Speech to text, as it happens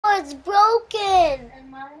it's broken.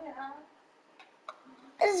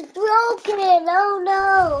 It's broken. Oh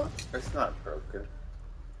no. It's not broken.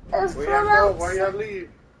 It's Where y'all go? Why y'all leave?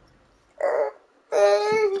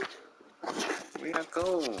 Where y'all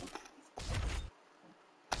go?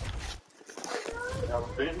 Y'all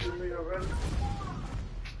abandoned me already?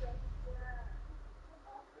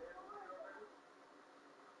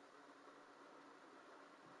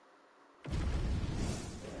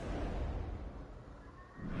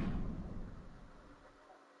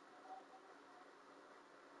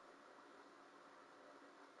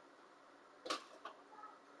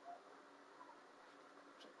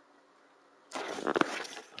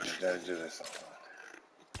 I gotta do this.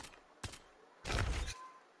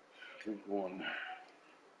 Keep going.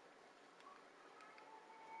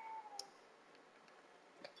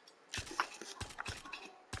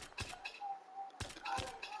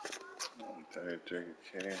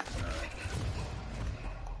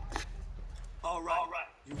 All right.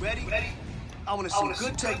 You ready? I want to see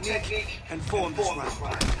good technique and form this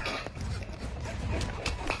round.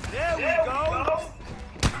 There we go.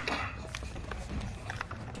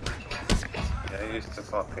 I used to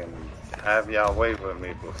fucking have y'all wait with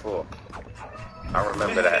me before. I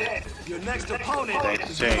remember that. Your next opponent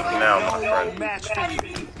Things change now, my friend. match for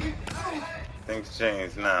you. Things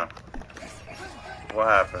change now. What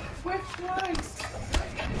happened?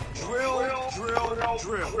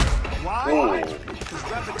 Drill. Why? Because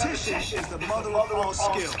repetition is the mother of all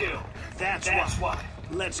skill. That's why.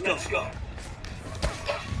 Let's go.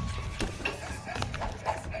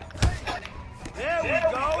 There we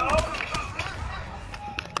go.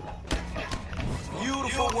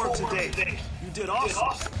 Beautiful work today. You did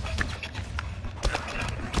awesome.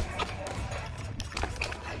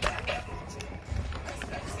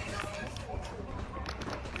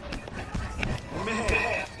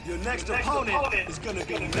 Man, your next opponent is going to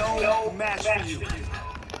be no match for you.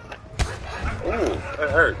 Ooh, that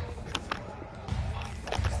hurt.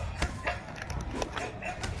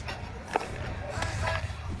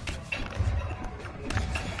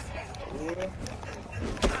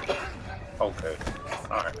 Okay.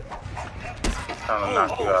 Alright. Time to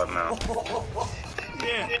knock you out now.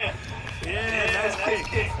 Yeah, nice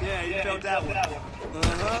kick. Yeah, you felt that one.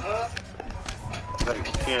 Like,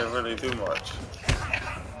 you can't really do much.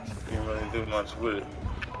 You can't really do much with it.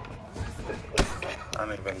 I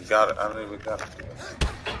don't even got it.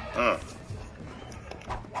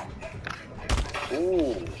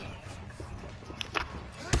 Ooh.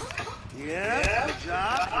 Yeah, good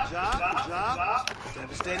job.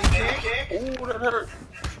 Devastating kick. Ooh, that hurt.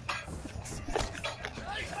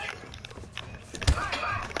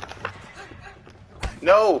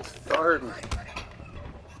 No, don't hurt me.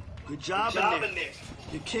 Good job in there.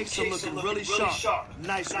 Your kicks are looking really sharp.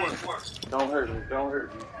 Nice work. Don't hurt me.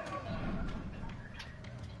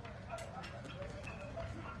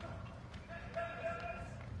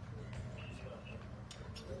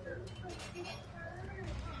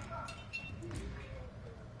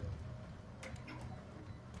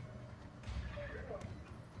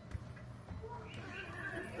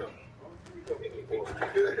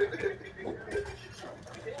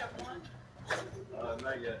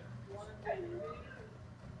 Not yet.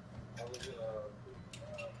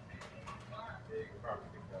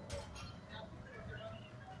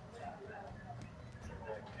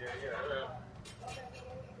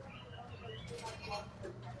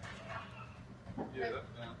 Yeah,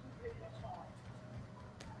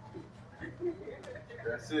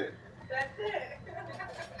 that's it.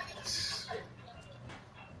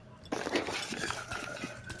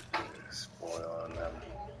 Spoiling them.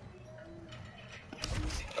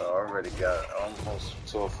 I already got almost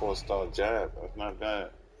to a 4-star jab. That's not bad.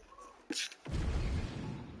 I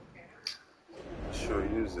sure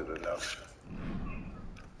use it enough.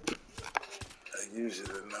 I use it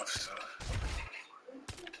enough, so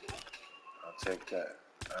I'll take that.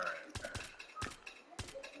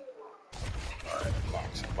 Alright,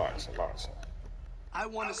 boxing. I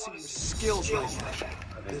want to see your skills right now.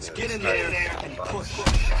 Let's get in there and push.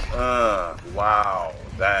 Wow,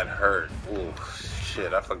 that hurt. Ooh,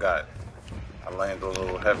 shit, I forgot. I landed a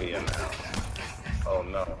little heavy in there. Oh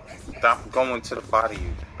no. Stop going to the body,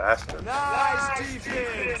 you bastard. Nice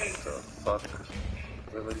defense. What the fuck?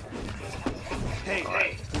 Really?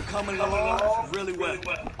 Hey, you're coming along really well.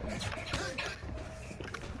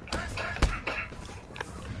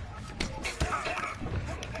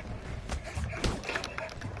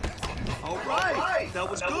 All right, that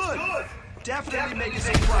was good. Definitely making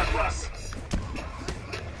some progress.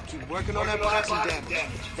 Keep working on that boxing damage.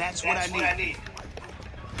 That's what I need.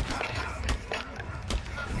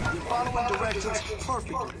 You're following directives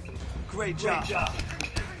perfectly. Great job.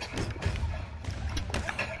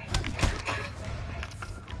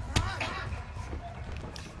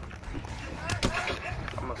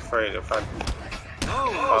 I'm afraid if I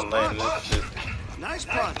Oh, land this shit. nice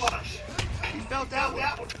punch. He felt that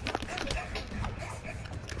one.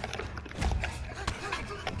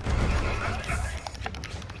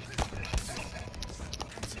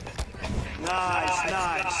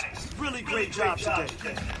 Nice. Really great job today.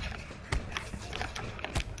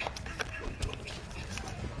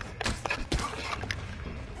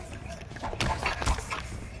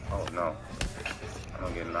 Oh no. I'm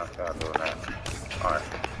gonna get knocked out doing that. Alright.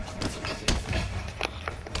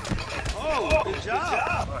 Oh, good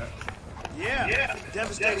job. Alright. Yeah,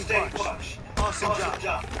 devastating punch. Awesome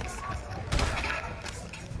job.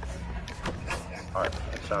 Alright,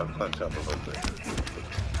 let's try to punch up a little bit.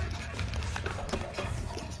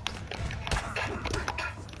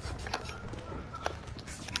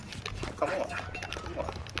 Come on.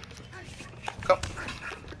 Come.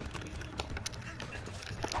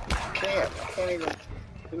 Damn, I can't even.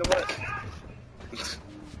 You know what?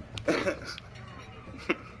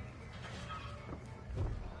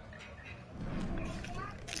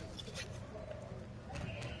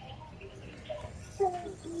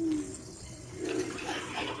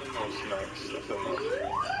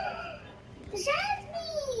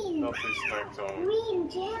 Jasmine! Nothing snacks on. Green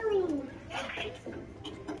jelly.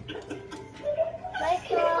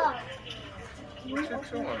 Wake up. What you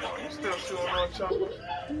chewing on? You still chewing on chocolate?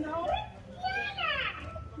 No.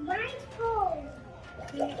 Mine's cold.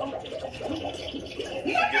 She's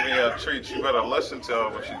giving you a treat. You better listen to her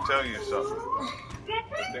when she tell you something.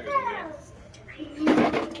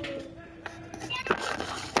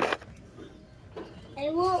 I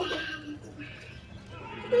won't.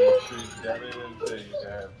 Daddy,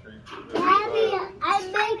 I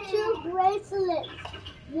made 2 bracelets.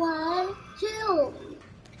 1, 2. You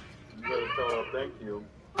better tell her thank you.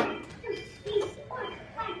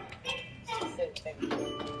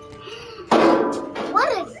 What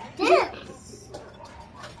is this?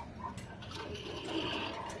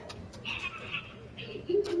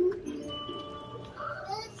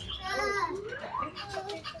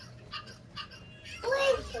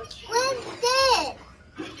 Where's this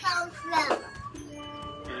come from?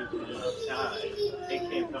 It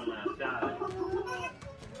came from outside.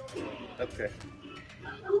 Okay.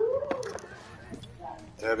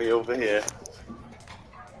 Daddy over here.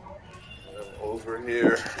 I'm over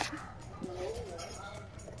here.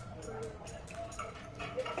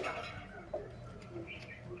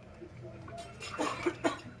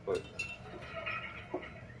 But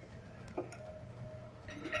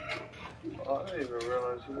I didn't even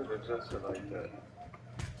realize you would adjust it like that.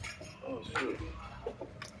 Oh shoot.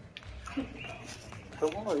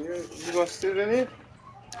 Come on, you gonna sit in here?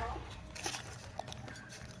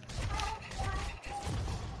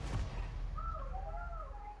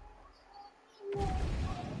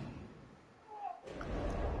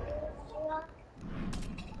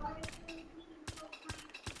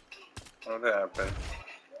 What happened?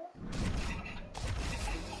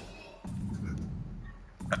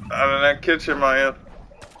 Out of that kitchen, Maya.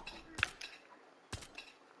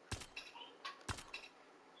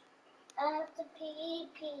 I have to pee.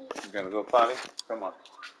 You gonna go potty? Come on.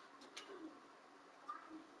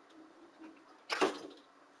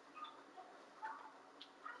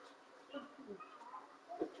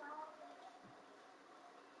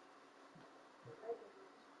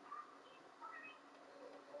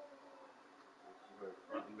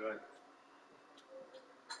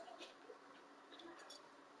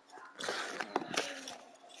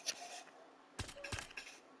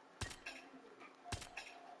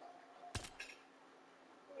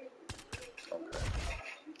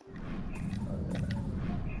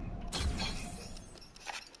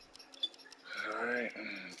 Alright,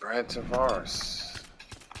 Brad Tavares.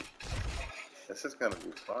 This is gonna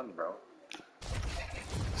be fun, bro.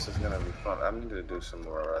 This is gonna be fun. I need to do some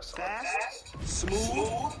more wrestling. Fast,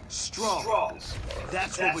 smooth, strong.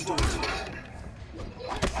 That's what we're doing.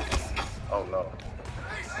 Oh no.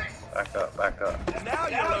 Back up, back up. Now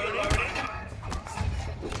you're learning.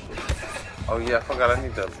 Oh yeah, I forgot I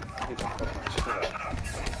need to put my shit up.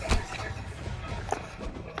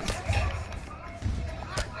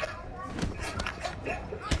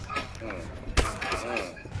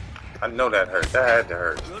 I know that hurt. That had to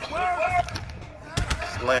hurt. Good work.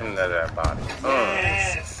 Slamming that body.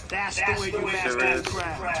 Yes, that's the way you master the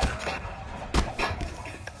craft.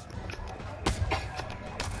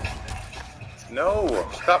 No,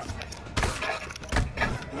 stop.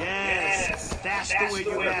 Yes, that's the way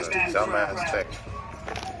you master the Dumbass craft. thing.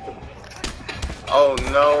 Oh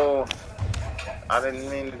no! I didn't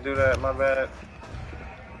mean to do that, my bad.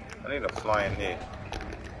 I need a flying knee.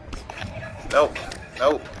 Nope,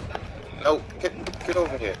 nope, nope, get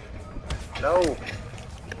over here. No!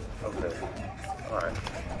 Okay, alright.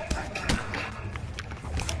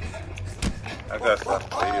 I got stuff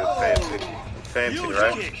for you, fancy. Fancy,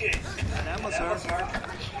 right? That must hurt.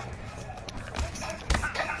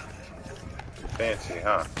 Fancy,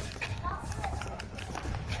 huh?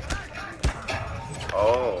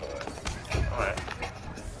 Oh, alright.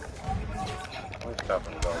 Let me stop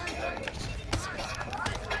and go.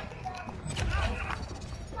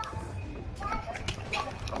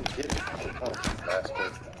 I'm getting it. Come on,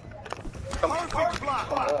 bastard. Come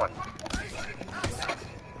on.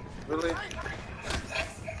 Really?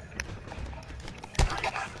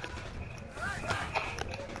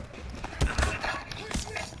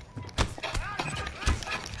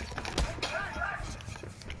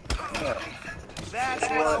 That's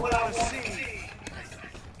what I want to see.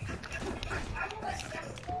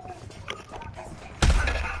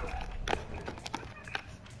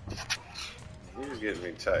 He's getting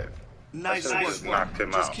me tight. Nice work. Just knocked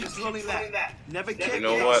him out. Keep drilling that. Never kick. You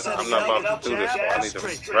know what? I'm not about to do this. I need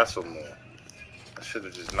to wrestle more. I should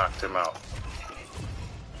have just knocked him out.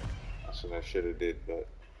 That's what I should have did, but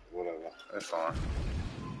whatever. It's fine.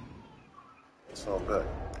 It's all good.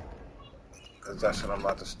 Because that's what I'm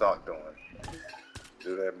about to start doing.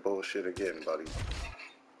 Do that bullshit again, buddy.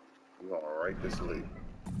 You're going to write this league.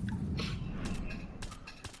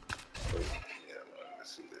 Wait, yeah,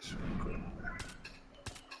 let's see this real quick.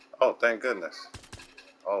 Oh, thank goodness.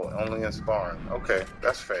 Oh, only in sparring. Okay,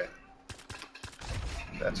 that's fair.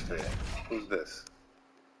 That's fair. Who's this?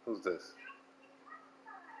 Who's this?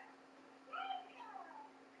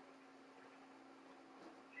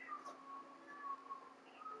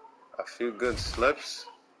 A few good slips.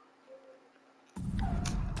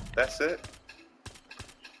 That's it.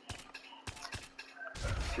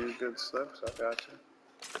 A few good slips. I got you.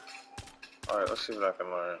 All right, let's see what I can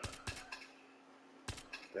learn.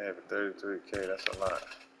 Damn, 33K. That's a lot.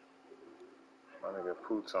 My nigga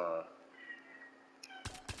Pouton.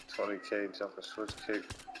 20K jump and switch kick.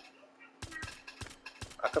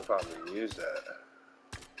 I could probably use that.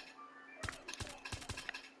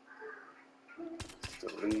 The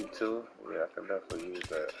lead too. Yeah, I could definitely use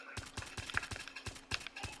that.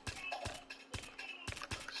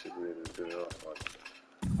 Should be able to do it off like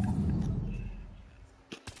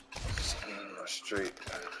straight.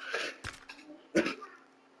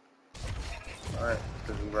 Alright,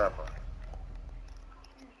 this is rapper.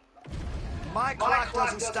 My clock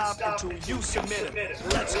doesn't stop until you submit him.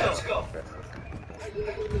 Let's go. Okay.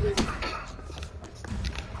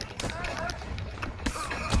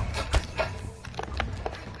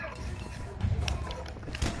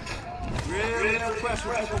 Really impressed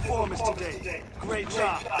with your performance today. Great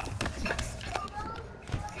job.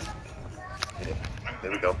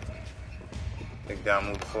 There we go. Take down,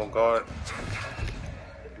 move full guard.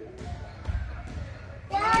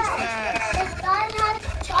 This guy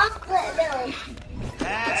has chocolate milk.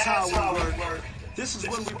 That's how we work. This is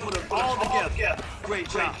when we put it all together. Great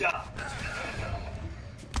job.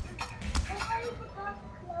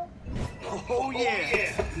 Oh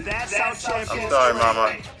yeah. That's how champions. I'm sorry,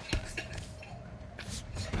 mama.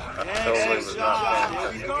 Excellent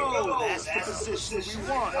job. Here we go. That's the position we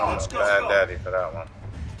want. I'm Let's a go. bad daddy for that one.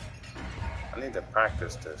 I need to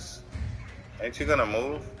practice this. Ain't you gonna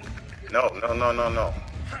move? No. No.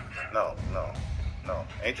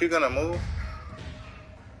 Ain't you gonna move?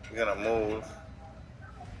 You're gonna move.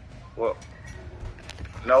 Well,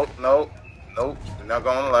 nope. You're not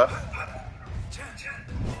going left.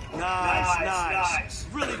 Nice.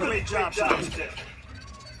 Really great job, today.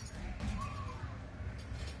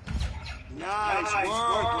 Nice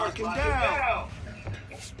work, working down.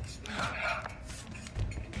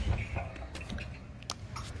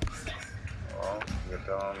 Well, get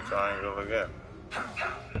down triangle again.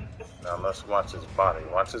 Now let's watch his body.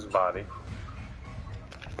 Watch his body.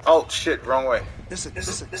 Oh shit, wrong way. Listen.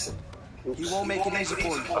 He won't make it easy for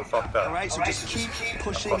you. I fucked up. All right, so just keep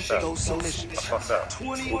pushing those submissions. I fucked up.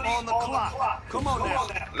 20 on the clock. Come on now.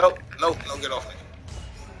 Nope, get off me.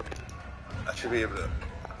 I should be able to.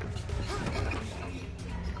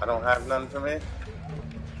 I don't have nothing for me.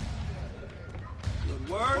 Good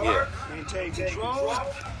work. Yeah. Maintain control.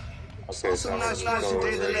 Okay, Some nice runs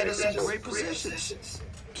today that led us in great positions.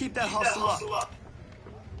 Keep that hustle up.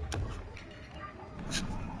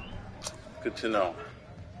 Good to know.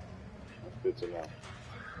 Good to know.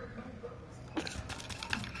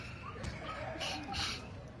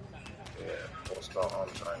 Yeah, post on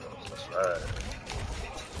triangles. That's right.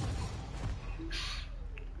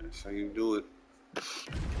 So you do it.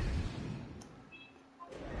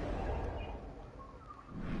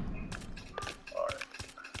 Alright.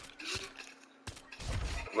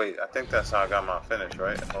 Wait, I think that's how I got my finish,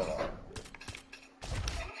 right? Hold on.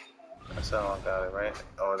 That's how I got it, right?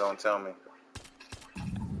 Oh, don't tell me.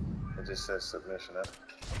 It just says submission. That's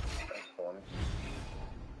funny.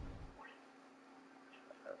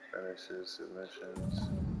 Finishes, submissions.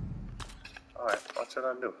 Alright, watch what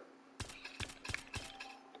I do.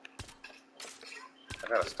 I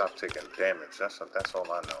gotta stop taking damage. That's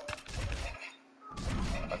all I know.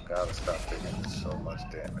 I gotta stop taking so much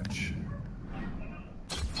damage.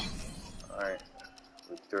 Alright,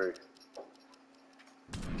 week 3.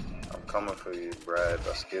 I'm coming for you, Brad.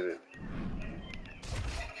 Let's get it.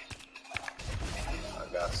 I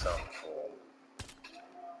got something for him.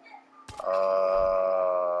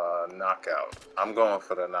 Knockout. I'm going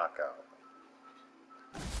for the knockout.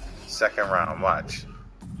 Second round, watch.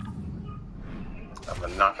 I'm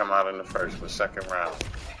gonna knock him out in the first, but second round,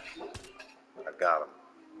 I got him.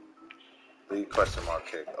 Lead question mark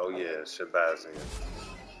kick. Oh yeah, Shabazian.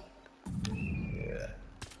 Yeah.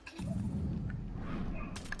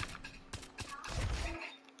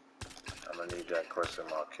 I'm gonna need that question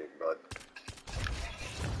mark kick, bud.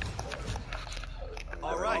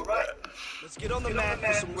 All right, let's get on the mat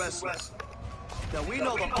for some wrestling. Now we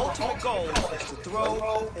know the ultimate goal is to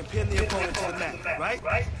throw and pin the opponent to the mat,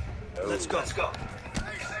 right? Let's go.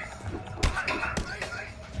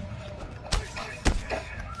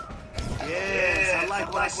 Yes, I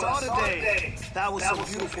like what I saw today. That was some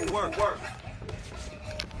beautiful work.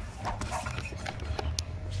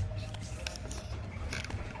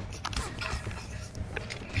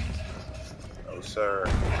 Oh, sir.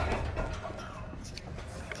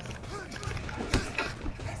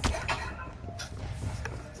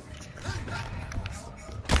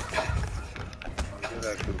 Don't do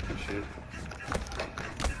that goofy shit.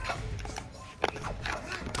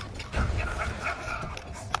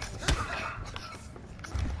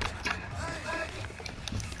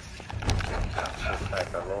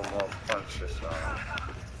 Pack a little more punches on.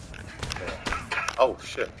 Okay. Oh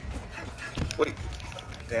shit. Wait.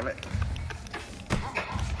 Damn it.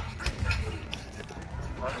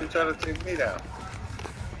 Why don't you try to take me down?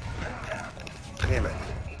 Damn it.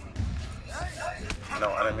 No,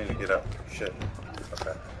 I didn't mean to get up. Shit.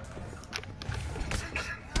 Okay.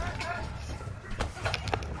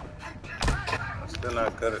 I'm still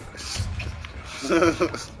not good at this.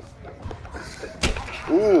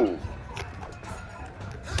 Ooh.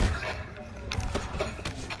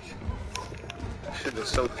 That shit is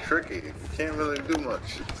so tricky. You can't really do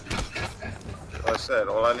much. Like I said,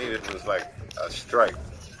 all I needed was like a strike.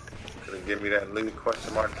 Could have given me that lead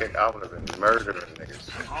question mark kick. I would have been murdering niggas.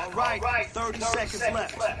 All right, 30 seconds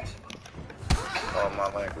left. All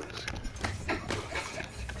my language.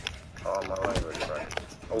 All my language, right?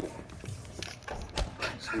 Oh.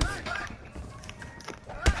 Excuse me.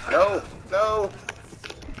 No, no.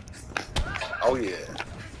 Oh yeah.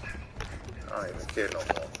 I don't even care no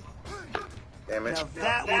more. Damn it. Now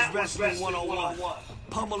that was wrestling 101.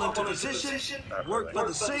 Pummel into position, work for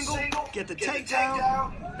the single, get the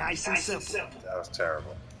takedown, nice and simple. That was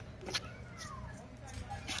terrible.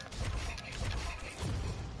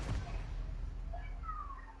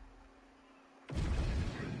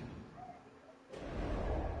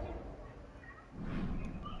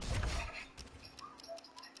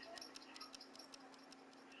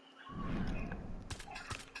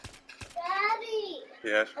 Daddy,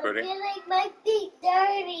 Yes, pretty. I'm getting my feet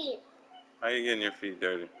dirty. How you getting your feet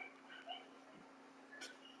dirty?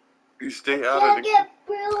 You stay I out of can't the... get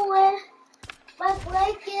through with my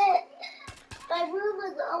blanket. My room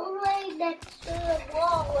is only next to the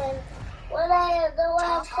wall, and when I don't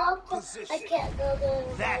have something, I can't go to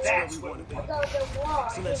the That's where we want to be. go to the wall.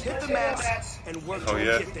 So let's hit the mats and work Oh, to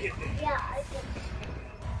yeah? get there. Yeah, I can.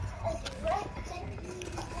 It's right next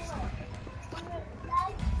to the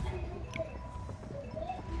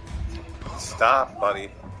wall. Stop, buddy.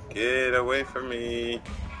 Get away from me.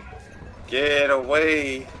 Get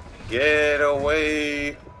away. Get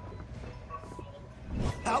away.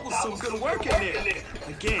 That was some good work in there.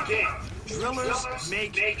 Again, drillers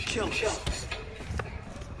make killers.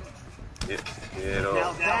 Get Now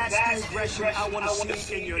off. that's the aggression I want to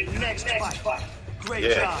see in your next fight. Great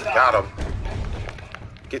Yeah, job. got him.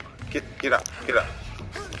 Get up. Get up.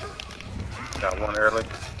 Got one early.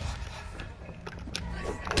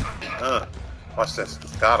 Watch this.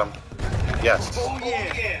 Got him. Yes. Oh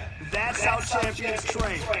yeah, that's how champions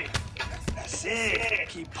train. That's it.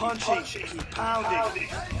 Keep punching, keep pounding.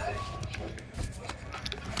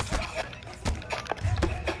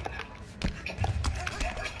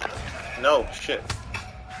 No, shit.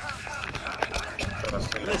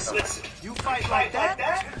 Listen, you fight like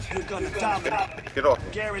that, you're gonna dominate. Get off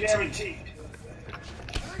me. Guaranteed.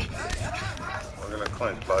 We're gonna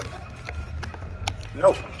clinch, bud.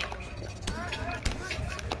 Nope.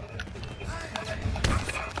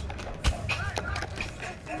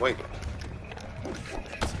 Wait.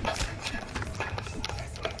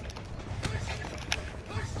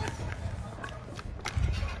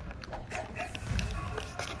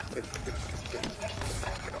 Get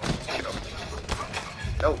off.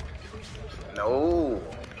 No. No.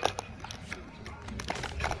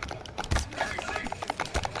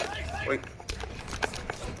 Wait.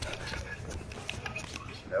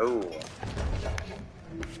 No.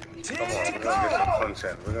 Come on, we're gonna get some punch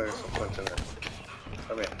in. We're gonna get some punch in there.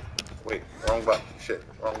 Come here. Wait, wrong button. Shit,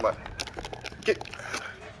 wrong button. Get.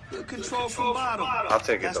 Good control from bottom. I'll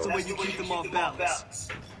take it, That's though. the way you keep them off balance.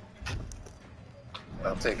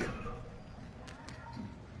 I'll take it.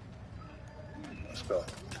 Let's go.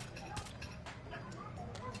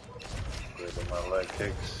 Good with my leg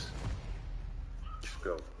kicks. Let's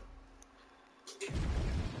go.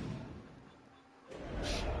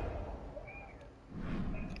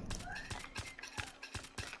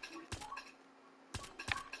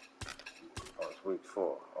 Oh, it's week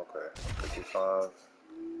 4. Okay. 55.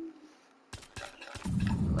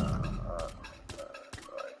 Right,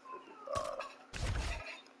 55.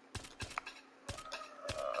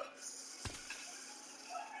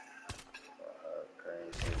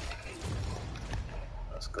 Crazy.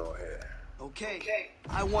 Let's go ahead. Okay,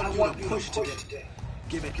 I want you to push today.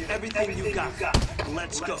 Give it everything you got.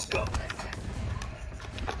 Let's go.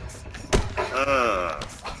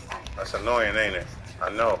 That's annoying, ain't it? I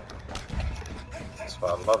know. That's why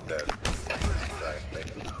I love that.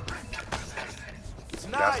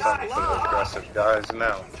 Got something for the aggressive guys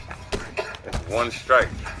now. It's one strike.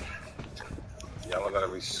 Y'all are gonna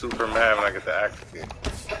be super mad when I get the activate.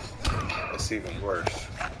 It's even worse.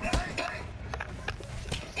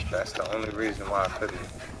 That's the only reason why I couldn't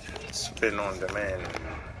spin on demand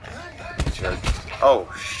and jerk.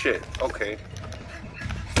 Oh shit. Okay.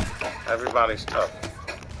 Everybody's tough.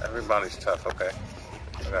 Everybody's tough. Okay.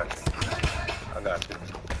 I got you. I got you.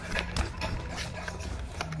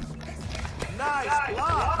 Nice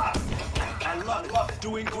block. I love it.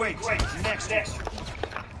 Doing great. Next.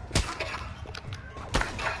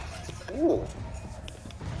 Ooh.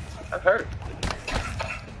 That hurt.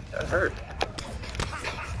 That hurt.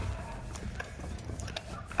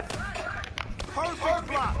 Perfect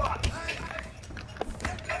block.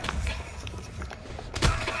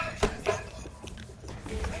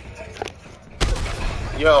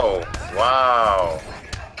 Yo. Wow.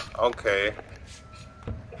 Okay.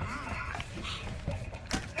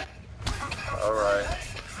 Alright.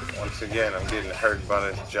 Once again, I'm getting hurt by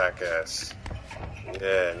this jackass.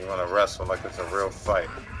 Yeah, you wanna wrestle like it's a real fight.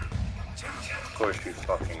 Of course you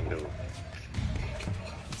fucking do.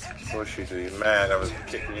 Of course you do. You're mad I was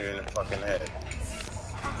kicking you in the fucking head.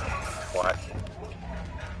 What?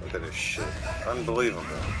 Look at this shit. Unbelievable.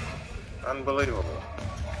 Unbelievable.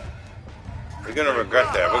 You're gonna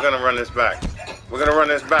regret that. We're gonna run this back. We're gonna run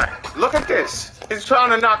this back. Look at this. He's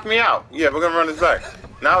trying to knock me out. Yeah, we're gonna run this back.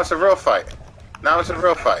 Now it's a real fight. Now it's a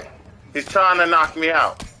real fight. He's trying to knock me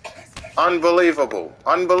out. Unbelievable.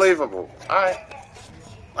 Unbelievable. I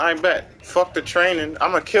bet. Fuck the training.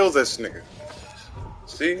 I'm gonna kill this nigga.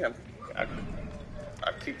 See? I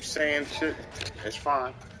keep saying shit. It's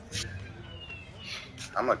fine.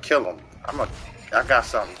 I'm gonna kill him. I got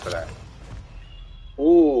something for that.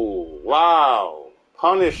 Ooh, wow.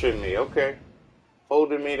 Punishing me, okay.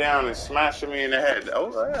 Holding me down and smashing me in the head.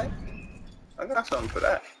 Oh, all right. I got something for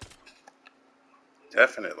that.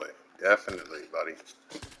 Definitely. Definitely, buddy.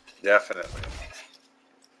 Definitely.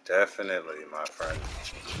 Definitely, my friend.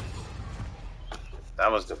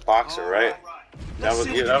 That was the boxer, right? That was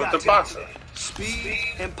the boxer. Speed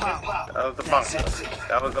and power. That was the boxer.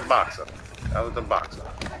 That was the boxer. That was the boxer.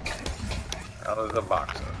 That was the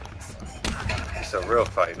boxer. It's a real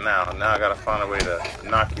fight now. Now I gotta find a way to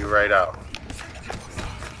knock you right out.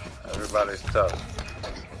 Everybody's tough.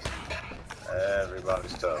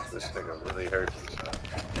 Everybody's tough. This nigga really hurt me, son.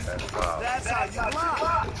 That's wild. That's how you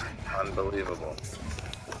block. Unbelievable.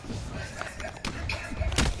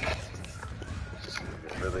 This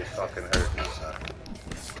nigga really fucking hurt me, son.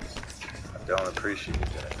 I don't appreciate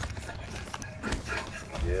that.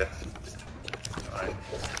 Yeah. Alright.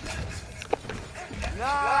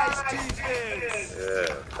 Nice defense.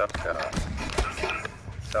 Yeah, tough guy.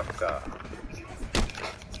 Tough guy.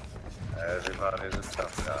 Everybody's a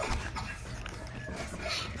tough guy.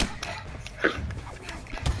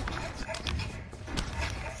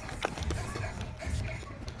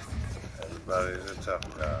 But he's a tough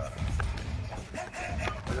guy.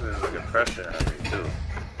 Look at this, look at pressure on me too.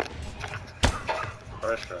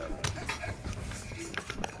 Pressure on me.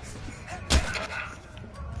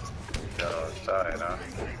 Got all tired, huh?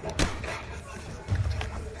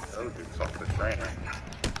 Oh, dude, fuck the trainer.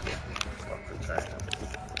 Fuck the trainer.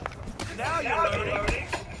 Now you're learning.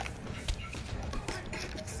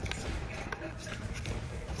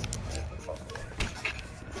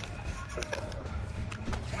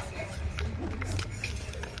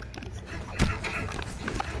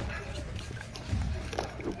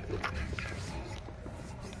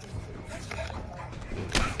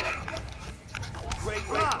 Great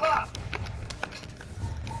block.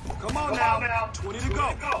 Come on now. 20 to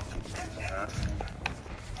go. Huh?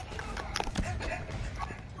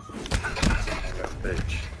 You got a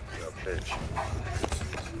bitch. You got a bitch.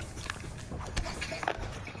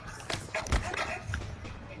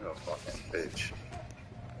 You a fucking bitch.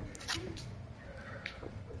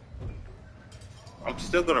 I'm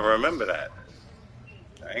still gonna remember that.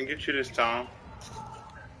 I ain't get you this time.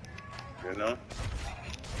 You know?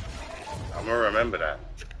 I'm gonna remember that.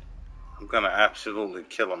 I'm gonna absolutely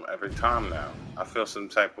kill him every time now. I feel some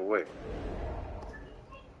type of way.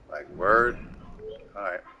 Like, word?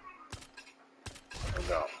 Alright. Here we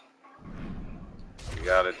go. You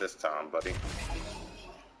got it this time, buddy.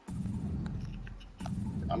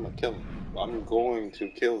 I'm gonna kill him. I'm going to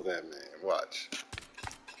kill that man. Watch.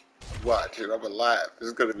 Watch, and I'm gonna laugh.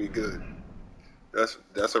 It's gonna be good. That's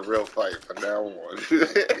a real fight from now on.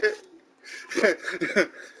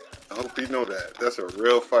 I hope you know that. That's a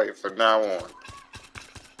real fight from now on.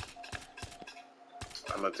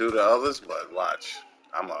 I'm gonna do the others, but watch.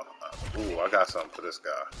 Ooh, I got something for this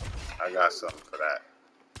guy. I got something for that.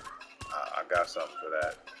 I got something for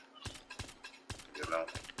that. You know?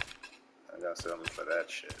 I got something for that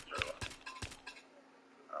shit, bro.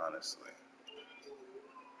 Honestly.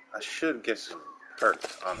 I should get some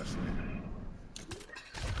perks, honestly.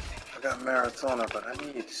 I got Maratona, but I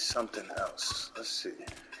need something else. Let's see.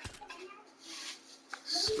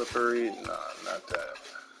 Slippery? Nah, not that.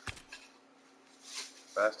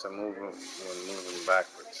 Faster movement when moving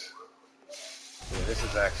backwards. Yeah, this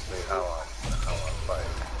is actually how I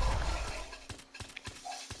fight.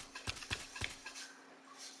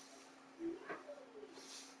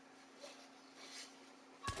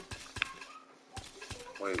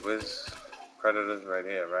 Wait, where's Predators? Right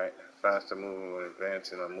here, right? Faster movement when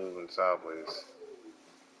advancing or moving sideways.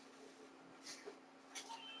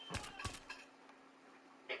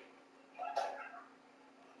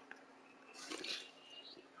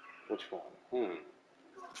 Which one?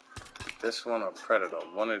 This one or Predator?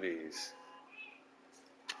 One of these.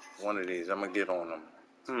 One of these. I'm gonna get on them.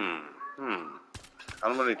 I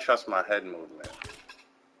don't really trust my head movement.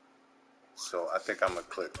 So I think I'm gonna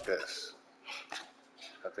click this.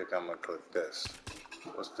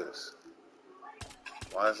 What's this?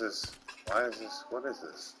 Why is this? What is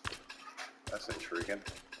this? That's intriguing.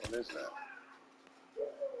 What is that?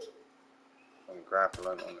 I'm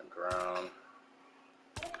grappling on the ground.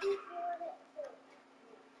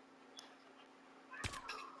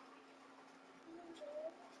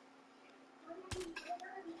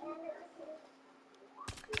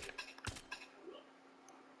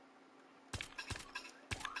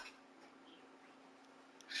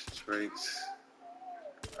 Straights.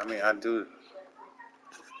 I mean, I do.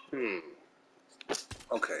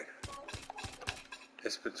 Okay.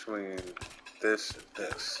 It's between this and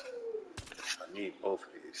this. I need both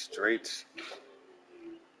of these. Straights.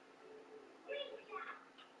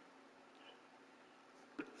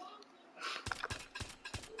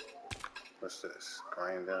 What's this?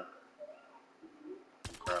 Grinder.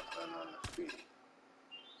 Grappling on the feet.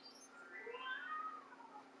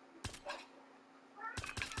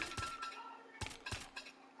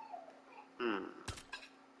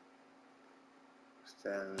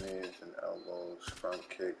 Standing knees and elbows, front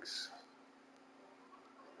kicks,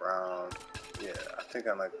 round. Yeah, I think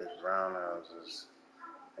I like these roundhouses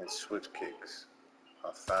and switch kicks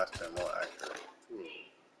are faster and more accurate.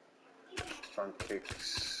 Front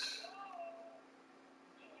kicks.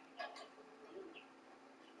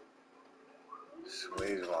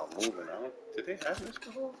 Sways while moving. Did they have this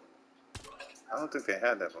before? I don't think they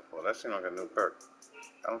had that before. That seemed like a new perk.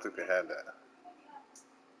 I don't think they had that.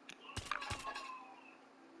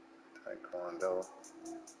 Taekwondo.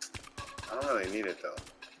 I don't really need it though.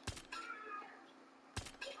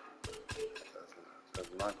 Because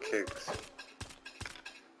my kicks.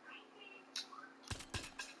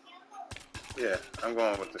 Yeah, I'm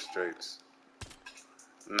going with the straights.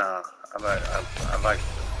 Nah, I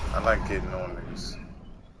like getting on these.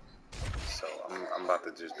 So I'm I'm about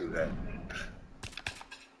to just do that.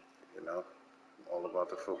 You know, I'm all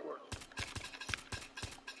about the footwork.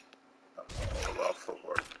 I'm all about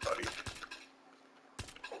footwork, buddy.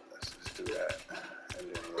 Let's just do that.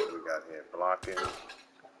 And then what we got here? Blocking.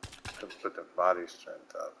 Put the body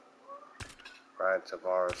strength up. Brad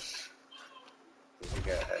Tavares. We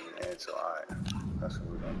got head and hand, so alright. That's what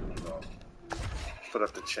we're gonna do. We're gonna put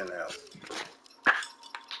up the chin out.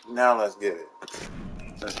 Now let's get it.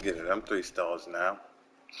 Let's get it. I'm 3 stars now.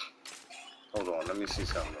 Hold on, let me see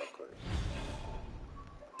something real quick.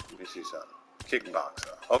 Let me see something.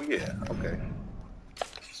 Kickboxer. Oh yeah, okay.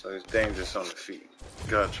 So he's dangerous on the feet.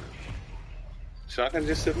 Gotcha. So I can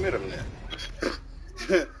just submit him then.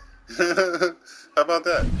 How about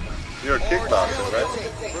that? You're a kickboxer, right?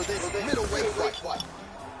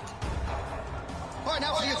 All right,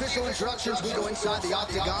 now for the official introductions, we go inside the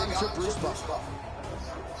octagon to Bruce Buffer.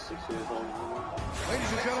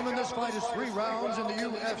 Ladies and gentlemen, this fight is 3 rounds in the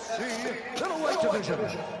UFC middleweight division.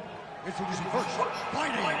 Introducing first,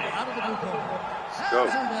 fighting out of the blue corner. Let's go.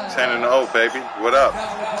 10-0, baby. What up?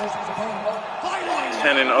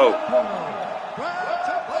 10-0.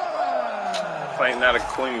 Fighting out of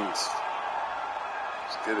Queens.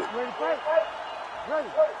 Let's get it.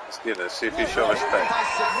 Let's get it. Let's see if he shows respect.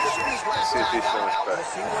 Let's see if he shows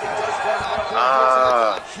respect.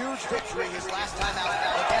 Huge victory his last time out.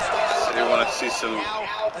 So they want to see some. Now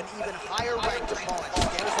an even higher ranked opponent.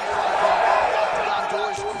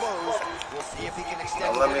 Doors closed. We'll see if he can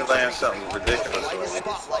extend. Let me land something ridiculous on you.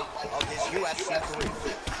 Spotlight of his UFC career.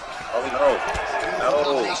 Oh no!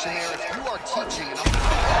 No! If you are teaching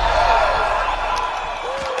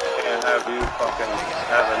Can't have you fucking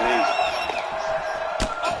having me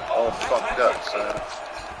all fucked up, son.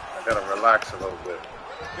 I gotta relax a little bit.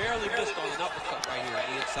 Barely missed on an uppercut right here on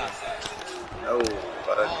the inside. No,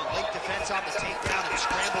 but late defense on the takedown and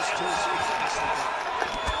scrambles to his feet.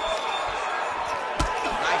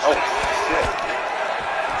 oh shit!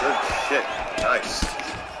 Good shit. Nice.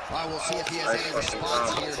 Well, we'll see if he has any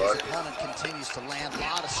response here. His opponent continues to land. A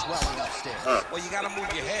lot of swelling upstairs. Well, you gotta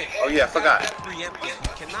move your head. Oh yeah, I forgot.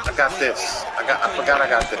 I got this. I forgot I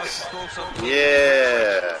got this.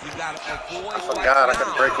 Yeah. I forgot I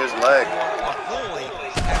could break his leg.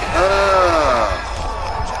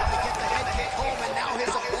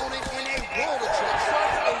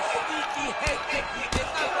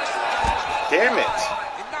 Damn it.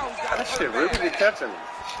 That shit really be catching me.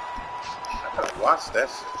 I gotta watch that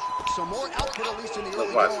shit. So more output, at least in the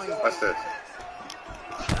early Watch this.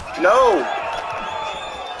 No!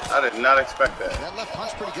 I did not expect that. That left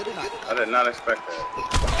punch pretty good tonight. I did not expect that.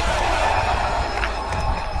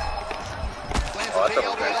 Oh, I thought it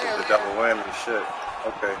was going to the double whammy shit.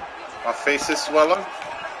 Okay. My face is swelling.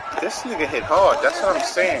 This nigga hit hard. That's what I'm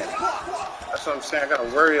saying. That's what I'm saying. I gotta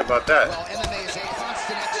worry about that. Well, MMA is a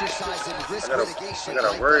constant exercise in risk mitigation. I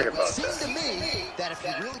gotta worry about that. It seems to me that if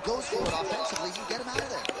he really goes for it offensively, you get him out of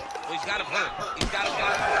there. Well, he's got him hurt. He's got him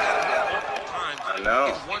hurt times. I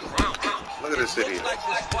know. In 1 round. Look at this idiot. Like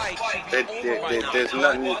this fight There's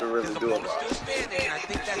nothing you can really do about it.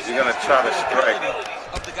 You're gonna try to strike.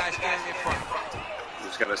 Of the guy standing in front.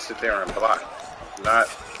 You're just gonna sit there and block. Not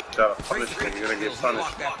try to punish me. You're gonna get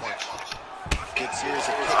punished. Good series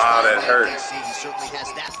of kicks. That hurt. He certainly has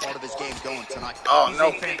that part of his game going tonight. Oh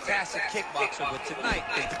no. He's a fantastic kickboxer, but tonight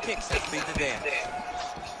is the kicks that speed the dance.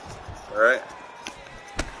 All right.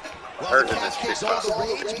 Hurting this kickboxer.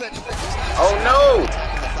 Oh no!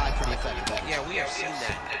 Yeah, we have seen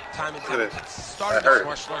that time and time. Starting this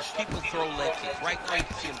martial arts, people throw leg kicks. Right now, you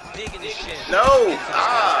can see him big in his shin. No!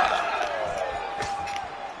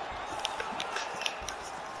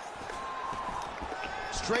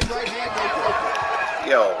 Straight right hand,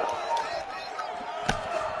 yo.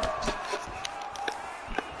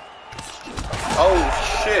 Oh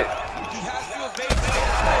shit! He has to evade.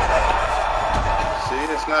 See,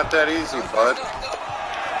 it's not that easy, bud.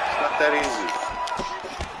 It's not that easy.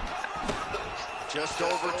 Just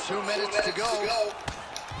over 2 minutes to go.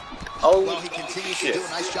 Oh, well, he continues to do a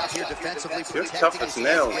nice job here defensively. You're tough as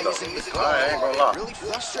nails, though. I ain't gonna lie. Really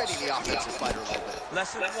frustrating the offensive fighter a little bit.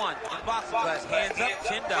 Lesson 1, in boxing class, hands up,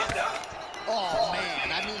 chin down. Oh, man,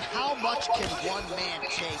 I mean, how much can one man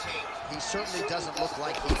take? He certainly doesn't look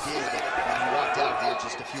like he did when he walked out here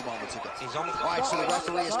just a few moments ago. He's almost all right, so the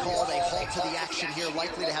referee has called a halt to the action here,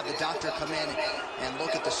 likely to have the doctor come in and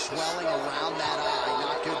look at the swelling around that eye.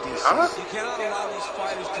 Not good, DC. You cannot allow these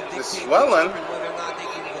fighters to dictate swelling? whether or not they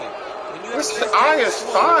can go. This eye is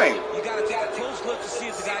fine. You gotta take a close just look to see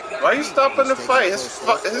if the guy can. Why you stopping the fight?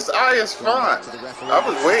 His eye is fine. I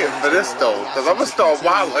was waiting for this though, because I'm gonna start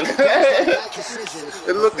wilding.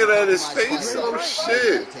 And looking at his face, oh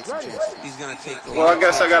shit. He's gonna take. Well, I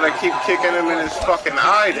guess I gotta keep kicking him in his fucking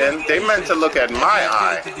eye then. They meant to look at my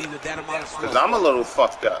eye. Because I'm a little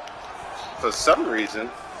fucked up. For some reason.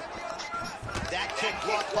 That kick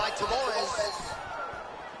blocked by Tavares.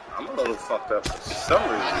 I'm a little fucked up for some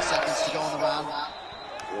reason. 90 seconds to go in the round.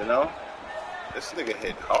 You know? This nigga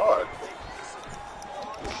hit hard.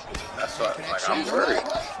 That's why, like, I'm worried.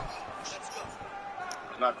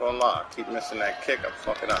 I'm not gonna lie. I keep missing that kick. I'm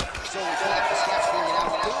fucking up.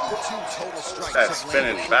 That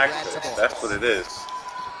spinning back fist. That's what it is.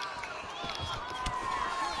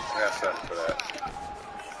 I got something for that.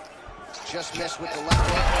 Just missed with the left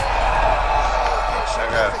hook. I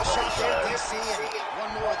got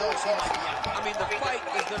one more of those. I mean, the fight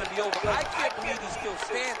is going to be over. I can't believe he's still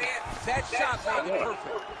standing. That shot made it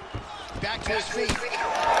perfect. Back to his feet.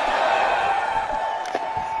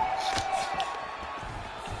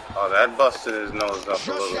 Oh, that busted his nose up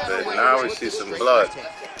a little bit. Now we see some blood.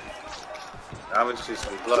 Now we see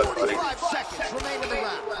some blood, buddy. 5 seconds remain in the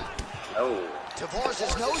round. Oh.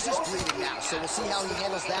 Tavares' nose is bleeding now, so we'll see how he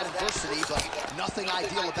handles that adversity, but nothing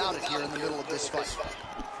ideal about it here in the middle of this fight.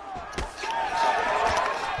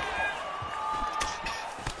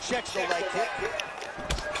 Checks the leg kick.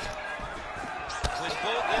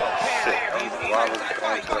 Shit, why was it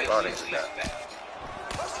going to the body like that?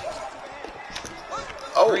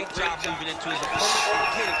 Oh,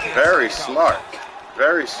 very smart.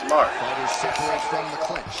 Very smart. Fighters separate from the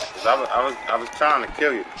clinch. I was trying to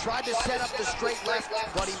kill you. Tried to set up the straight left,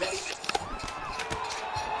 but he missed.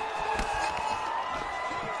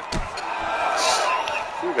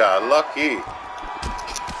 You got lucky.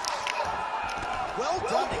 Well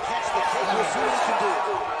done to catch the kick. We'll see what he can do.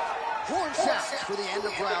 Horn sounds for the end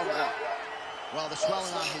of round 1. Well, the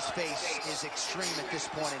swelling on his face is extreme at this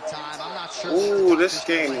point in time. I'm not sure. Ooh, this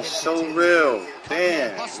game is so real.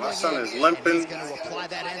 Damn, my son is limping.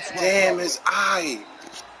 Damn, his eye.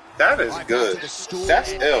 That is good.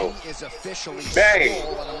 That's ill. Bang.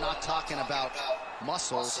 I'm not talking about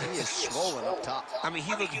muscles. He is swollen up top. I mean,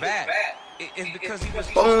 he looks bad. It's because he was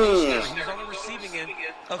boom. He was on the receiving end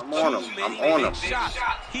of I'm on him. shots.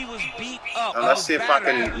 He was beat up. Now let's see if I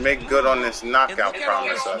can make good on this knockout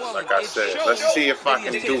promise. Like I said, let's see if I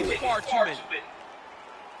can do it.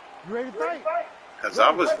 You ready to fight? Because I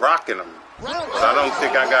was rocking him, but I don't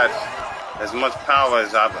think I got as much power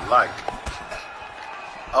as I would like.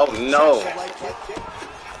 Oh no.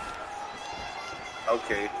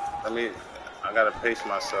 Okay, I gotta pace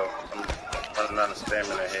myself. I'm running out of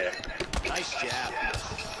stamina here. Nice jab.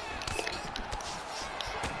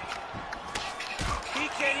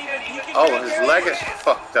 Oh, his leg is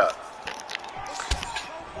fucked up.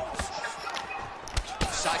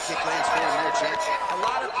 Side kick lands for him there, champ. A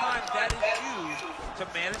lot of times that is used to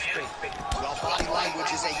manage space. Well, body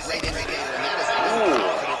language is a great indicator, and that is a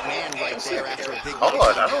confident man right there after a big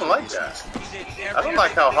hard. I don't like that. I don't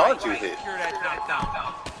like how hard you hit.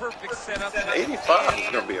 Perfect setup. 85 is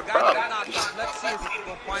going to be a problem. 85 Let's see if we can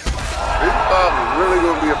go find is really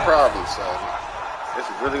going to be a problem, son. It's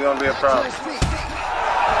really going to be a problem.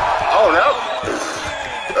 Oh, no.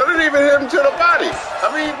 I didn't even hit him to the body. I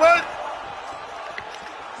mean, what?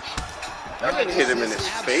 I didn't hit him in his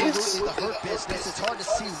face. The hurt business. It's hard to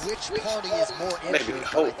see which party is more injured.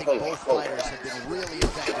 I think both fighters have been really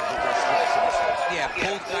effective with their strikes in this fight. Yeah,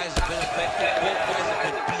 both guys have been effective. Both guys have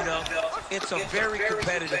been beat up. It's a very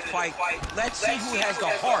competitive fight. Let's see who has the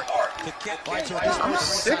heart to get right. I'm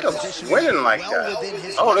sick of winning like that.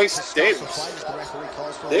 Oh,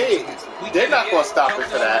 they're not gonna stop it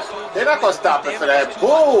for that. They're not gonna stop it for that.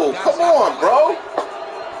 Boo! Come on, bro.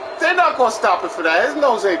 They're not gonna stop it for that. His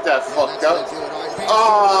nose ain't that fucked up.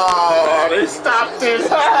 Oh, they stopped it.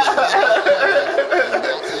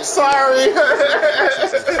 Sorry.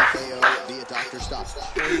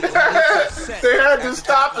 They had to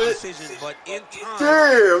stop it.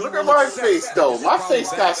 Damn, look at my face though. My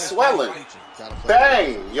face got swelling.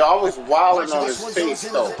 Bang! Yo, I was wilding on his face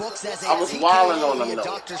though. I was wilding on him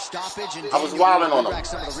though. I was wilding on him.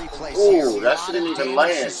 Ooh, that shouldn't even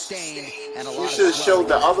land. You should have showed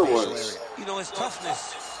the other ones. You know, his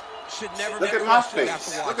toughness should never. Look at my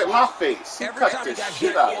face. Look at my face. He cut this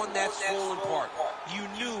shit out. On that swollen part, you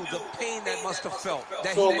knew the pain that must have felt.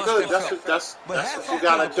 That So he must good. have felt. That's what you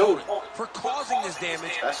gotta do. For causing this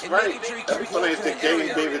damage. That's and right. making sure he Every keeps time going if to the that game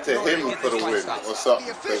area gave it to in order him get for the this fight win stopped. or something.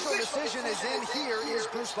 The official decision is in. Here is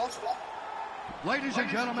Bruce Buffer. Ladies and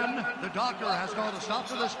gentlemen, the doctor has called a stop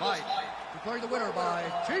to this fight, declaring the winner by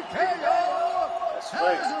TKO. That's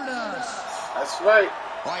right. Hazardous. That's right.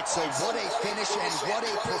 All right, so what a finish and what a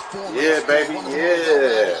performance. Yeah, baby, One of the more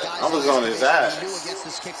well-rounded yeah. guys I was in on this his division. ass. He knew against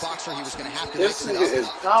this kickboxer he was going to have to This mix it nigga up. is Did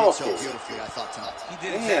so powerful. beautifully, I thought, tonight. He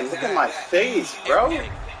did Man, exactly look at that. my He used face, bro.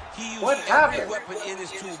 everything. He used What every happened? weapon in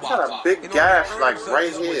his I got toolbox a big in order to gash, earn like, such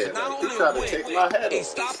right a win. here. Not Like, he only a tried to win, take my head a off.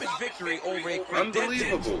 stoppage victory over a credentialed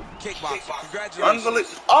Unbelievable. kickboxer. Congratulations.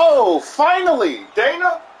 Unbelievable. Oh, finally,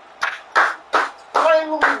 Dana.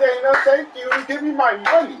 Finally, Dana. Thank you. Give me my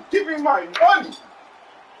money. Give me my money.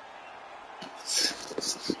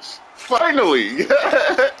 Finally.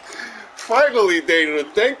 Finally, Dana.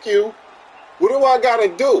 Thank you. What do I gotta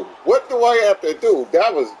do? What do I have to do?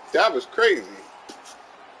 That was crazy.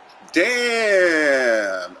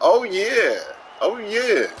 Damn. Oh yeah. Oh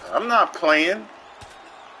yeah. I'm not playing.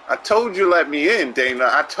 I told you let me in, Dana.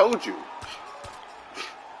 I told you.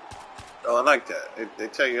 Oh, I like that. They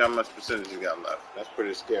tell you how much percentage you got left. That's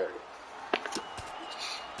pretty scary.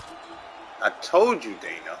 I told you,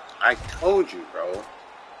 Dana. I told you, bro.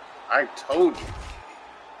 I told you.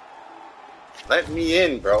 Let me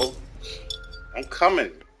in, bro. I'm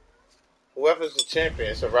coming. Whoever's the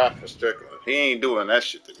champion, it's a wrap for Strickland. He ain't doing that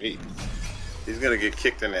shit to me. He's gonna get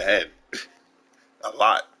kicked in the head. A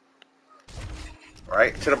lot.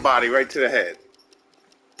 Right to the body, right to the head.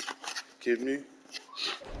 Kidding me?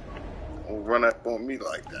 Don't run up on me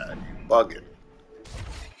like that. You bugging.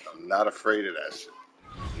 I'm not afraid of that shit.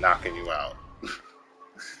 Knocking you out.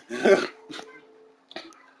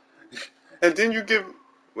 And then you give...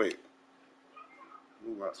 Wait.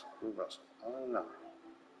 Who Russell? I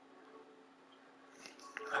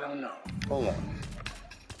don't know. Hold on.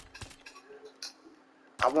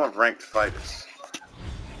 I want ranked fighters.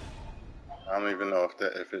 I don't even know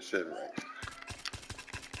if it should rank.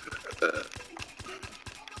 I'm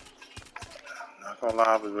not gonna lie,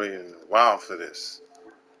 I was waiting a while for this.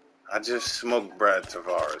 I just smoked Brad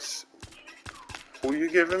Tavares. Who you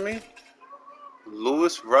giving me?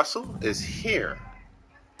 Lewis Russell is here.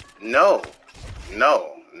 No,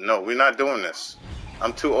 we're not doing this.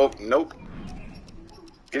 I'm too open. Nope.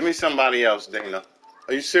 Give me somebody else, Dana.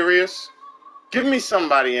 Are you serious? Give me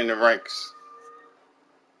somebody in the ranks.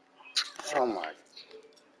 Oh my.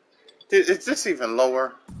 Is this even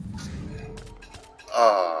lower?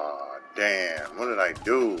 Oh, damn. What did I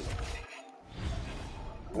do?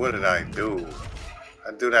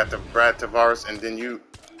 I do that to Brad Tavares and then you...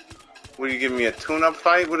 Will you give me a tune-up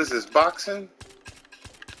fight? What is this, boxing?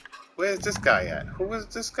 Where's this guy at? Who is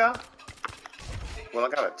this guy? Well, I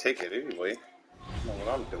gotta take it anyway. I know what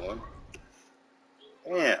I'm doing.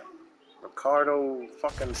 Damn. Ricardo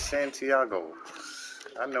fucking Santiago.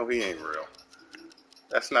 I know he ain't real.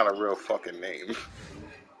 That's not a real fucking name.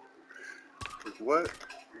 What?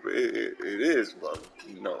 It is, bro.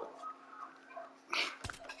 No.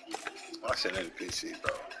 That's an NPC,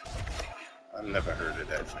 bro. I've never heard of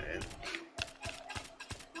that man.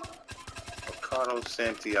 Ricardo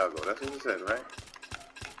Santiago. That's what it said, right?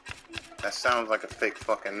 That sounds like a fake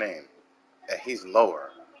fucking name. And he's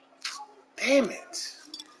lower. Damn it.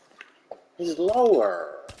 He's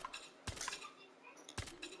lower.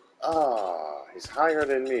 Ah, he's higher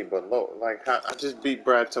than me, but low. Like, I just beat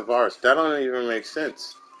Brad Tavares. That don't even make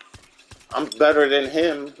sense. I'm better than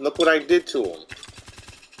him. Look what I did to him.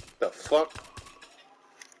 The fuck?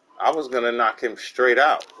 I was gonna knock him straight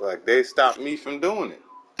out. Like, they stopped me from doing it.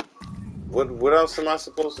 What else am I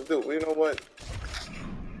supposed to do? You know what?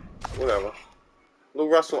 Whatever. Lou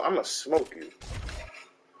Russell, I'ma smoke you.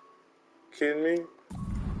 Kidding me? I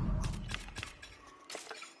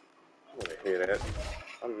wanna hear that.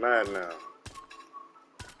 I'm mad now.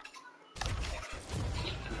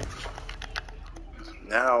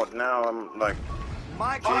 Now I'm like,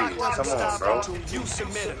 My clock doesn't come on, stop bro. until you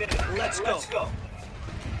submit it. Let's go.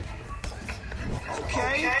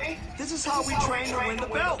 Okay, this is how we train to win the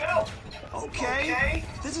belt. Okay,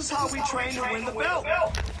 this is how we train to win the belt.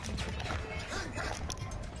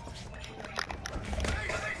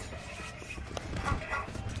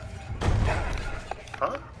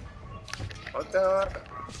 Huh? What the hell happened?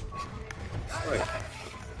 Wait.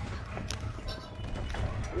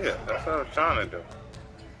 Yeah, that's what I was trying to do.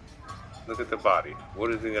 Look at the body.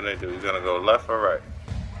 What is he gonna do? He's gonna go left or right?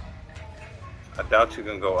 I doubt you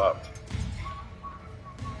can go up.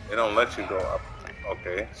 They don't let you go up.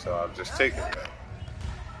 Okay, so I'll just take it then.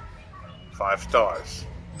 5 stars.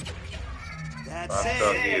 That's 5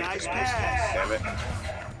 stars it. easy. Nice pass. Damn it.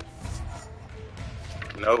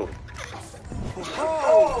 No.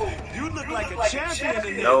 Oh, you look like a champion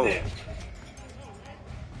in there. No.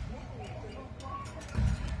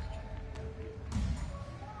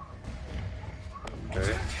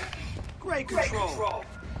 Okay. Great control.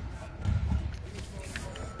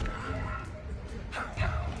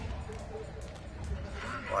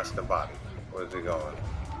 Watch the body. Where's he going?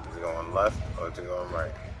 Is he going left or is he going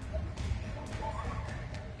right?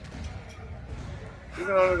 You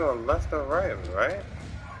can only go left or right, right?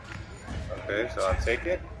 Okay, so I'll take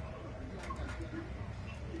it.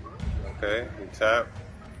 Okay, you tap.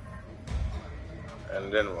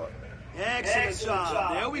 And then what? Excellent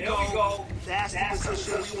job. There we go. That's the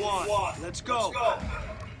position we want. Let's go.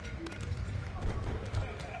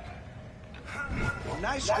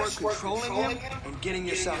 Nice work controlling him and getting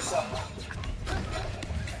yourself up.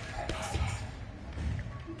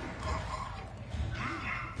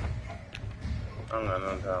 I'm not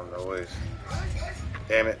no time to waste.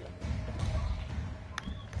 Damn it.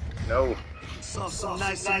 No. Saw some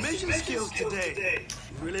nice submission skills today.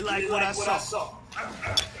 Really like what I saw.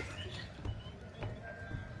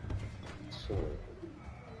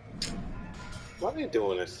 Why are they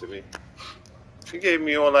doing this to me? She gave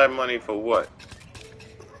me all that money for what?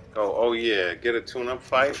 Oh yeah, get a tune-up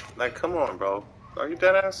fight? Like, come on, bro. Are you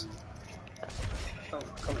dead ass? Oh,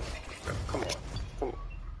 come on. Come on. Come on.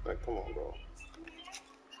 Like, come on, bro.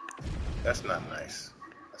 That's not nice.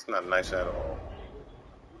 That's not nice at all.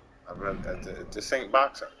 This ain't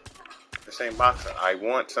boxing. This ain't boxing. I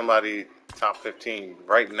want somebody top 15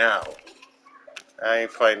 right now. I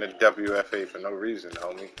ain't fighting the WFA for no reason,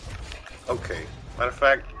 homie. Okay. Matter of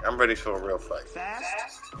fact, I'm ready for a real fight.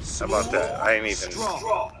 Fast, How about that? I ain't even...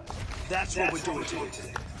 strong. That's what we're doing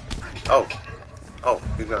today. Oh,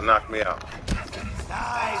 he's gonna knock me out.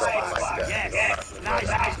 Nice Something like box. that. Yes.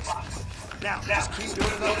 Nice box. Now, just keep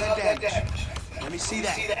building up that damage. Let me see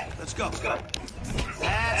that. Let's go.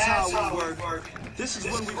 That's how we work. This is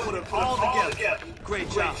when we put it all together. Great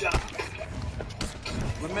job.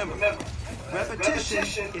 Remember,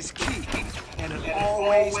 repetition is key, and it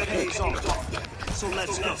always pays off. So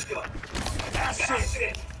let's go. That's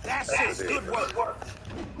it. Good work.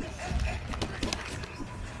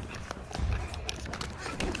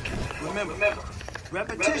 Remember,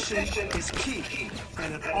 repetition is key,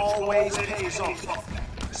 and it always pays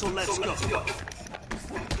off. So let's go.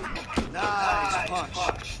 Nice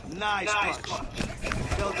punch.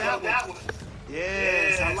 Felt that one.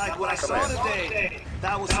 Yes, I like what I saw today.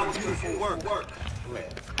 That was some beautiful work. Man.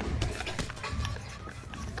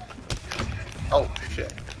 Oh,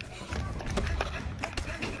 shit.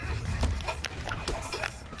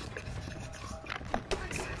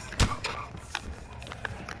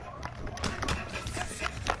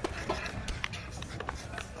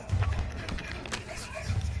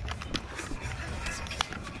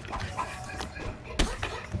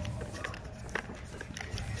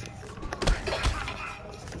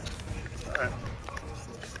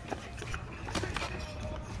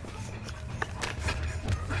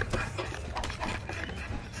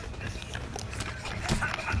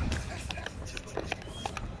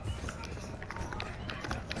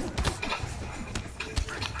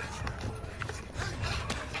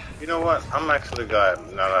 You know what? I'm actually glad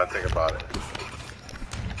now that I think about it.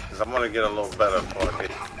 Because I'm going to get a little better before I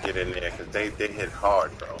get in there. Because they hit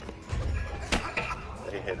hard, bro.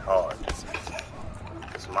 They hit hard.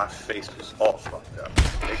 Because my face was all fucked up.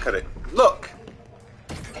 They could have... Look!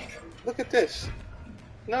 Look at this.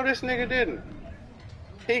 No, this nigga didn't.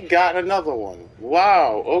 He got another one.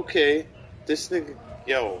 Wow, okay. This nigga...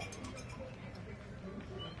 Yo.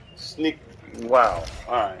 Sneak... Wow.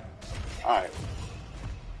 Alright.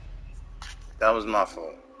 That was my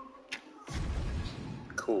fault.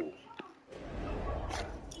 Cool.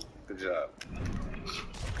 Good job.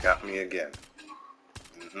 Got me again.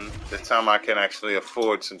 This time I can actually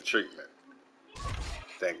afford some treatment.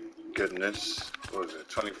 Thank goodness. What was it?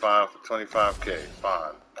 25 for 25K.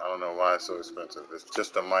 Fine. I don't know why it's so expensive. It's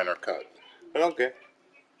just a minor cut. But okay.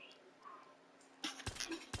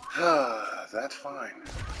 That's fine.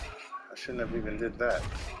 I shouldn't have even did that.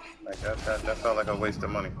 Like that felt like a waste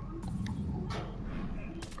of money.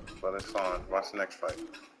 But it's fine. Watch the next fight.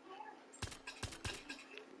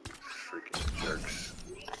 Freaking jerks.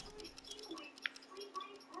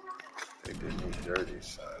 They did me dirty,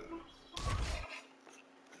 son.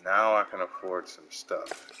 Now I can afford some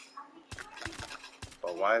stuff.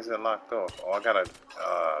 But why is it locked off? Oh, I got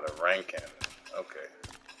the ranking. Okay.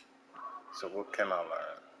 So what can I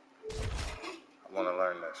learn? I want to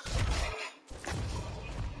learn this.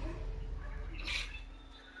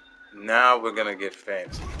 Now we're going to get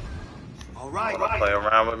fancy. All right. Want to play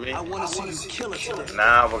around with me? I want to see you kill it today.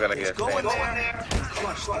 Now we're going to get Go in fancy. there and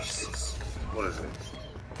crush this. What is it?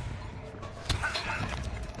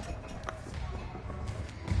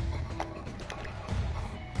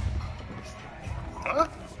 Huh?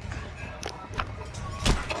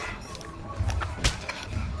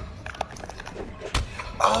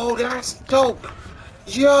 Oh, that's dope.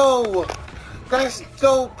 Yo, that's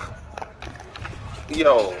dope.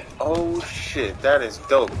 Yo, oh shit, that is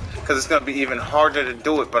dope. Because it's going to be even harder to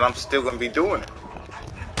do it, but I'm still going to be doing it.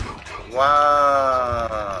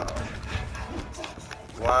 Wow.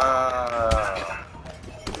 Wow.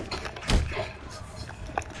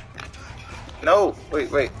 No,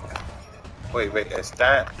 wait, it's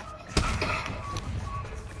that.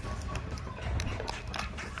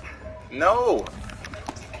 No.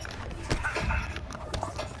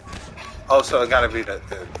 Oh, so it gotta be the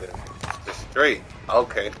straight.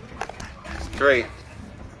 Okay. Straight.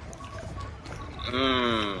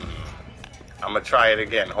 I'm gonna try it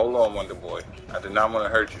again. Hold on, Wonder Boy. I do not want to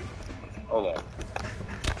hurt you. Hold on.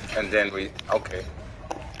 And then okay.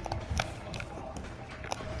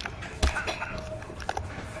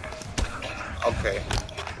 Okay.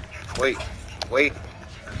 Wait. Wait.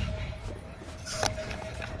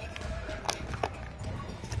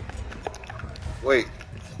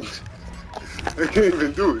 I can't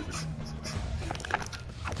even do it.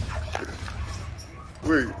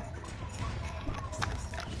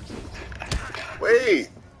 Wait.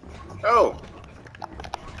 Oh.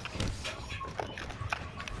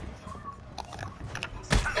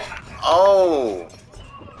 Oh.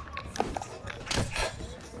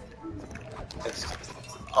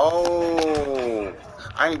 Oh.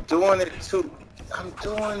 I'm doing it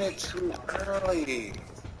too early.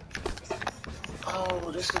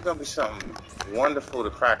 Oh, this is gonna be something wonderful to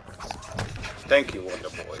practice. Thank you, Wonder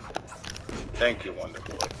Boy. Thank you, Wonder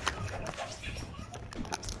Boy.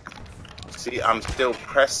 See, I'm still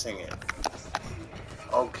pressing it.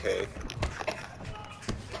 Okay.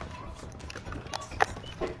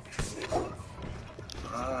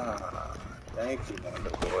 Thank you, Wonder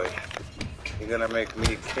Boy. You're gonna make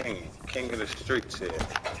me king of the streets here.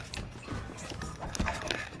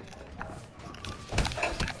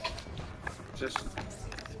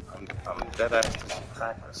 I'm dead ass just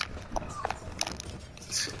practicing.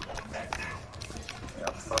 Yeah,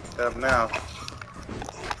 I'm fucked up now.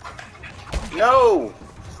 No!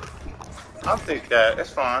 I'll take that.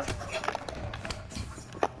 It's fine.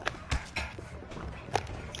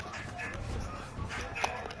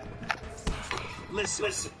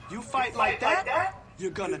 Listen, you fight like that,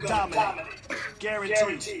 you're gonna dominate.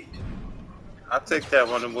 Guaranteed. I'll take that,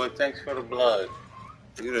 Wonder Boy. Thanks for the blood.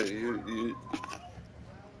 You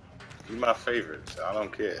my favorite, so I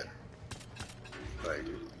don't care. Like,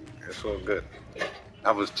 it's all good.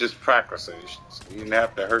 I was just practicing. You didn't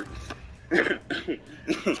have to hurt me.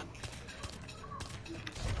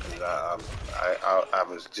 I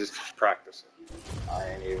was just practicing. I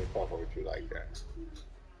ain't even fucking with you like that.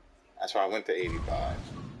 That's why I went to 85.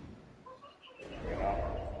 You know?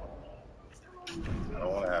 I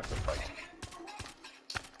don't want to have to fight you.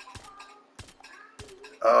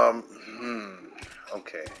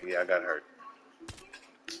 Okay. Yeah, I got hurt.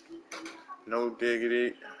 No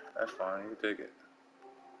diggity. That's fine. You take it.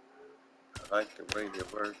 I like the way you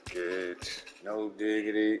work it. No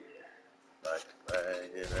diggity. Like to bag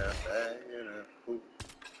it up. Ooh.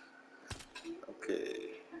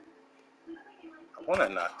 Okay. I want to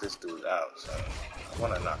knock this dude out, so I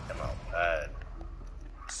want to knock him out bad.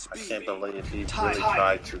 I can't believe he really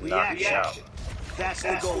tried to knock me out. That's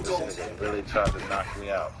the goal. This nigga really tried to knock me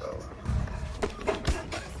out, though.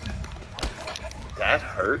 That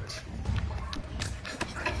hurt.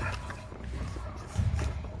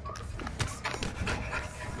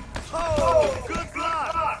 Oh, good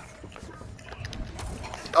block.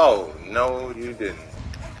 Oh, no, you didn't.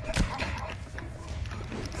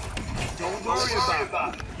 Don't worry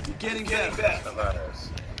about it. You're getting better.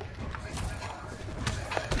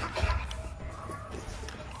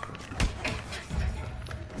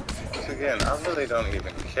 Once again, I really don't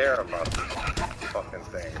even care about these fucking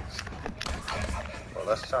things. Well,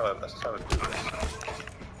 let's try to do this.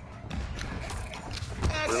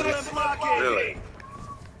 Excellent blocking. Really?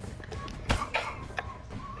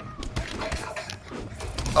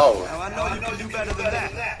 Oh. Now I know you can do better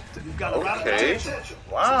than that. You've got a lot of potential.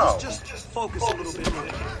 Wow. So let's just focus a little bit more.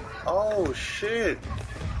 Oh shit.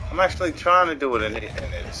 I'm actually trying to do it and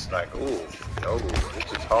it's like, ooh, no,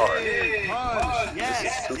 this is hard. Hey, punch.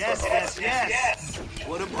 Yes.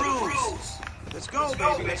 What a bruise. Let's go,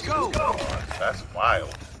 baby, let's go. That's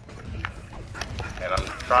wild. And I'm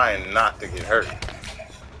trying not to get hurt.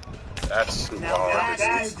 That's super hard. Now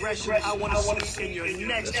that's the aggression I want to see in your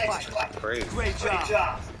next fight. Crazy. Great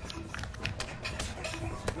job.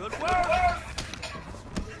 Good work.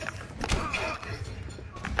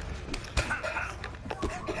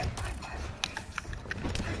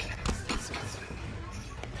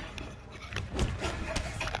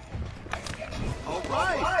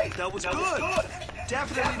 All right, that was good.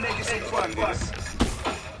 Definitely making some progress.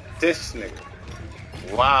 This nigga.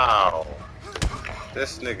 Wow.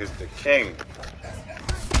 This nigga's the king.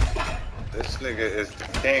 This nigga is the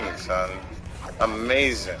king, son.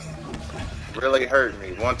 Amazing. Really hurt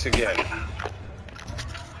me once again.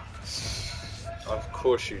 Of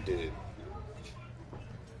course you did.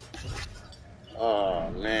 Oh,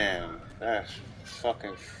 man. That's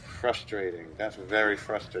fucking frustrating. That's very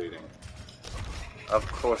frustrating. Of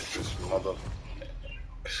course this mother...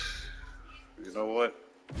 You know what?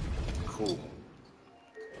 Cool.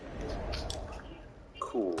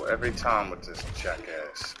 Cool. Every time with this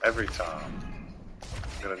jackass. Every time.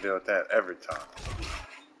 I'm gonna deal with that every time.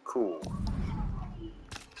 Cool.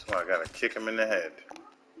 So I gotta kick him in the head.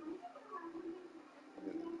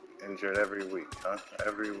 Injured every week, huh?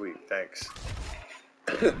 Every week. Thanks.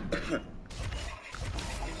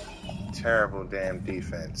 Terrible damn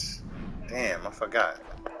defense. Damn, I forgot.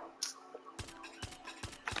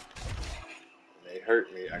 They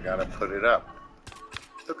hurt me. I gotta put it up.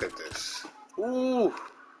 Look at this. Ooh.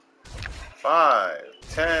 5,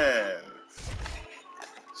 10,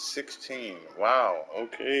 16. Wow.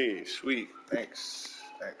 Okay. Sweet. Thanks.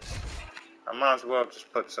 Thanks. I might as well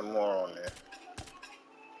just put some more on there.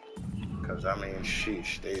 Cause I mean,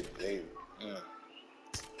 sheesh.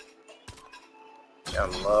 I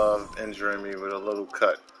love injuring me with a little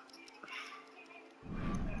cut.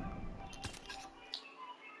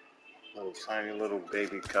 Little tiny little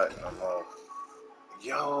baby cut, and I'm all,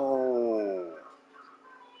 yo.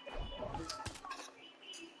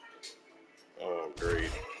 Oh,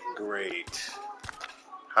 great, great.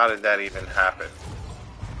 How did that even happen?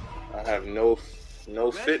 I have no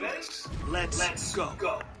fitness. Let's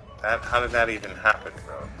go. How did that even happen,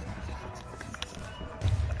 bro?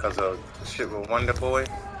 Because of the shit with Wonder Boy?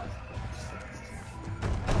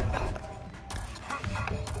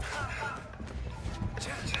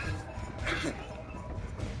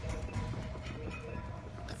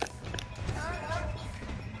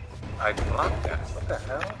 I blocked that. What the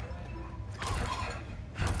hell?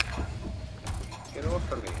 Get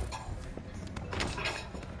off of me.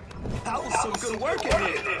 That was some good work in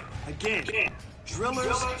here. Again,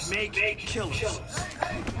 drillers make killers.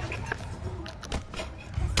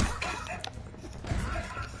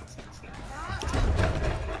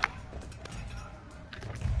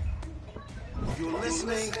 You're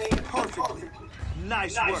listening perfectly.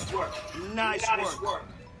 Nice work. Nice work.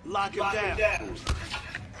 Lock him down.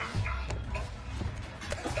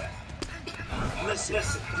 Listen,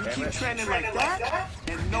 you keep training like that,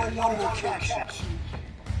 and no one will catch you.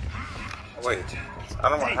 Wait, I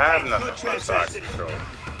don't have nothing for side control.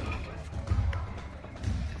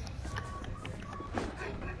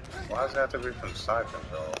 Why does it have to be from side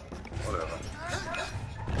control? Whatever.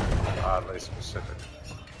 Oddly specific.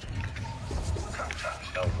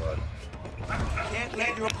 No, bud. Can't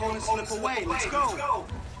let your opponent slip away. Let's go.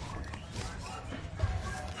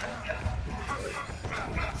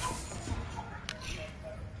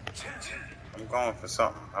 I'm going for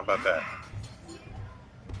something. How about that?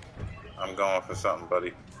 I'm going for something,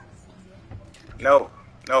 buddy. No.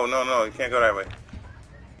 You can't go that way.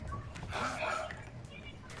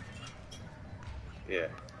 Yeah,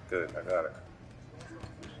 good. I got it.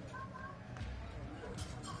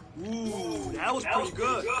 Ooh, that was pretty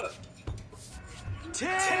good.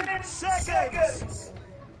 10 seconds.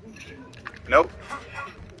 Nope.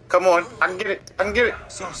 Come on. I can get it.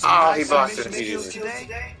 Oh, he blocked it immediately.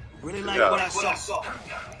 Really like what I saw.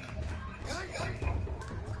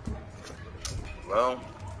 Well,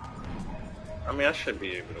 I mean, I should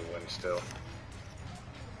be able to win still.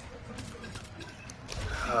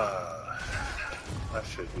 I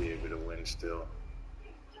should be able to win still.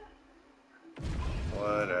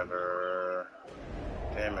 Whatever.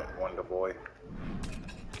 Damn it, Wonder Boy.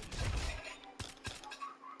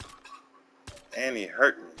 And he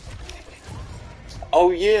hurt me.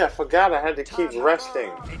 Oh yeah, I forgot I had to keep resting.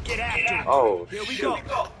 Oh shoot.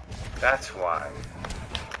 That's why.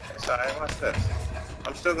 It's alright, watch this.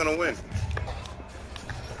 I'm still gonna win.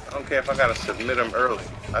 I don't care if I gotta submit him early.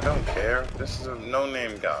 I don't care. This is a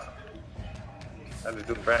no-name guy. I had to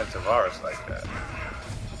do Brad Tavares like that.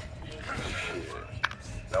 Shit.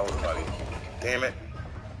 Nobody. Damn it.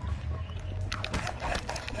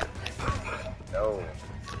 No.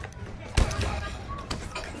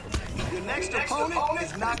 Your next opponent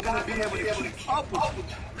is not going to be able to keep up with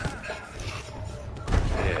you.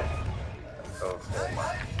 Yeah. Oh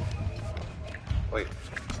my. Wait.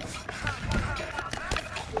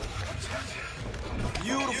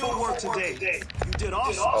 Beautiful work today. You did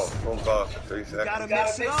awesome. Oh, full ball for 3 seconds. Gotta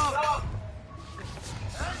mix it up.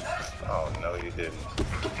 Oh, no, you didn't.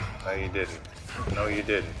 No, you didn't. No, you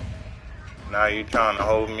didn't. Now you trying to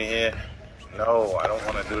hold me here? No, I don't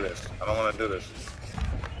want to do this. I don't want to do this.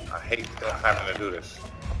 I hate having to do this.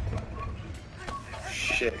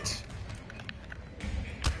 Shit.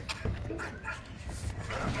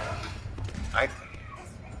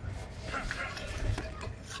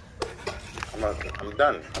 I'm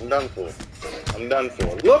done. I'm done for. I'm done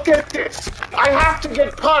for. Look at this. I have to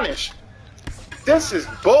get punished. This is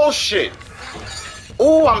bullshit.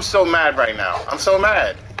 Ooh, I'm so mad right now. I'm so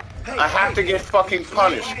mad. I have to get fucking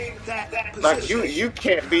punished. Like, you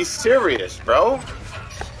can't be serious, bro.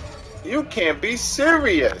 You can't be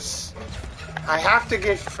serious. I have to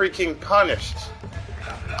get freaking punished.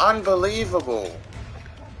 Unbelievable.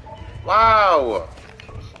 Wow.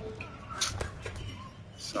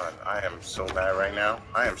 Son, I am so mad right now.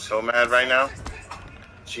 I am so mad right now.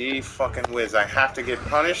 Gee fucking whiz. I have to get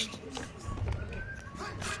punished.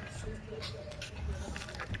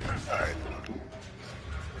 Alright.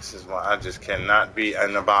 This is why I just cannot be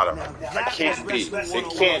in the bottom. I can't be. They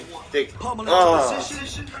can't.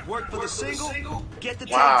 Work for the single, get the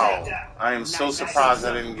wow. I am so surprised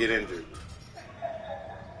I didn't get injured.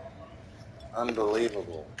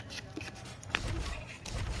 Unbelievable.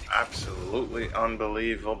 Absolutely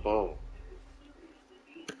unbelievable.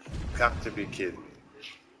 Got to be kidding me.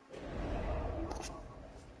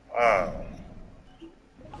 Wow.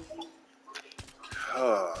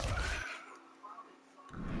 Oh.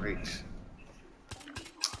 Great.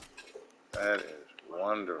 That is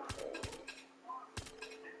wonderful.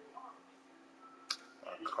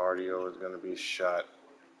 My cardio is going to be shot.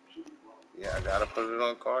 Yeah, I got to put it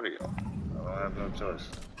on cardio. I don't have no choice.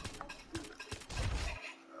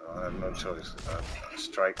 I have no choice. I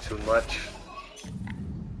strike too much.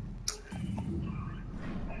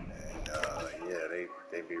 And yeah,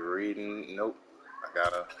 they be reading. Nope. I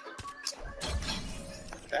gotta.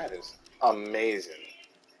 That is amazing.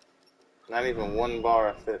 Not even 1 bar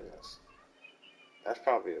of fitness. That's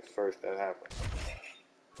probably the first that happened.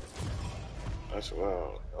 That's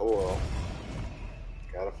well. Oh well.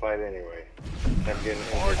 Gotta fight anyway. Kept getting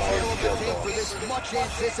injured by his for this much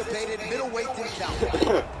anticipated middleweight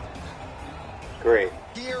encounter. Great.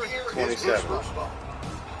 27.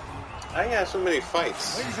 I ain't had so many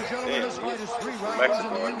fights. Ladies and gentlemen, this fight is 3 rounds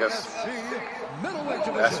Mexico, in I the guess. UFC middleweight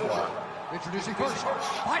division. That's why. Introducing first,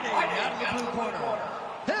 fighting out of the blue corner,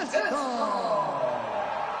 Pistol.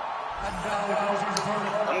 And now introducing his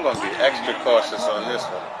opponent. I'm gonna be extra cautious on this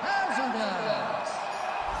one.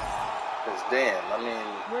 Cause damn, I mean,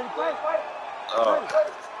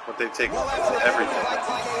 what they take everything.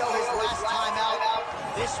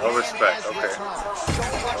 No respect, okay.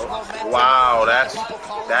 Wow,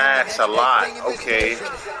 that's a lot. Okay,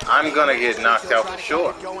 I'm gonna get knocked out for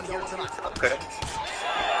sure. Okay.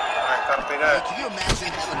 Copy that. Can you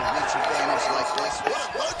imagine having a reach advantage like this? What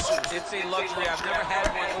a luxury! It's a luxury. I've never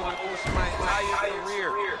had one over the course of my entire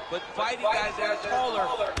career. But fighting guys that are taller,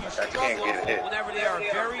 you struggle whenever they are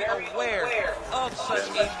very aware of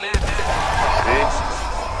such a massive.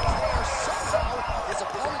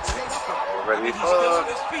 Already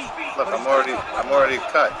look, I'm already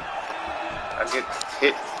cut. I get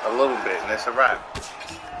hit a little bit, and it's a wrap.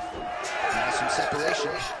 Now some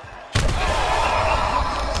separation.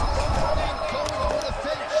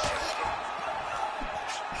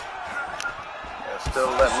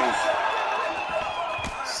 Still let me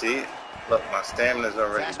see. Look, my stamina's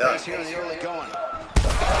already done. See? You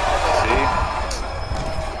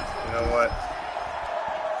know what?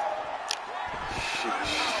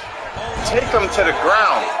 Take him to the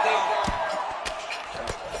ground.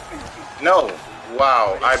 No.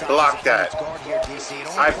 Wow, I blocked that.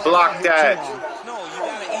 I blocked that.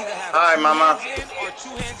 Hi, mama.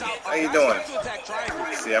 How you doing?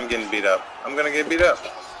 See, I'm getting beat up. I'm gonna get beat up.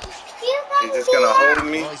 He's just gonna hold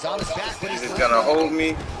me. He's just gonna hold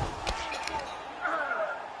me.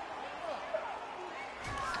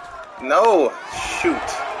 No,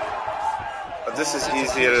 shoot. But this is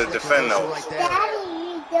easier to defend though.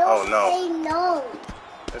 Oh no.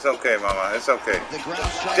 It's okay, mama. It's okay.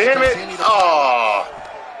 Damn it! Oh.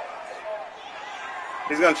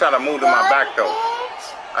 He's gonna try to move to my back though.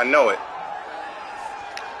 I know it.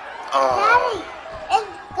 Oh.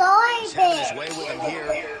 It's going his way with him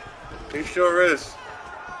here. He sure is.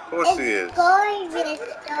 Of course he is.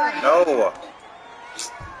 No.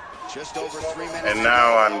 Just over 3 minutes. And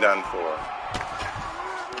now I'm done for.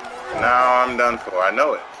 Now I'm done for. I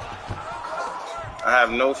know it. I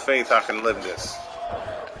have no faith I can live this.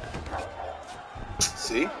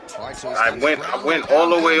 See? I went all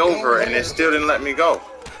the way over and it still didn't let me go.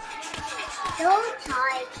 Don't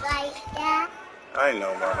talk like that. I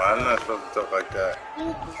know, Mama. I'm not supposed to talk like that.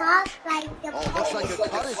 You talk like the Oh, looks like a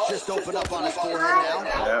cut has just opened up on his forehead now.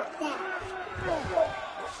 Yeah.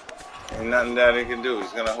 Ain't nothing Daddy can do.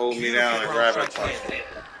 He's gonna hold me down and grab it from me.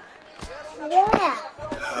 Yeah.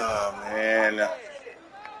 Oh man.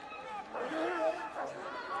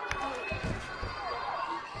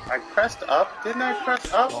 I pressed up. Didn't I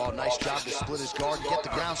press up? Oh, nice job to split his guard and get the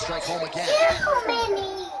ground strike home again.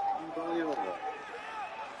 Unbelievable.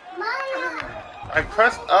 Mama. I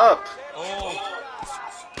pressed up. Oh.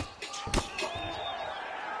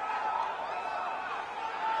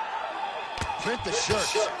 Print the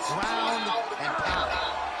shirts, ground and pound.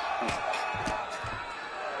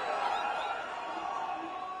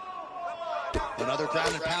 Another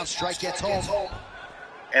ground and pound strike gets home.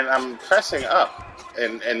 And I'm pressing up.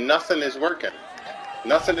 And nothing is working.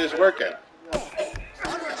 Nothing is working.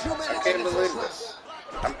 I can't believe this.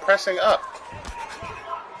 I'm pressing up.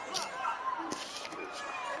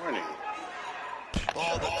 Morning.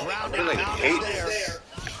 Oh, the ground and Really pound hate is there. this.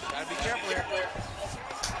 Gotta be careful here.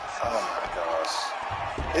 Oh my gosh.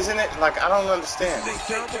 Isn't it like I don't understand? This is a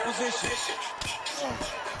terrible position. Oh my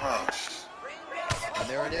gosh. And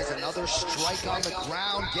there it is, another strike on the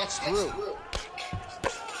ground gets through.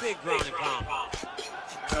 Big ground and pound.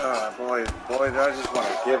 Oh, boy, I just want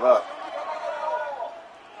to give up.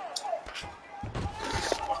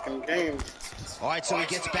 This fucking game. All right, so he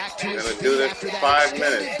gets back to I'm his gonna feet do this after for that 5 extended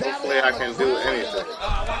minutes. battle Hopefully I on the can do ground. anything.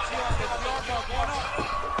 Watch the armbar going up.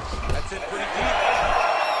 That's it pretty deep.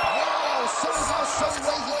 Wow, somehow, some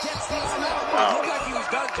way he gets the arm out. It looked like he was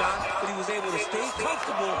done, John, but he was able to stay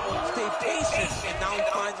comfortable, stay patient, and now he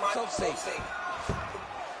finds himself safe.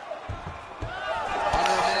 Under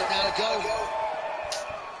a minute now to go.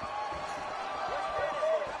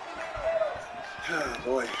 Oh,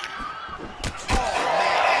 boy. Oh,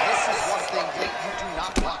 man, this is one thing that you do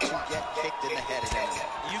not want to get kicked in the head again.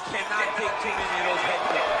 You cannot take too many of those head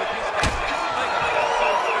kicks, but this guy's like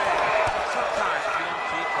so bad. Sometimes you don't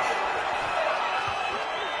take them.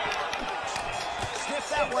 Sniff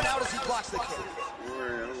that one out as he blocks the kick.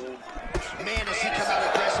 Man, as he come out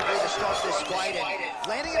aggressively to start this fight and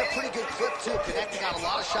landing at a pretty good clip, too, connecting on a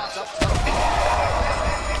lot of shots up top.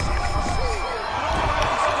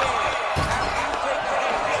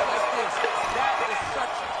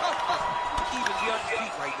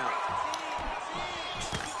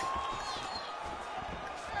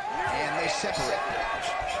 And they separate.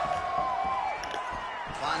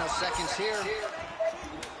 Final seconds here.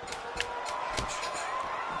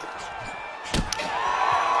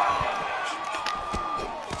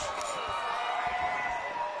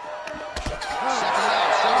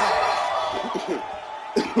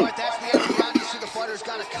 But that's the end of the round. You see the fighter's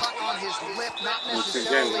got a cut on his lip, not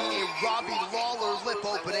necessarily a Robbie Lawler lip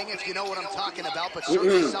opening, if you know what I'm talking about, but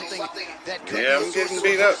certainly something that could be a source of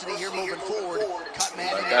adversity here moving forward. Cut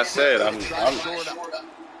man Like I said, I'm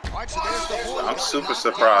super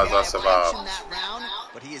surprised I survived.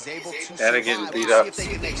 But he is able to Daddy getting beat up.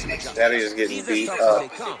 Daddy is getting beat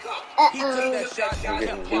up. I'm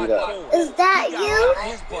getting beat up. Is that you?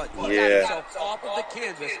 Yeah.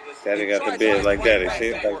 Daddy got the beard like Daddy.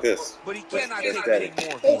 See? Like this. But he cannot That's take Daddy. any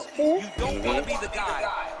more of these. You don't want to be the guy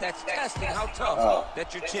that's testing how tough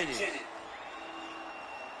that your chin is.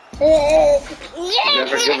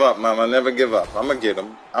 Never give up, Mama. Never give up. I'm gonna get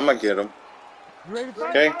him. I'm gonna get him.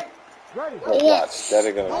 Okay? Watch.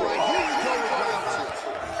 Daddy gonna get him.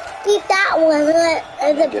 Keep that one.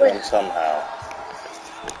 Get him somehow.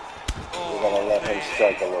 We're gonna let him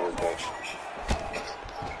strike a little bit.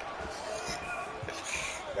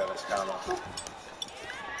 Got his counter.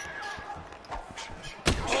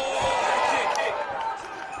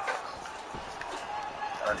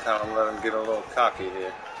 I kind of let him get a little cocky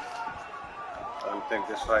here. I don't think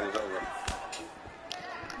this fight is over.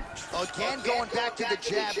 Again, going back to the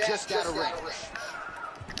jab just out of range.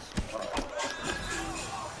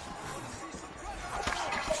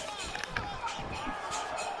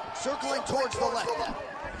 Circling towards the left. So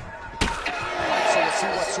we'll see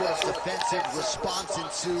what sort of defensive response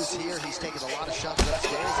ensues here. He's taking a lot of shots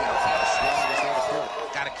upstairs and Swelling is there to pull.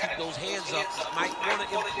 Got to keep those hands up. Might want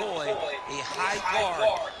to employ a high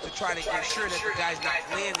guard to try to ensure that the guy's not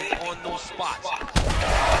landing on those spots.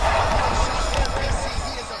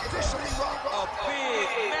 A big,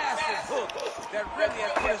 massive hook that really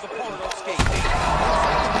has put his opponent on skate.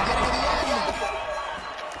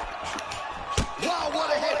 Wow,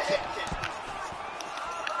 what a head kick.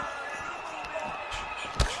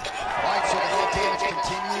 All right, so the head damage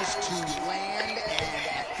continues to land, and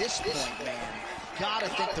at this point, man, gotta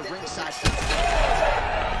think the ringside...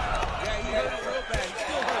 Yeah, he hurt him real bad. He's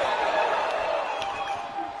still hurt.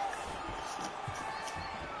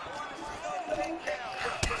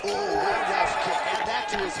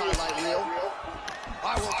 this highlight reel. All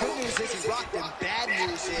right, well, good news is he rocked him. Bad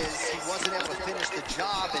news is he wasn't able to finish the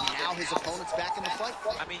job, and now his opponent's back in the fight.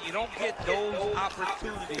 I mean, you don't get those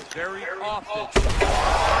opportunities very often.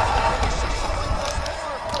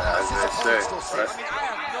 As they say, right? I mean, I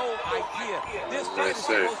have no idea. This fight is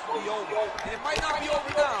supposed to be over. And it might not be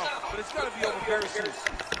over now, but it's going to be over very soon.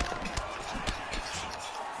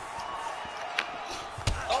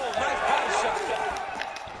 Oh, nice body shot.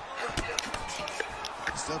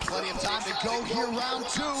 Still plenty of time to go here, round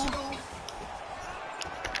 2.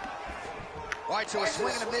 All right, so a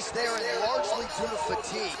swing and a miss there, and largely due to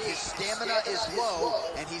fatigue. His stamina is low,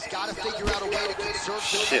 and he's got to figure out a way to conserve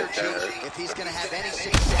some energy if he's going to have any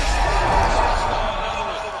success.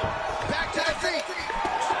 Back to the feet.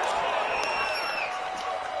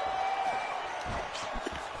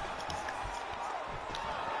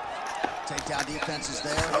 Takedown defense is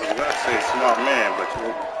there. I was going to say smart man, but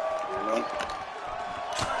you know.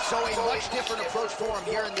 So a much different approach for him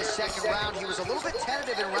here in this second round. He was a little bit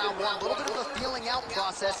tentative in round 1, a little bit of a feeling out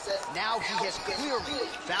process. Now he has clearly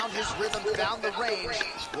found his rhythm, found the range.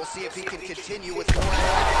 We'll see if he can continue with more. Oh,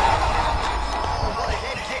 what a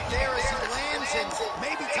head kick there as he lands, and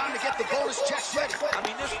maybe time to get the bonus checks ready. I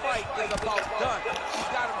mean, this fight is about done.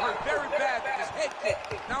 He's got him hurt very bad with his head kick.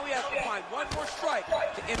 Now he has to find one more strike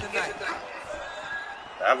to end the night.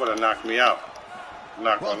 That would have knocked me out.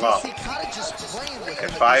 Not gonna lie.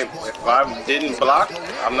 If I didn't block,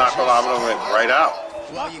 I'm not gonna lie, I would have went right out.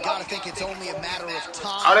 Well, you gotta think it's only a matter of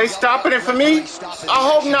time. Are they stopping it for me? I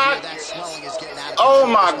hope not. Oh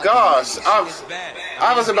my gosh.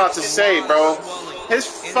 I was about to say, bro, his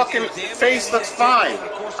fucking face looks fine.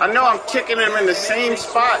 I know I'm kicking him in the same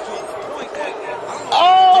spot.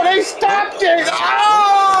 Oh, they stopped it.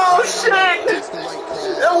 Oh, shit.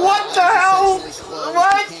 What the hell?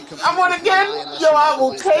 What? I want again? Yo, I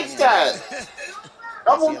will take that.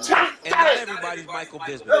 I will take that. And not everybody's Michael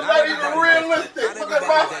Bisping. That's not even realistic. Look at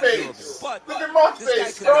my face. Look at my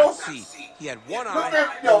face, bro. He had one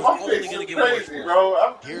eye. Yo, my face is crazy,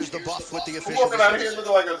 bro. Here's the buff with the official. I'm walking out here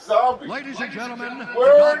looking like a zombie. Ladies and gentlemen, the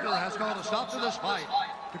doctor has called a stop to this fight.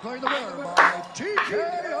 Declaring the winner by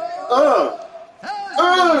TKO.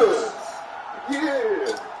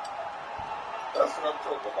 Yeah. That's what I'm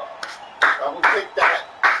talking about. I will take that.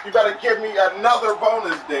 You better give me another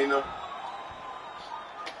bonus, Dana.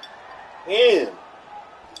 And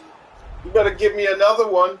you better give me another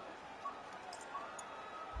one.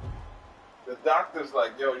 The doctor's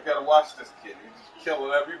like, yo, you gotta watch this kid. He's just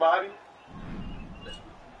killing everybody.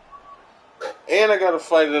 And I got a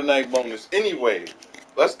fight of the night bonus. Anyway,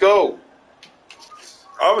 let's go.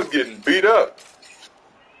 I was getting beat up.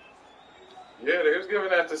 Yeah, they was giving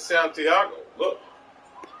that to Santiago. Look.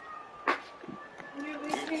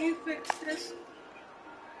 Can you fix this?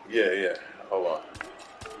 Yeah. Hold on.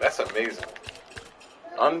 That's amazing.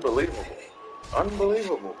 Unbelievable.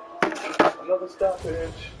 Unbelievable. Another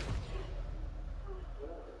stoppage.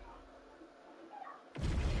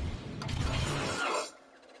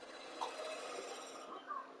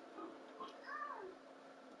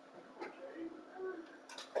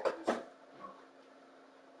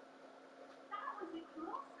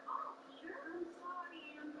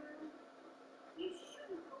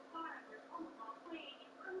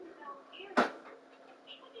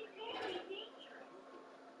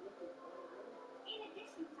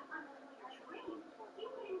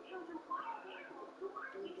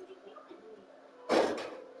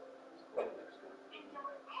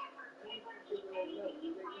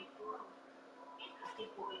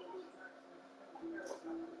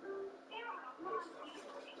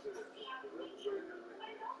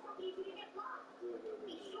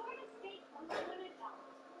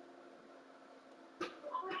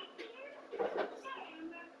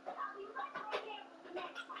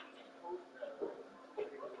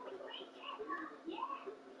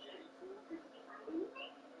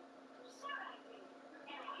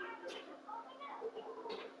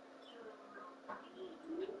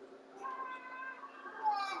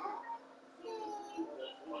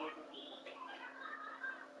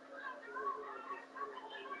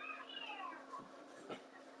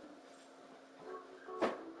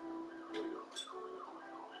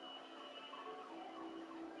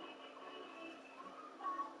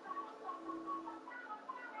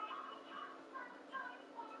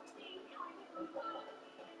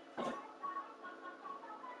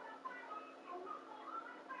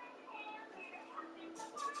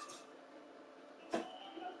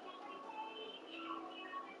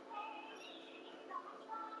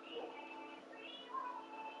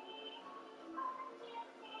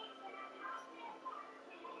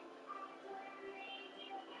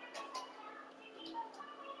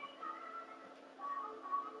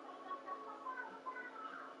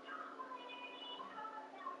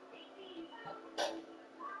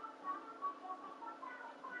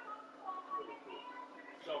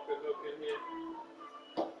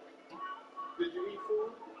 Did you eat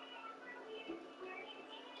food?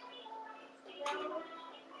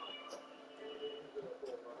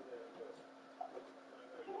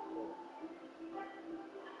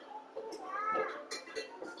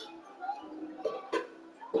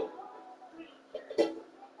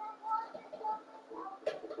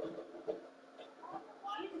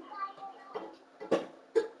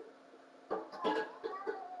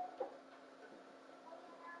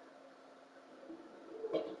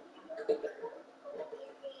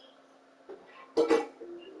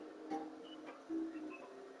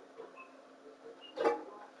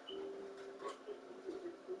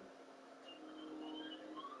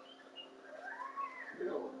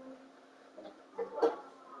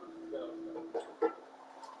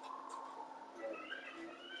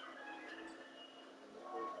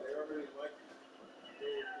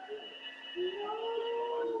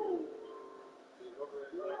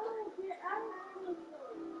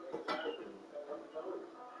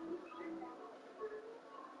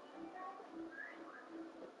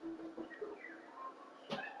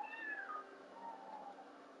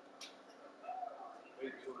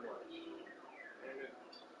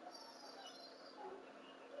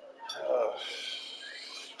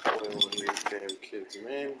 Boy, one of these damn kids,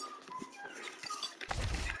 man.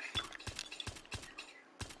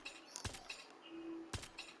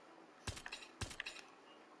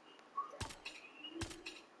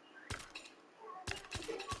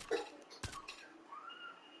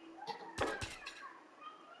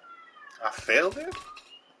 I failed it?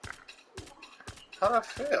 How'd I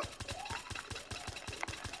fail?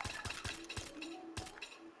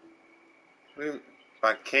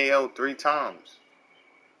 By KO 3 times.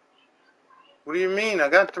 What do you mean? I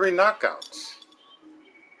got 3 knockouts.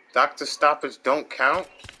 Doctor stoppage don't count?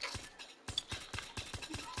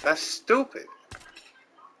 That's stupid.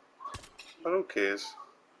 But who cares?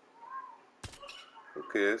 Who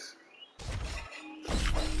cares?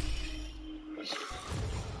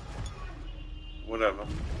 Whatever.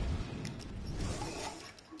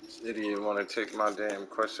 This idiot want to take my damn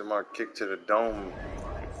question mark kick to the dome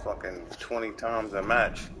fucking 20 times a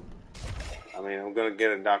match. I mean, I'm gonna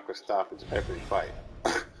get a doctor stoppage every fight.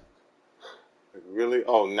 Really?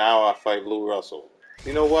 Oh, now I fight Lou Russell.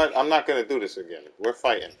 You know what? I'm not gonna do this again. We're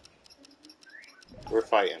fighting. We're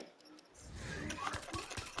fighting.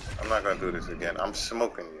 I'm not gonna do this again. I'm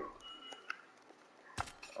smoking you.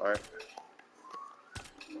 Alright?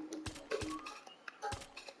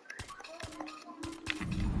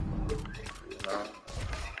 No.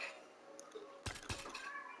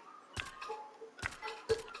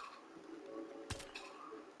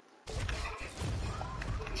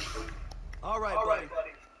 All right, buddy.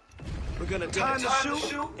 We're gonna time the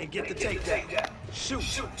shoot and get the takedown. Shoot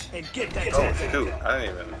and get that takedown. Oh, shoot. I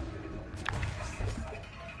didn't even...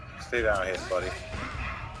 Stay down here, buddy.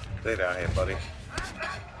 Stay down here, buddy.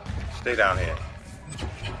 Stay down here.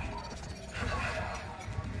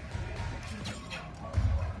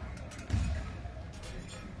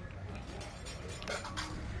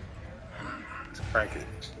 Let's crank it.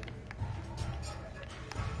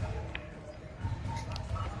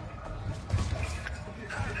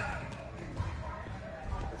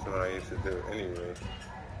 That's what I used to do anyway.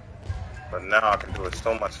 But now I can do it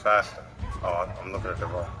so much faster. Oh, I'm looking at the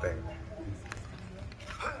wrong thing.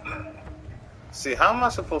 See, how am I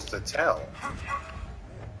supposed to tell?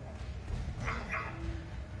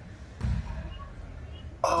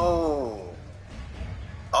 Oh.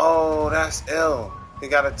 Oh, that's ill. He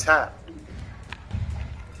got a tap.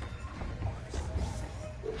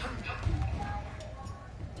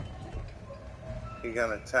 He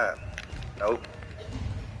got a tap. Nope.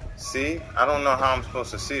 See? I don't know how I'm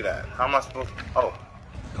supposed to see that. How am I supposed to... Oh.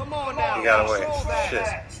 Come on now. He got away.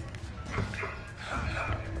 Shit.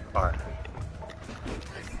 Alright.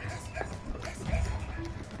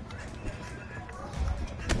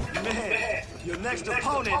 Man, your next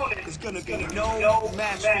opponent is gonna be no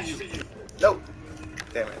match for you. No.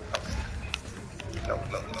 Damn it. No.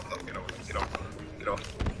 Get over. Get off.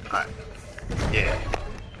 Alright. Yeah.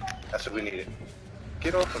 That's what we needed.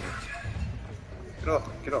 Get off of me. Get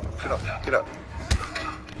up.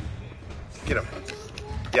 Get him.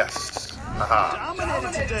 Yes. Aha.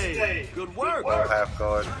 Dominated today. Good work. Well, half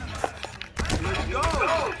guard. Let's go.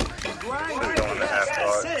 Grind. We're going to half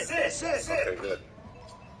guard. That's it. Okay, good.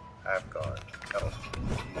 Half guard.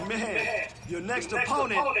 No. Man, your next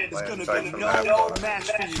opponent is going to be no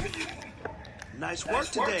match for you. Nice work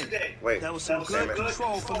today. Wait. That was some good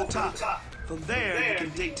control from the top. From there, you can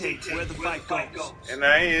dictate where the fight goes. And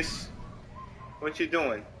nice. What you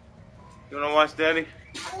doing? You want to watch Daddy?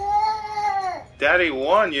 Daddy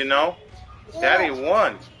won, you know. Look. Daddy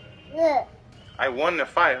won. Look. I won the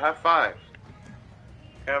fight. High five.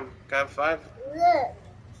 Can I have five? Look.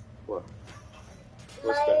 What?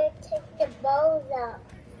 What's Maya, that? take the bows out.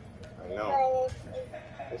 I know. Maya,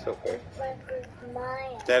 It's okay. versus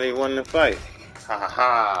Maya. Daddy won the fight. Ha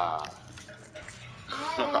ha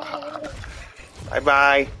ha. Bye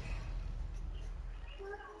bye.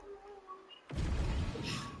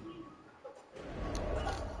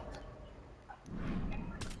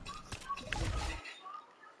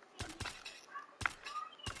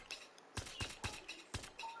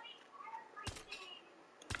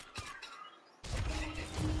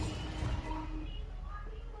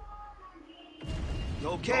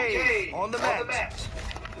 Okay, on the mat.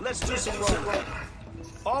 Let's do some rolling.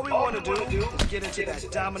 All we want to do is get into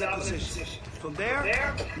that dominant position. From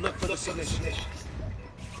there, look for the submission.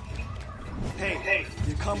 Hey,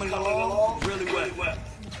 you're coming along really well.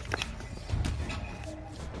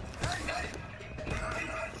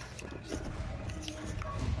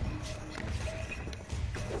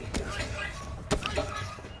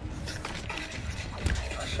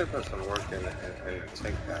 I should put some work in the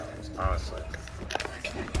takedowns, honestly.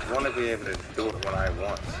 I want to be able to do it when I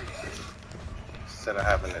want, instead of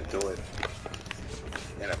having to do it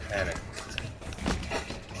in a panic.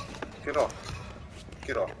 Get off.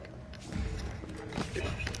 Get off.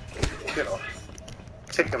 Get off.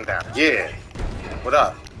 Take him down. Yeah. What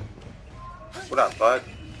up? What up, bud?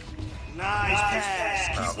 Nice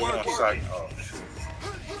pass. Keep We working. on side. Oh, shoot.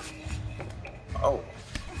 Oh.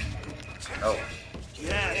 Oh.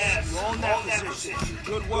 Yes, you're on that position.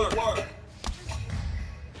 Good work.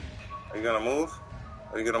 Are you gonna move?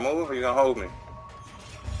 Are you gonna move or are you gonna hold me?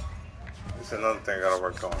 This is another thing I gotta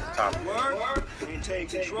work on. Top. Work. Maintain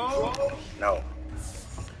control. No.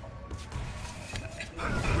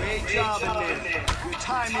 Great job in there. Your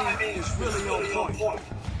timing is really on point.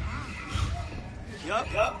 Yup.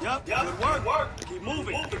 Good work. Keep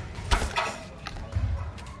moving.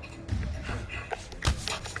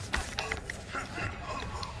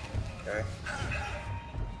 Okay.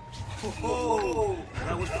 Oh,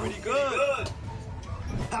 that was pretty good.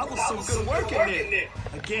 That was some good work in there.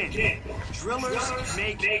 Again, drillers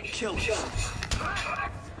make killers.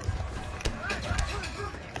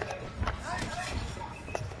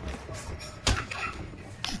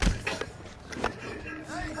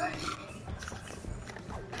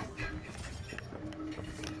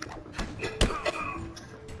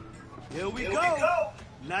 Here we go.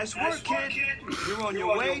 Nice work, kid. You're on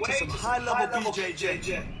your way to some high-level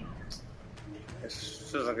BJJ. It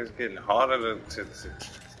feels like it's getting harder to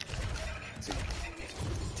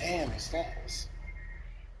damn, it's fast.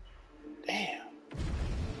 Damn.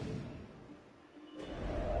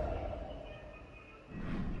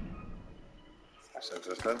 That's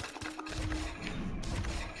interesting.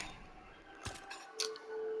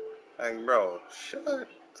 Like, bro, shut the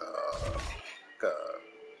fuck up.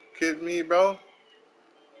 Kidding me, bro?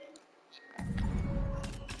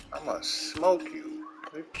 I'ma smoke you.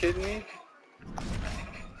 Are you kidding me?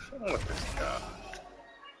 What's wrong with this guy?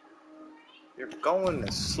 You're going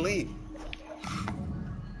to sleep.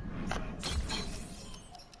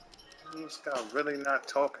 This guy really not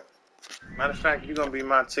talking. Matter of fact, you're gonna be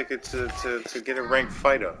my ticket to get a ranked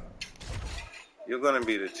fighter. You're gonna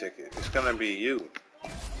be the ticket. It's gonna be you.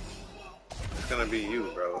 It's gonna be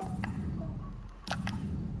you, bro.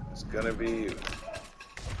 It's gonna be you.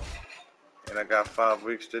 And I got 5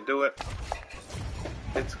 weeks to do it.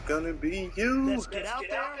 It's gonna be you. Let's get out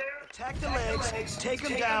there, attack the legs, take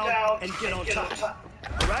them down, and get on top.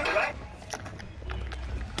 All right?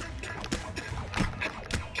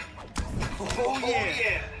 Oh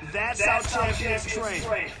yeah, that's how champions train.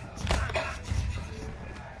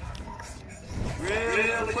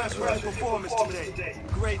 Really impressed with his performance today.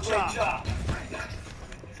 Great job.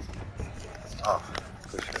 Oh,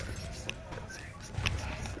 good shit.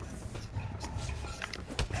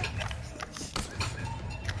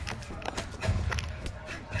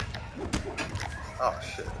 Oh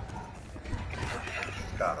shit.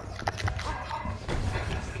 Got him.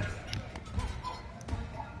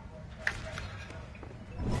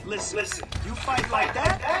 Listen, you fight like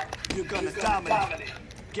that, you're gonna dominate.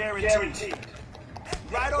 Guaranteed.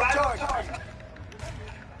 Right on target.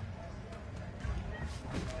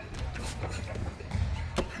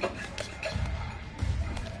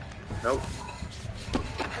 Nope.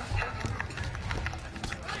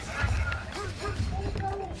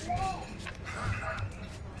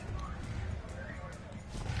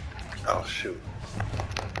 Oh shoot.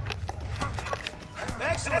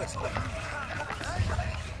 Excellent.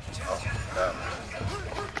 Oh, God.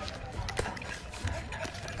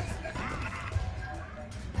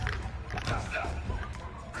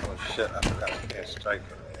 shit, I forgot I can't strike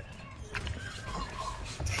him, man.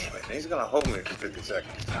 Damn it, he's gonna hold me for 50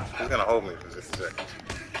 seconds. He's gonna hold me for 50 seconds.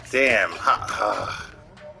 Damn, I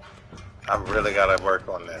really gotta work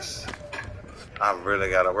on this. I really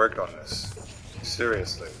gotta work on this.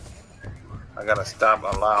 Seriously. I gotta stop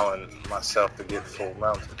allowing myself to get full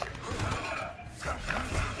mounted.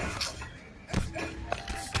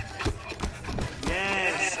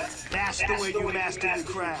 Yes, that's the way you master your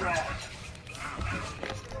craft.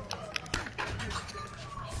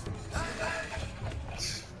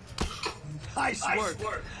 Nice work.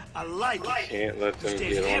 I like it. Can't let them Stay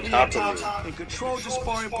get on heavy top on of me. top and control your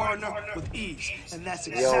sparring partner with ease. And that's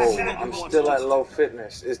exactly Yo, what we I'm want still to at do. low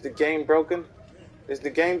fitness. Is the game broken? Is the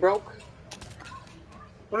game broke?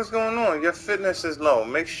 What is going on? Your fitness is low.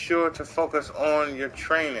 Make sure to focus on your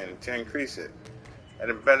training to increase it.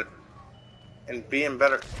 And being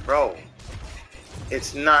better. Bro,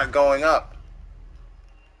 it's not going up.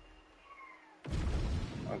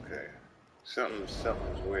 Okay. Something's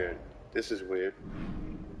weird. This is weird.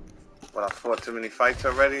 But I fought too many fights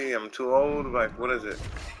already. I'm too old. Like, what is it?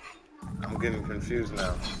 I'm getting confused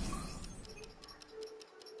now.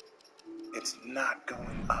 It's not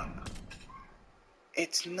going up.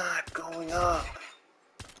 It's not going up.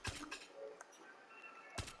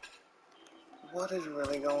 What is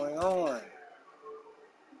really going on?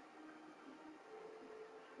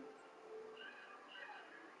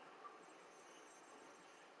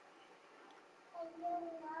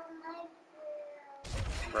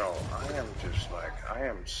 Bro, I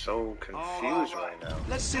am so confused right now.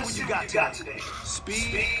 Let's see what you got today.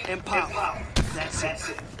 Speed and power. That's it.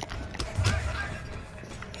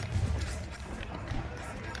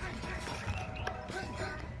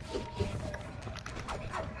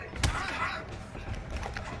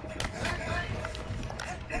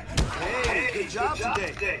 Hey, good job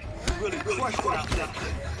today. You really crushed it out there.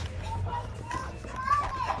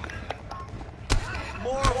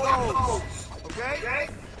 More of those, okay?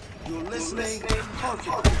 You're listening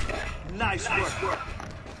perfectly. Nice work.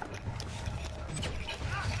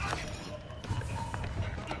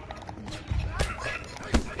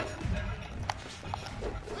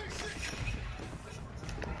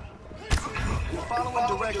 You're following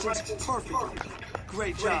directions perfectly.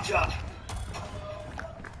 Great job.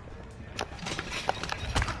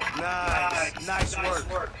 Nice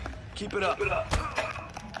work. Keep it up. You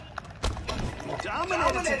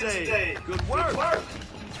dominated today. Good work.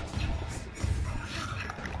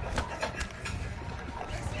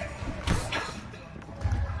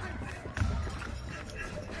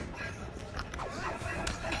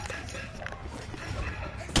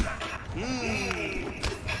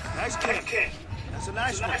 Nice kick. That's a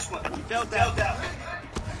nice one. You felt that.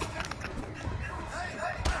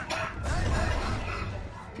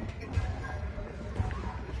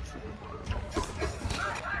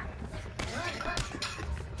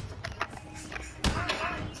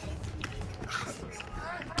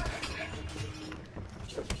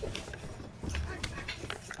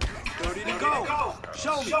 Ready to go.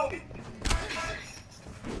 Show me.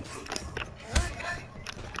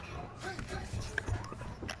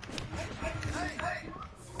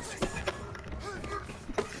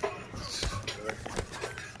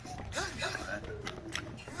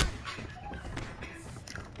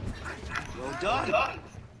 Well done.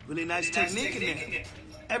 Really nice technique in there.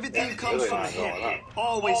 Everything comes from the hip.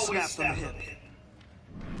 Always snap from the hip.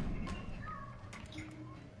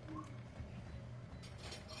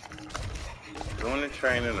 Doing the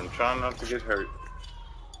training, I'm trying not to get hurt.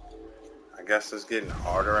 I guess it's getting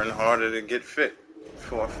harder and harder to get fit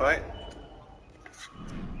for a fight.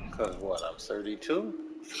 Cause what, I'm 32?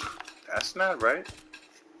 That's not right.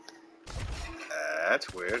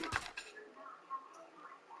 That's weird.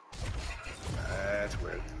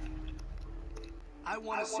 I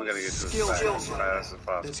want to We gotta get to skill as fast as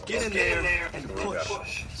possible. Let's get in there and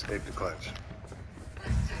push. Escape the clinch.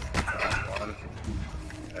 One,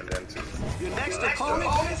 and then two. Your next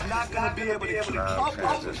opponent is not going to be able to keep up with you.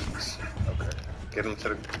 Transitions. Okay. Get him to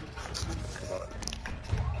the... Come on.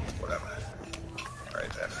 Whatever.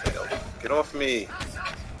 Alright, that failed. Get off me.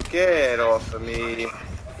 Get off of me.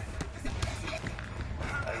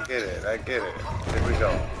 I get it. Here we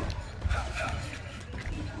go.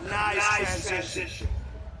 Nice transition.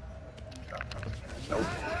 Nope.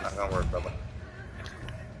 Not gonna work, brother.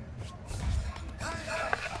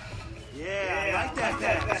 Yeah, I like that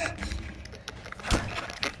pass.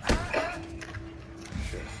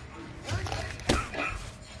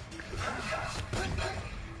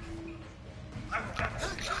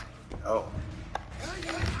 Oh.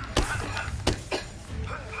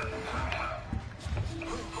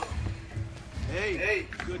 Hey,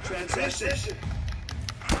 good Good transition.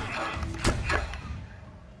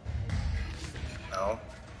 No.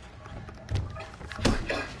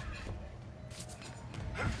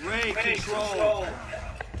 Great control.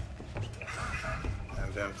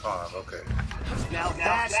 And then 5, okay. Now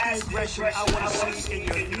that's the aggression I want to see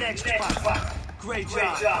in your next fight. Great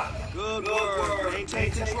job. Good work.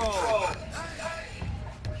 Maintain control.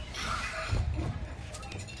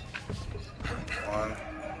 1,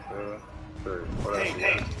 2, 3. What else?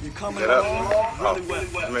 Hey, you're coming Get up. along really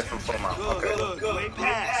well. I missed from full mount. Okay. Good. Great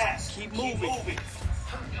pass. Keep moving.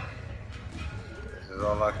 This is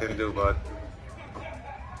all I can do, bud.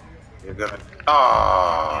 You're gonna.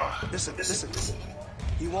 Ah. Listen.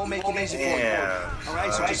 He won't make it easy for you. All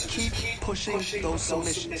right, so just keep pushing those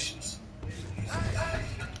submissions.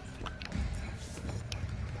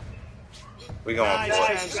 We going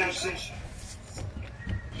transition.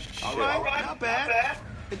 All right, not bad.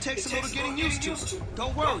 It takes a little getting used to.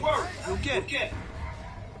 Don't worry, you'll get it.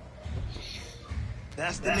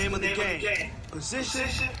 That's the name of the game.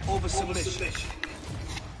 Position over submission.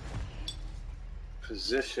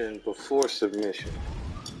 Position before submission.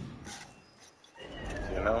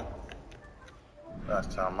 You know?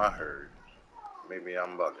 Last time I heard. Maybe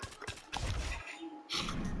I'm bugging.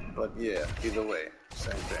 But yeah, either way,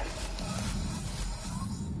 same thing.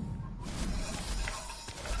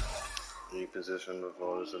 Reposition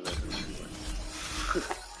before the submission.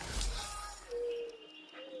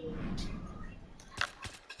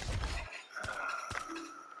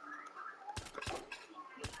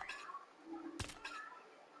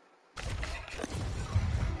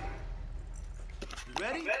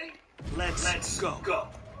 Ready? Let's go.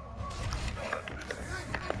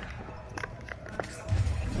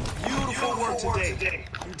 Beautiful work today.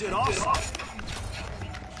 You did awesome.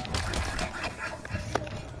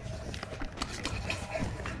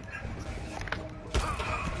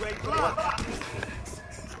 Great block.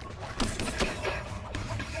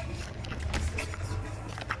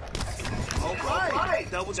 All right,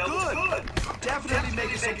 that was good. Definitely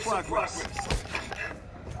making some progress.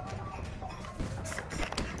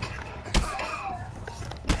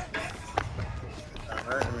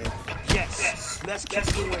 Yes, let's keep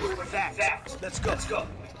doing that. Let's go.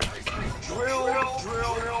 Drill.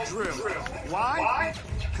 Why?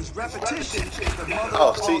 Because repetition is the mother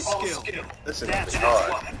of all skill. Listen, That's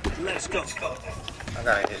hard. Let's go. I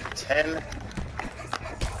gotta hit 10.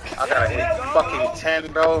 I gotta hit fucking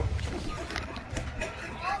 10, bro.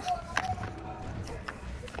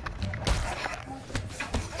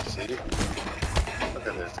 See? Look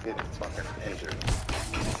at this, getting fucking injured.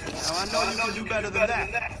 Now I know you can do better than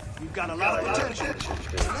that. You've got a lot of potential.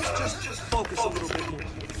 Let's just focus a little bit more.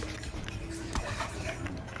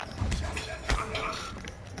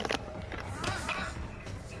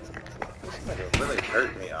 It really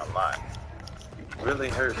hurt me a lot. Really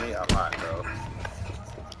hurt me a lot, bro.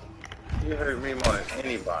 You hurt me more than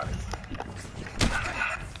anybody.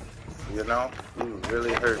 You know? You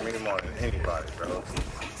really hurt me more than anybody, bro.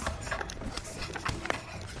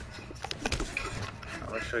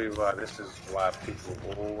 I'm gonna show you why this is why people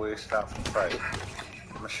always stop the fight.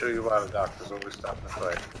 I'm gonna show you why the doctors always stop the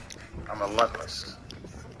fight. I'm relentless.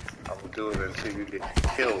 I will do it until you get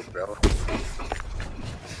killed, bro.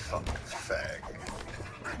 Fucking fag.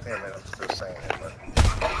 Damn it, I'm still saying it, but...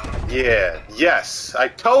 Yeah, yes, I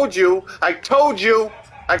told you!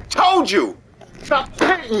 Stop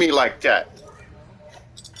hitting me like that!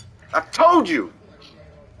 I told you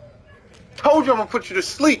I'm gonna put you to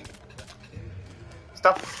sleep.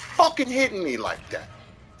 Stop fucking hitting me like that.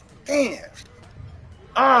 Damn.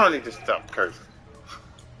 I don't need to stop cursing.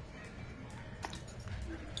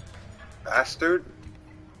 Bastard.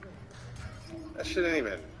 That shit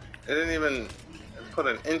didn't even put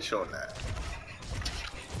an inch on that.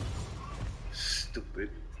 Stupid.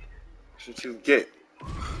 That's what you get.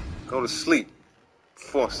 Go to sleep.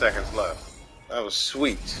 4 seconds left. That was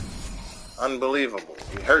sweet. Unbelievable.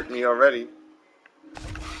 You hurt me already.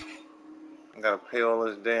 I gotta pay all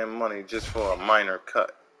this damn money just for a minor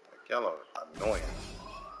cut. Like, y'all are annoying.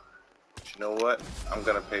 But you know what? I'm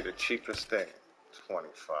gonna pay the cheapest thing.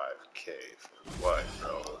 $25K for what,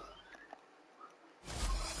 bro?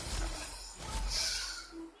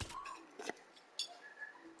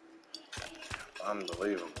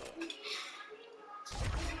 Unbelievable.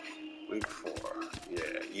 Week 4.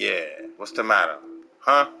 Yeah. What's the matter?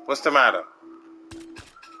 Huh? What's the matter?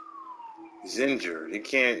 He's injured. He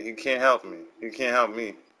can't help me. He can't help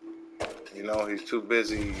me. You know, he's too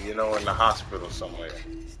busy, you know, in the hospital somewhere.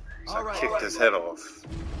 So I kicked his head off.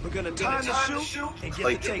 We're gonna time the shoot and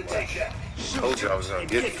get the takedown. Told you I was gonna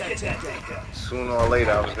get you. Sooner or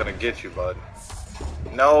later I was gonna get you, bud.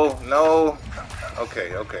 No, no.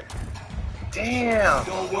 Okay, okay. Damn.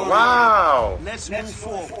 Don't worry. Wow. Let's move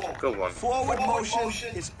forward. Good one. Forward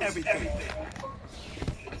motion is everything.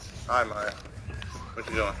 Hi, Maya. What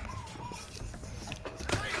you doing?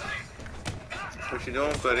 What you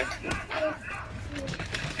doing, buddy?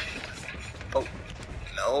 Oh,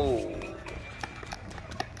 no.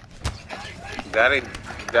 Daddy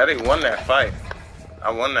won that fight.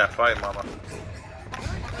 I won that fight, mama.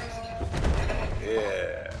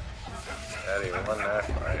 Yeah. Daddy won that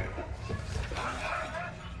fight.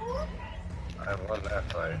 I won that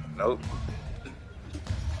fight. Nope.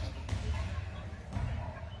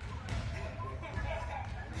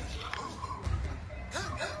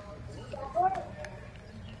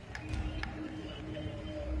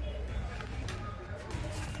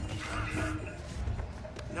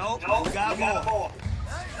 Nope, we got more.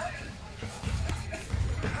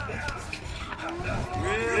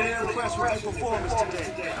 Really impressed with your performance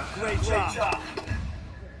today. Great job.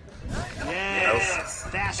 Yes,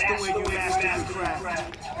 that's the way you master your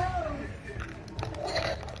craft.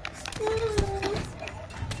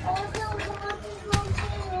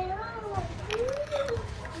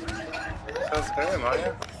 It's okay,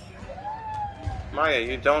 Maya. Maya,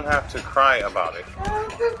 you don't have to cry about it.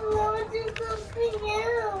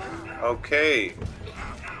 Okay.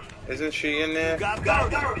 Isn't she in there?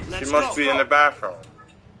 She must be in the bathroom.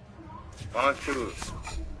 Why don't you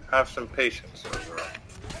have some patience, little girl?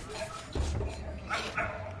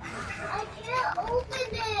 I can't open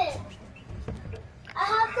it. I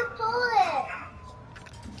have to pull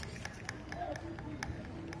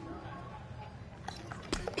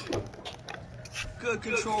it. Good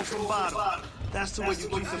control from bottom. That's the way you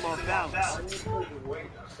keep them off balance. Wait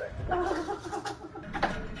a second.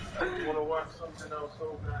 I want to watch something else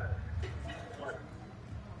so bad.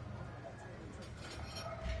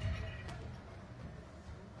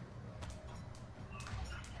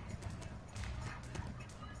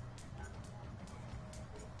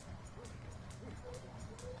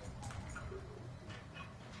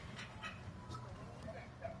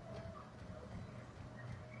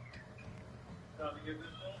 Time to get this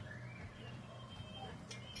one?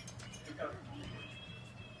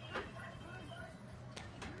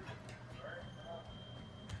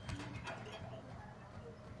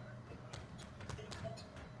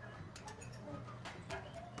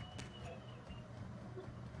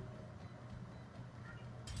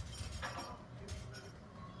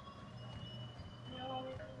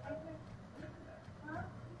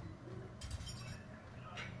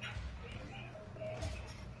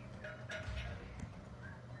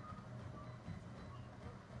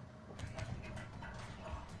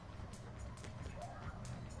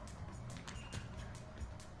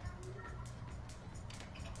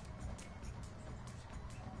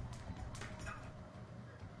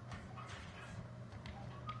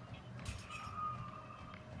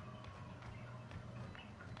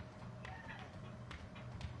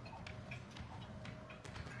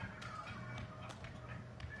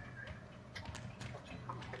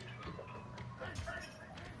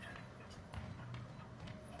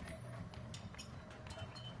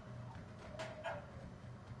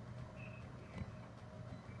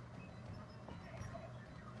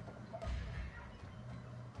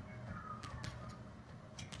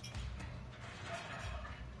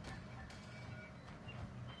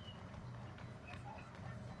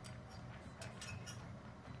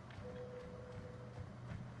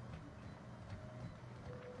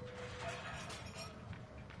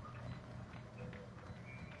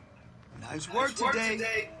 Nice work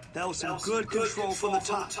today. That was some good control from the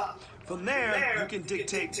top. From there, you can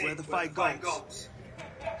dictate where the fight goes.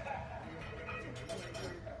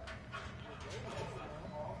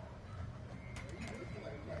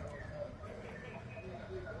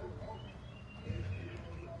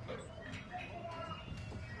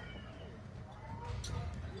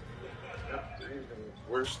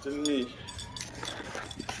 Worse than me.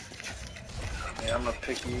 Yeah, I'm a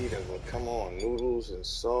picky eater, but come on, noodles and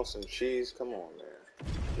sauce and cheese, come on, man.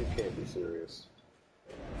 You can't be serious.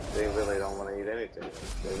 They really don't want to eat anything.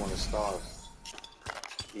 They want to starve.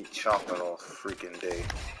 Eat chocolate all freaking day.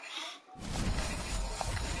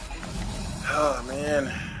 Oh,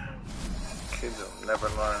 man. Kids will never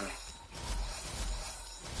learn.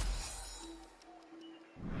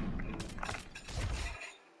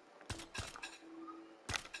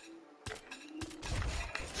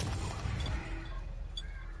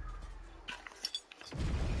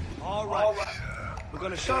 All right. We're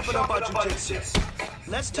going to sharpen up our jiu-jitsu.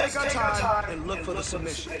 Let's take our time and look for the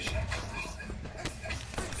submission.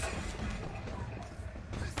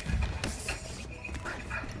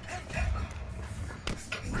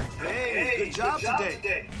 good job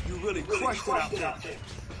today. You really crushed it out there.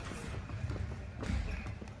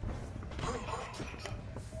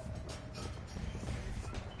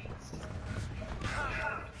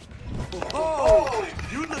 Oh,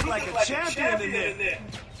 you look like a champion in there.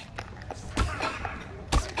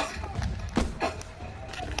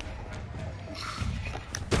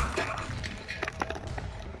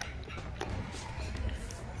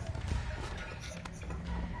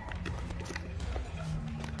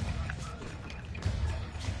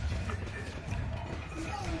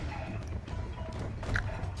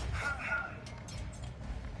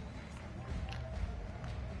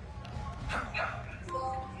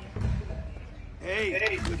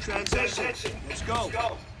 Hey, good transition. Let's go.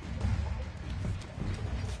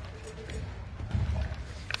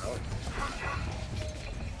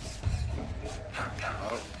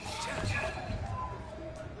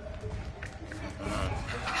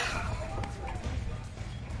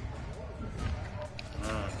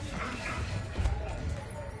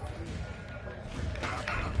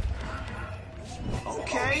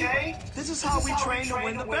 Okay, this is how we train to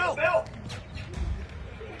win the belt.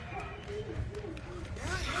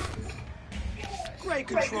 Great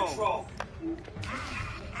control.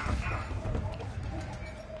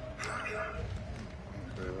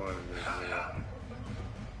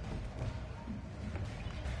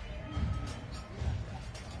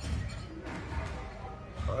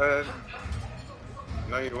 Go ahead.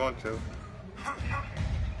 No, you want to.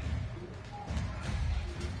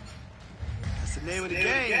 That's the name of the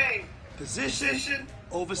game. Position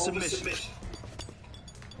over submission.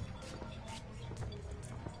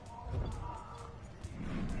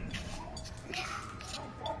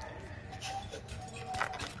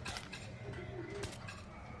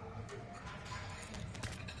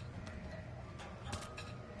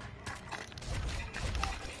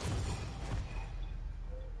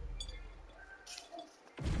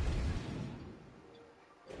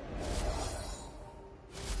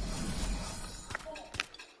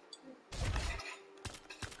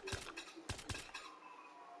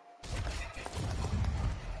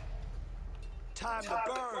 Time to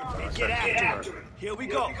burn and get after it. Here we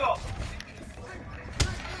go.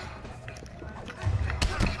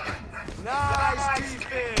 Nice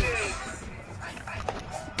defense.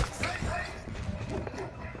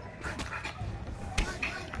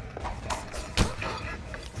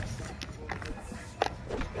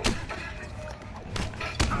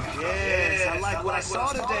 Yes, I like what I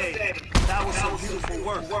saw today. That was some beautiful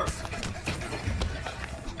work.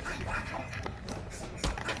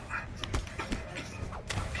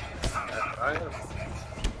 I am.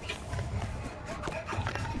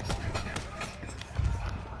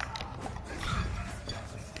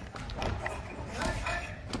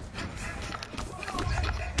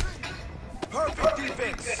 Perfect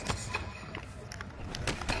defense.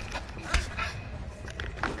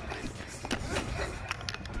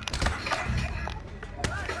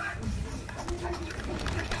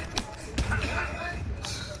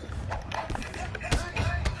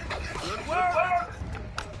 Good work.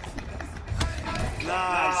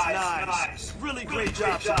 Nice. Really great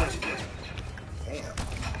job today. Damn,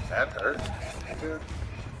 that hurt. Dude.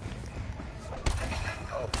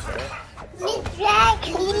 Okay.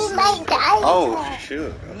 Oh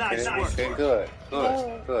shoot. Nice Okay, work. okay,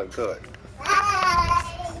 good.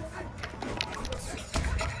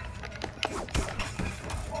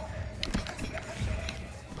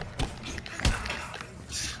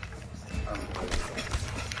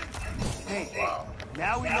 Hey,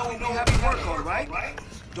 now we know what we have to work on, right?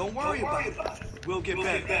 Don't worry about it. We'll get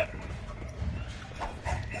better.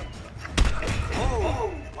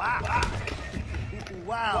 Oh, wow.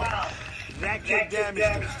 Wow. That kick damaged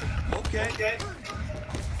him. Okay.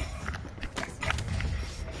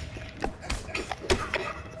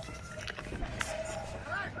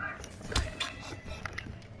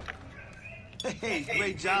 Hey,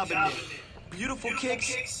 great job in there. Beautiful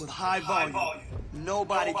kicks with high volume.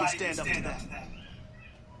 Nobody can stand up to that.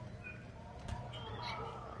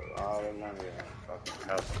 All the money on fucking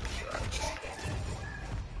health insurance.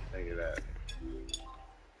 Look at that.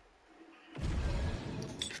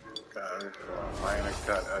 Time for a minor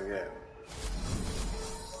cut again.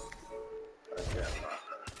 Again.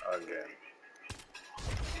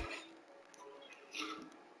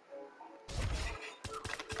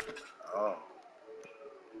 Oh,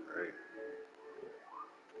 great.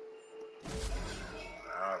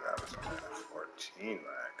 Now I gotta spend 14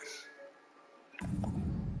 lakhs.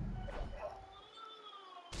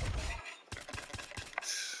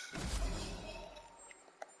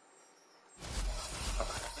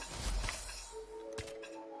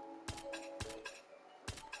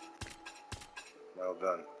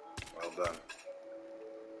 done. Well done.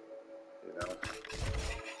 You know?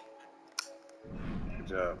 Good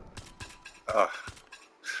job. Oh.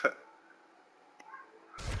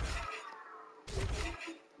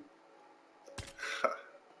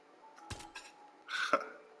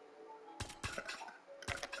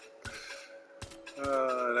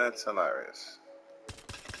 That's hilarious.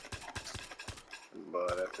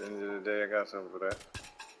 But at the end of the day, I got something for that.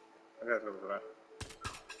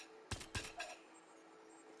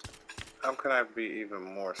 How can I be even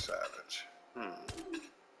more savage?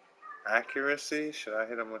 Accuracy? Should I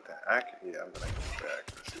hit him with the accuracy? Yeah, I'm gonna hit him with the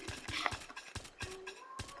accuracy.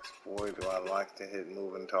 Boy, do I like to hit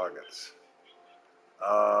moving targets.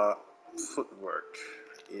 Footwork.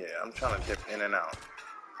 Yeah, I'm trying to dip in and out.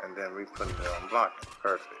 And then we put it on blocking.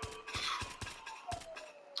 Perfect.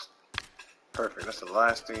 Perfect. That's the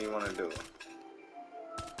last thing you want to do.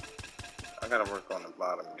 I gotta work on the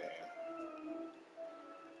bottom game.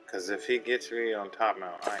 Because if he gets me on top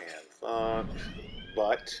mount, I am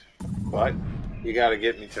fucked. But, you gotta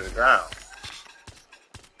get me to the ground.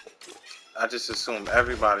 I just assume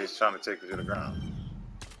everybody's trying to take me to the ground.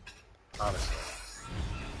 Honestly.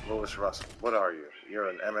 Lewis Russell, what are you? You're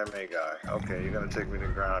an MMA guy. Okay, you're gonna take me to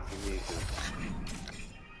the ground if you need to.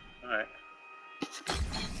 Alright.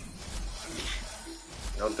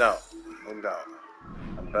 No doubt.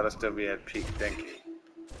 I better still be at peak. Thank you.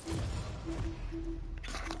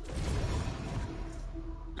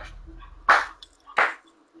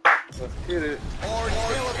 Let's get it. Orange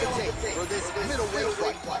tail of the tape for this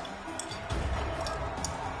middleweight fight.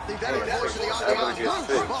 The veteran voice of the octagon,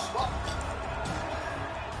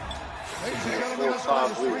 Ladies and gentlemen, this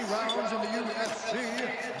fight is 3 rounds in the UFC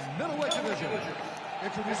middleweight division.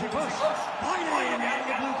 Introducing first, fighting out of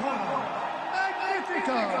the blue corner,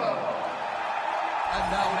 Magnifico. And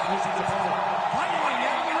now introducing the opponent, fighting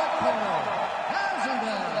out of the red corner,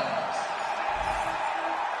 Hazardous.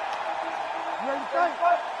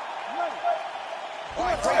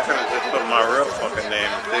 I could have just put my real fucking name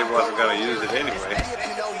if they wasn't gonna use it anyway. Many of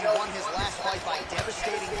you know he won his last fight by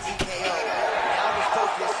devastating TKO. Now the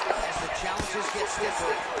focus, as the challenges get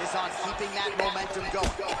stiffer, is on keeping that momentum going.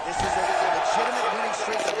 This is a legitimate winning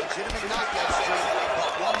streak, a legitimate knockout streak,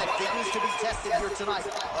 but one that figures to be tested here tonight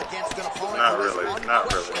against an opponent who is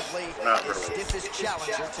unquestionably his stiffest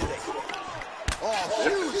challenger today. Oh,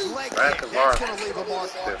 huge leg kick. That's going to leave a mark.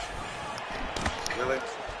 Really?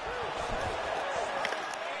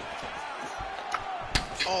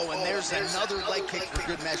 Oh, and there's another leg kick for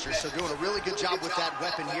good measure. So doing a really good job with that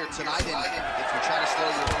weapon here tonight. And if you try to slow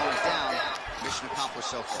your opponent down, mission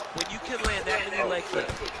accomplished so far. When you can land that many leg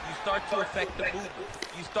kicks, you start to affect the movement.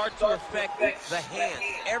 You start to affect the hand.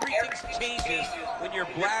 Everything changes when you're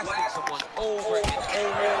blasting someone over and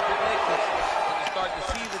over with leg kicks. And you start to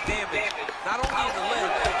see the damage, not only in the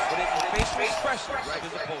legs, but in the facial expression of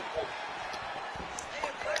his opponent.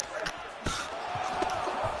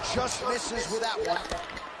 Just misses with that one.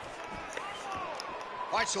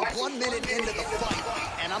 All right, so 1 minute into the fight,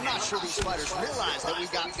 and I'm not sure these fighters realize that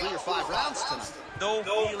we've got 3 or 5 rounds tonight. No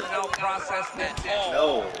feeling out process at all.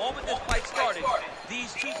 No. The moment this fight started,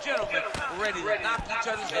 these two gentlemen were ready to knock each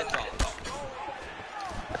other's heads off.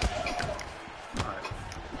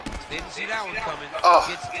 Didn't see that one coming. Oh,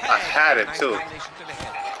 I had it too.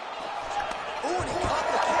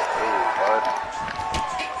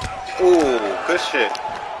 Ooh, good shit.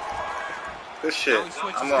 Good shit.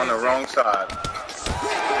 I'm on the wrong side.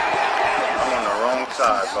 I'm on the wrong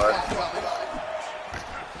side, bud.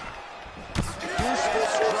 Useful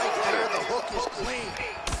strike there. The hook is clean.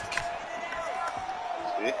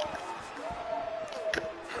 See?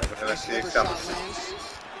 Let's see it coming.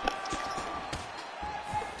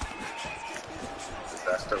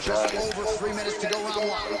 That's the wrong. Just over 3 minutes to go round 1.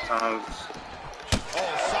 Sometimes.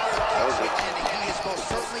 Oh, solid kicks are landing. He has most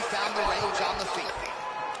certainly found the range on the feet.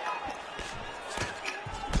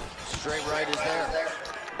 Straight right is there.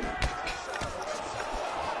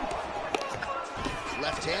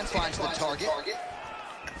 Left hand finds the target.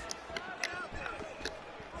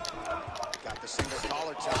 Got the single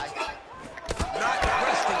collar tie. Not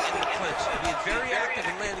resting in the clinch. Being very active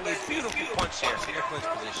and landing a beautiful punch here in the clinch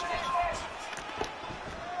position.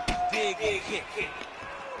 Big kick. Huge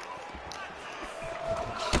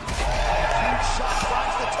shot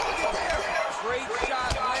finds the target there. Great shot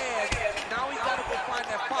lands. Now he's got to go find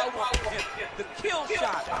that follow-up hit. The kill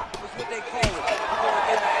shot is what they call it.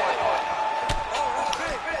 Oh, that's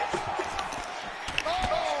big.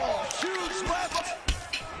 Oh, huge left.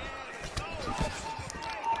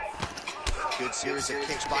 Good series of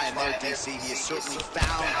kicks by him there, DC. He has certainly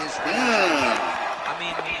found his range. I mean,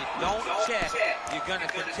 when you don't check, you're going to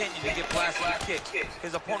continue to get blasted with kicks.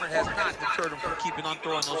 His opponent has not deterred him from keeping on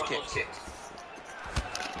throwing those kicks.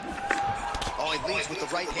 Oh, he leads with the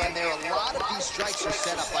right hand there. A lot of these strikes are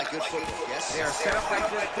set up by good footwork, yes? They are set up like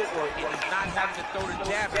good footwork, and he's not having to throw the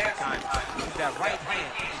jab every time. That right hand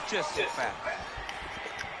is just so fast.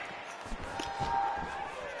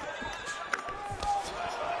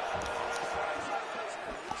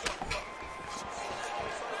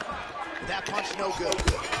 That punch no good. All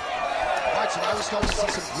right, so now we start to see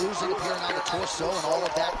some bruising appearing on the torso, and all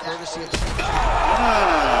of that courtesy of the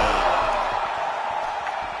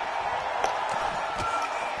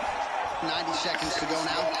 90 seconds to go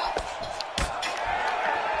now.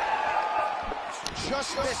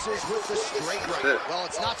 Just misses with the straight right. Well,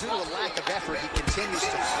 it's not due to a lack of effort. He continues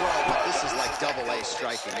to throw, but this is like double-A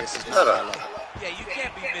striking. This is not high level. Yeah, you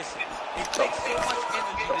can't be missing. It takes so much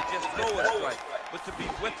energy to just throw a strike, but to be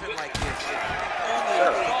whipping like this, only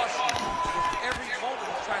exhausts you. Because every moment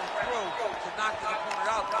he's trying to throw to knock the opponent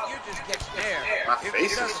out, but you're just getting there.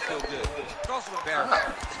 It doesn't feel good. It's also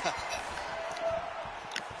embarrassing.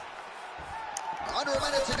 Under a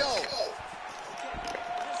minute to go.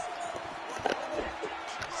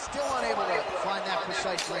 Still unable to find that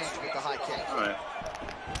precise range with the high kick. All right.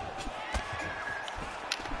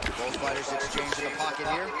 Both fighters exchange in the pocket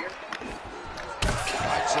here. All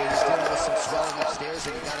right, so he's dealing with some swelling upstairs,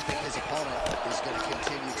 and you got to think his opponent is going to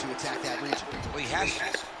continue to attack that region. Well, he has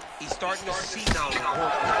to. He's starting to see now the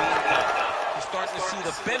work is being done. He's starting to see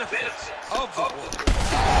the benefits of the work. He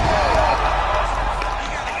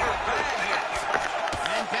got to hurt bad here.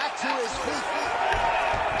 And back to his feet.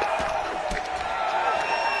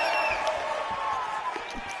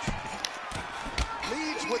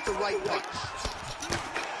 Leads with the right punch.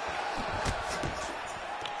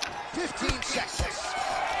 15 seconds.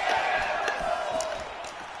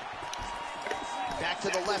 Back to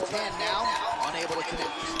the left hand now. Unable to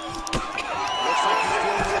connect. Looks like he's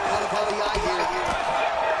feeling the cut above the eye here.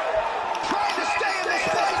 Trying to stay in this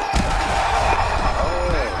fight.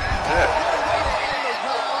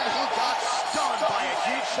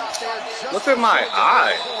 Look at my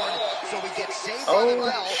eye. So we get saved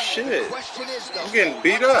Oh, shit. Question is, though, I'm getting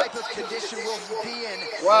beat up. what type of condition will he be in?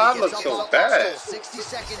 Wow, I look so bad. 60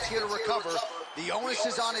 seconds here to recover. The onus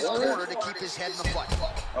is on his corner to keep his head in the fight.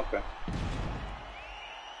 Okay.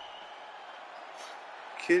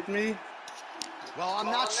 Kidding me? Well, I'm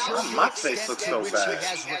not sure My face looks so which bad. he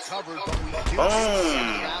has recovered, but we do Boom.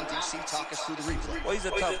 around DC. Talk us through the replay. Well, he's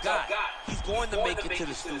a tough guy. He's going to make it to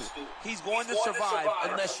the stool. He's going to survive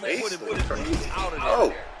unless you put him out of there.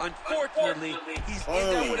 Oh. Unfortunately, he's in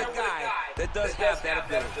there with a guy that does have that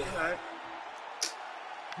ability. All right.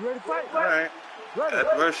 You ready to fight? All right.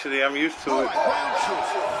 Adversity, I'm used to it. Round two.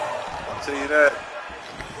 I'll tell you that.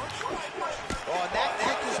 Oh, and that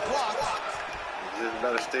kick is blocked. You just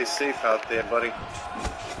better stay safe out there, buddy.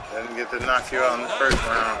 Didn't get to knock you out in the first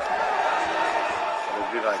round.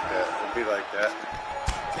 It'll be like that. It'll be like that.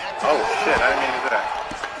 Oh, shit. I didn't mean to do that.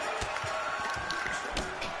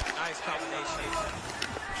 Nice combination.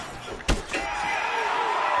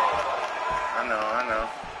 I know.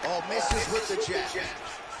 Oh, misses with the jab.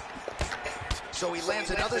 So he lands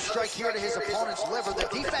another strike here to his opponent's liver. The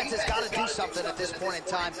defense has got to do something at this point in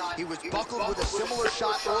time. He was buckled with a similar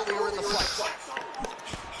shot earlier in the fight.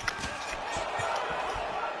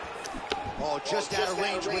 Oh, just out of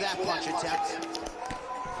range with that punch attempt.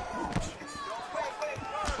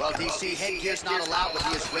 Well, DC, headgear's not allowed, but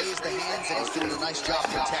he has raised the hands, and he's doing a nice job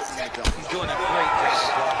protecting that dome. He's doing a great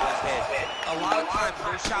job of his head. A lot of times,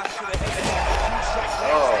 those shots to the head.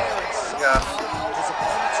 Oh, yeah. His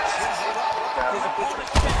opponent's chin held up. His opponent's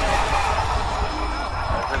chin held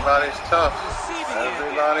up. Everybody's tough.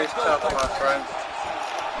 Everybody's tough, my friend.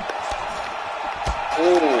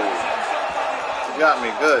 Ooh. You got me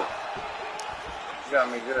good. You got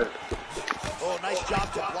me good. Oh, nice job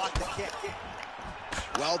to block the kick.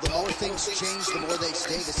 Well, the more things change, the more they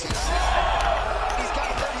stay the same. He's got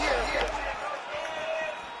hurt here.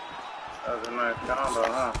 That was a nice combo,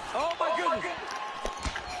 huh? Oh, my goodness.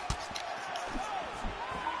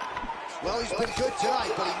 Well, he's been good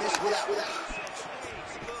tonight, but he missed with that.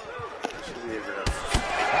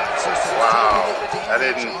 Wow. I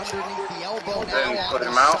didn't put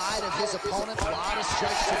him out. I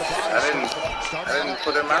didn't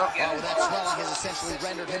put him out. Oh, that swelling has essentially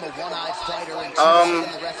rendered him a one-eyed fighter, and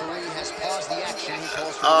the referee has paused the action. He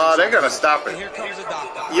calls for they're gonna stop it. Here comes a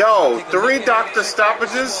doctor. Yo, 3 doctor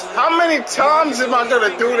stoppages? How many times am I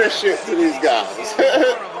gonna do this shit to these guys? And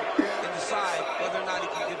decide whether or not he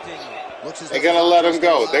can continue. They're gonna let him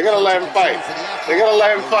go. They're gonna let him fight. They're gonna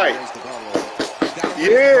let him fight.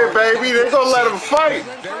 Yeah, baby, they're gonna let him fight.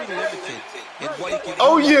 Very limited in what he can do.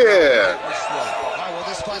 Oh yeah. Well,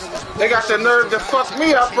 this fighter was They got the nerve to fuck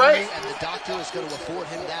me up, right? And the doctor is going to afford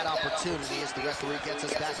him that opportunity as the referee gets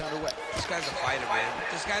us back underway. This guy's a fighter, man.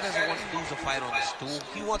 This guy doesn't want to lose a fight on the stool.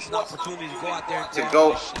 He wants an opportunity to go out there and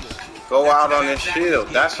go out on his shield.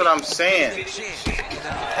 That's what I'm saying.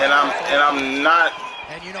 And I'm not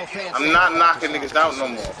knocking niggas out no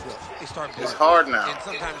more. It's hard now. And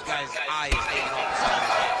sometimes guys' eyes hanging off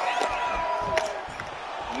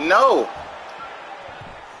the side. No.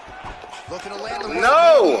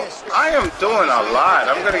 No, I am doing a lot.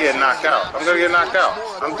 I'm gonna get knocked out. I'm doing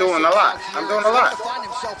a lot.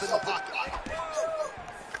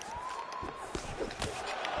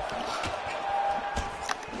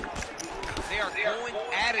 They are going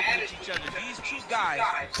at it with each other. These two guys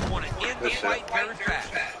want to end the fight very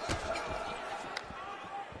fast.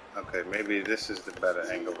 Okay, maybe this is the better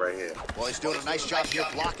angle right here. Well, he's doing a nice job here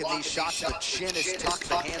blocking these shots. The chin is tucked,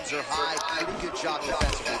 the hands are high. Pretty good job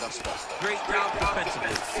defensively thus far. Great job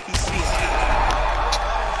defensively. He's seeing it.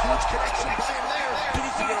 Huge connection by him there. He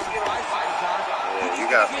needs to get on the bicycle, John. Yeah, you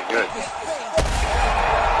got me good.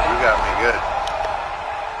 You got me good.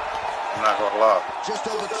 I'm not gonna lie. Just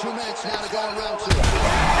over 2 minutes now to go in round 2. You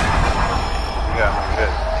got me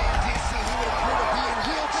good. DC, he would appear to be in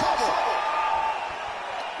real trouble.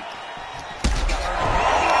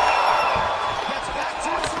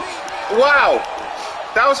 Wow,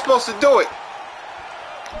 that was supposed to do it.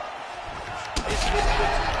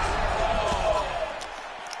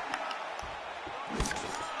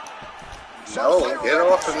 No, get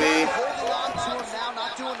off of me.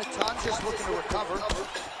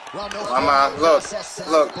 Mama, look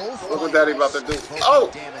what Daddy about to do.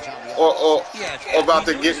 Oh, or about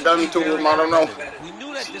to get done to him. I don't know. We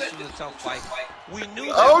knew that this was a tough fight. We knew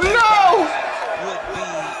that oh no! Would be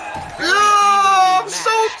I'm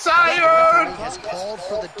so tired.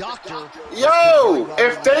 Yo,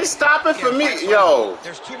 if they stop it for me, yo.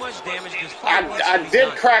 There's too much damage. I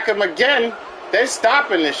did crack him again. They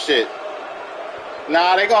stopping this shit.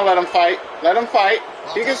 Nah, they gonna let him fight. Let him fight.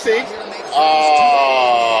 You can see.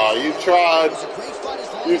 Oh, you tried.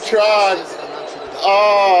 You tried.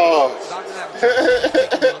 Oh.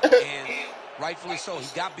 Rightfully so. He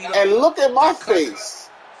got beat up. And look at my face.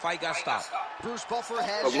 Fight got stopped. Bruce Buffer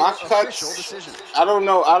has but my cuts, I don't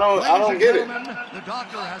know. I don't get it. The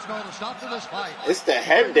doctor has called a stop to this fight. It's the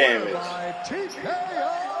head damage.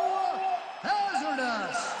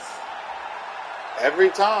 Every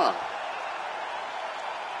time.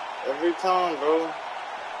 Every time, bro.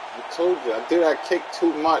 I told you. I do that kick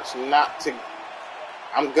too much not to.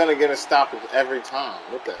 I'm gonna get a stoppage every time.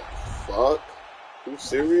 What the fuck? You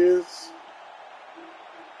serious?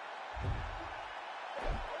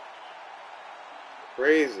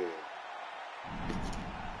 Crazy.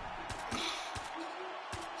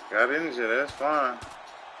 Got injured, that's fine.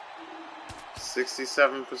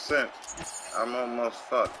 67%. I'm almost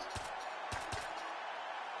fucked.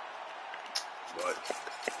 But,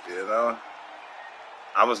 you know,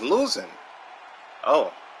 I was losing.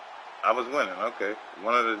 Oh, I was winning, okay.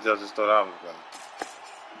 One of the judges thought I was winning.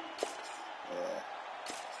 Yeah,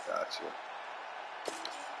 gotcha.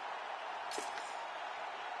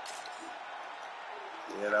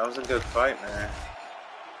 Yeah, that was a good fight, man.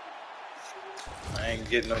 I ain't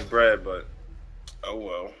getting no bread, but oh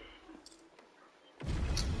well.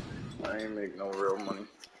 I ain't make no real money.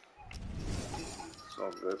 It's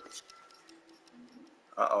all good.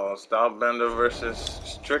 Uh-oh, Stylebender versus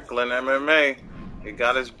Strickland MMA. He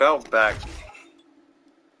got his belt back.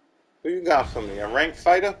 Who you got for me? A ranked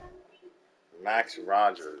fighter? Max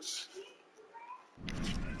Rogers.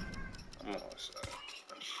 Come on, son.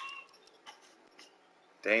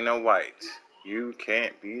 Dana White, you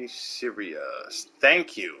can't be serious.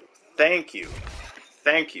 Thank you. Thank you.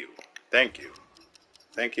 Thank you. Thank you.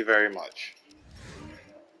 Thank you very much.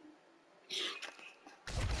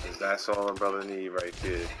 Cause that's all a brother need right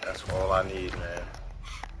there. That's all I need, man.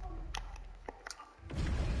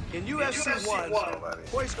 In UFC 1,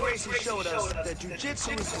 Royce Gracie showed us that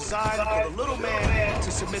jiu-jitsu is designed for the little man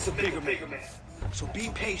to submit the bigger man. So be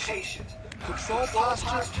patient. Control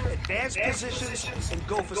posture, advance positions, and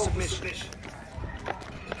go for submission.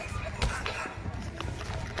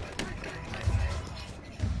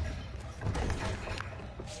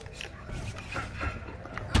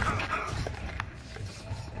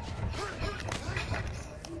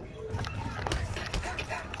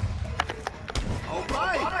 All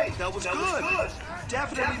right, that was good.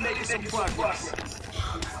 Definitely making some progress.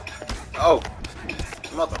 Oh,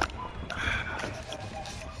 mother.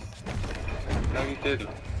 No, you didn't.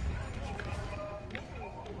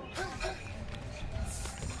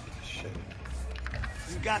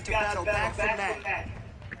 You've got to battle back from that.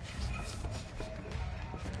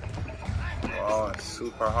 Oh, it's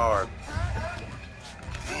super hard.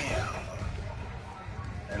 Damn.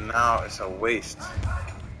 And now it's a waste.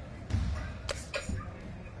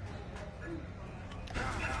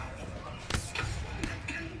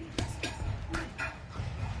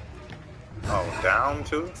 Oh, down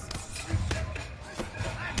too?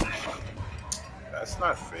 That's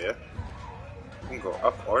not fair. You can go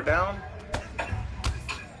up or down?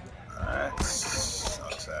 That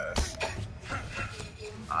sucks ass.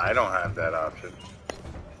 I don't have that option.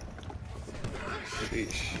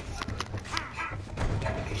 Sheesh.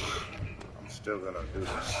 I'm still gonna do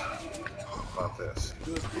this. How about this?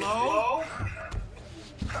 Good flow.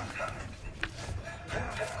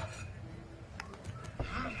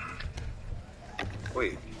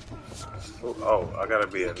 Wait. Oh, I gotta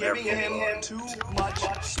be in there. Giving him too much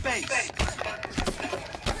space.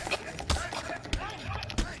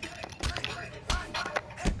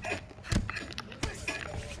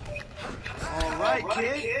 All right,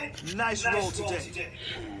 kid. Nice roll today.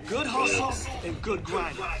 Good hustle and good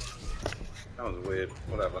grind. That was weird.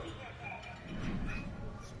 Whatever.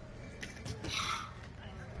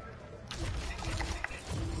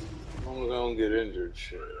 As long as I don't get injured,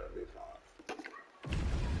 shit, I'll be fine.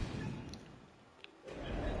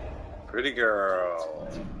 Pretty girl.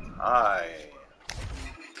 Hi.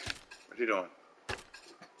 What you doing?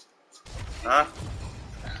 Huh?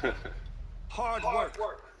 Hard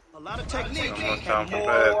work. A lot of technique No more time and for more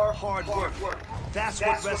bed. hard work. That's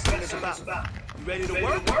what wrestling is about. You ready to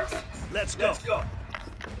work? Let's go.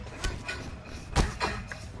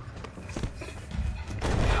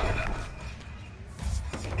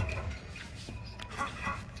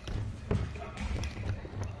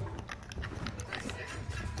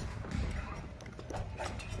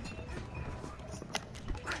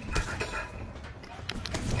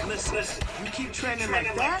 Listen, you keep training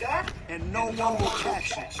like that, and no one will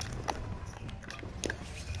catch you.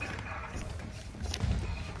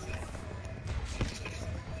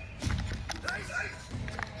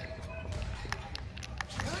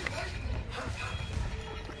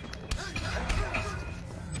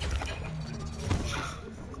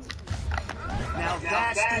 Now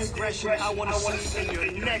that's the aggression I want to see in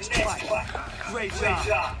your next fight. Great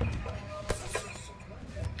job.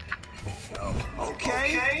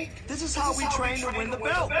 Okay, this is how we train to win the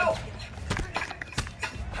belt.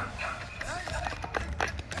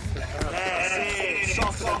 That's it.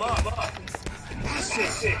 Soften him up.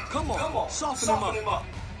 That's it. Come on, soften him up.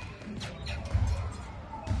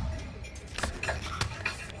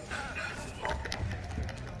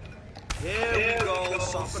 There we go.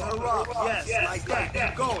 Soften her up. Yes, like that.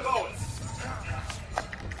 Keep going.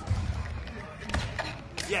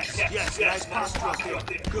 Yes. Nice posture up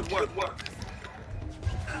there. Good work.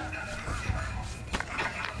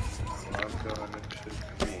 I'm doing this shit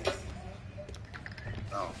to me.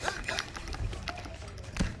 No.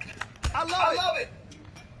 I love it.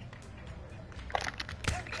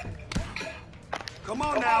 Come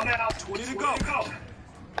on now. 20 to go.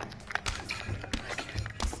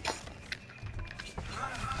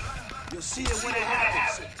 You'll see it when it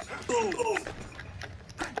happens. Boom.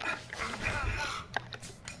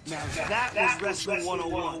 Now that was Wrestling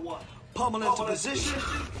 101. Pummel into position,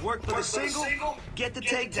 work for the single, get the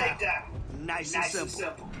takedown. Nice and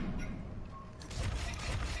simple.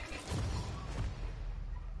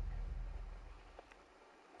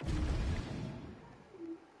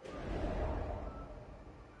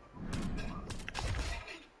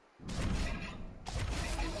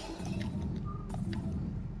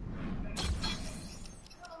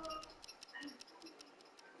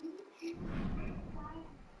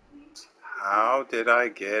 How did I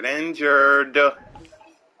get injured?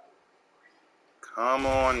 Come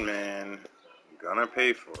on, man. I'm gonna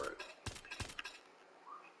pay for it.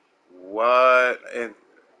 What?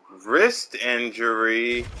 Wrist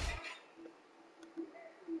injury?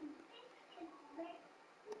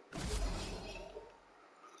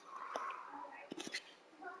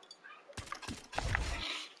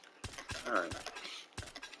 Alright.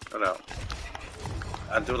 Hold out.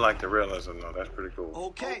 I do like the realism though, that's pretty cool.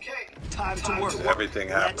 Okay, time to work. Everything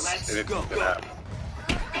happens. Let's Anything go. can happen.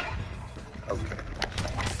 Okay.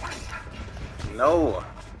 No.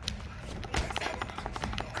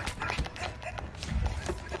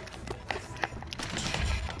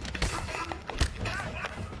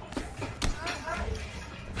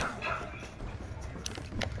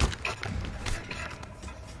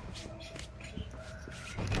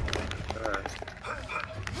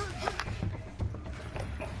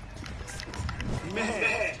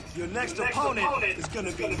 Man, Your next opponent is going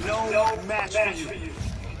to be no match for you.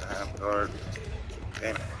 Guard.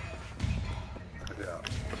 Damn it. Good job.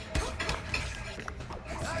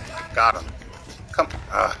 Got him. Come.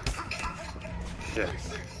 Shit.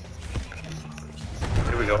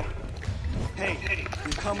 Here we go. Hey,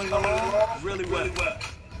 you're coming along really well.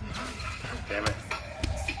 Damn it.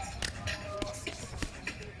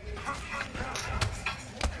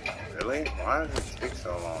 Really? Why does it take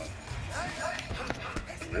so long?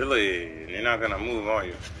 Really? You're not gonna move, are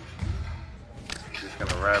you? Just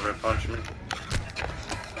gonna rabbit punch me?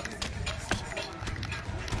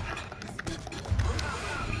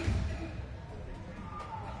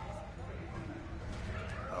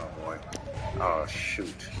 Oh boy. Oh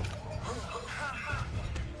shoot.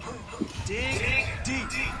 Dig deep.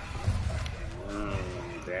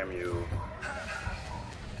 Damn you.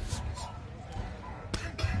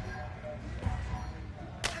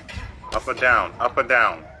 Up or down, up or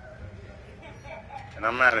down. And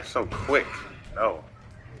I'm at it so quick. No.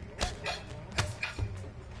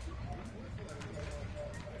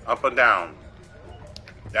 Up or down.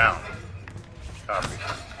 Down. Copy.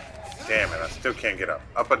 Damn it, I still can't get up.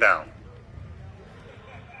 Up or down.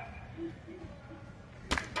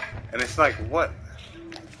 And it's like, what?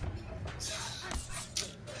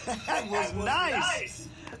 That was nice.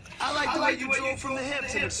 I like the way you drove from the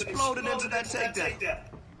hips and exploded into that takedown.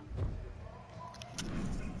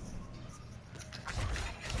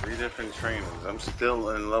 3 different trainers. I'm still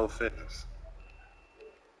in low fitness.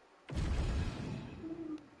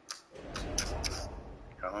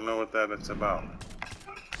 I don't know what that's about.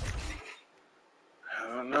 I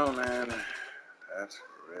don't know, man. That's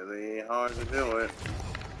really hard to do it.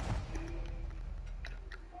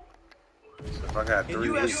 So if I got 3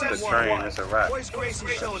 weeks to train, it's a wrap. Royce Gracie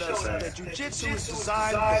showed us that jiu-jitsu is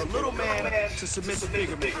designed for the little man to submit the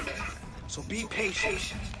bigger man. So be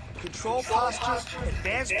patient. Control posture,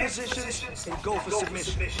 advance positions, and go for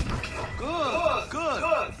submission.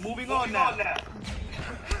 Good. Moving on now.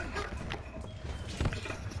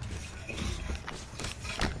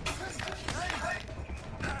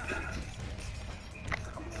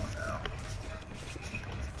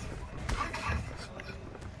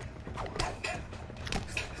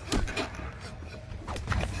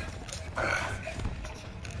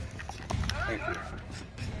 Thank you.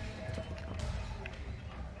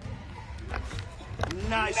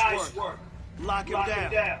 Nice work. Lock him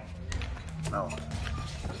down. No.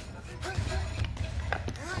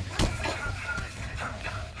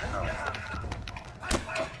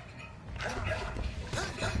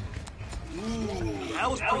 Ooh, that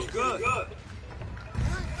was pretty good.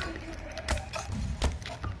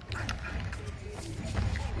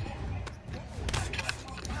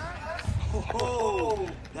 Oh,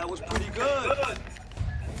 that was pretty good.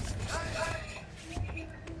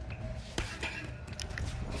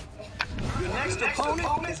 Your next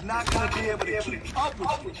opponent is not going to be able to keep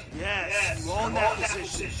up with you. Yes, you own that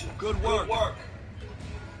position. Good work.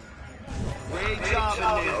 Great job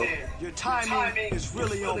in there. Your timing is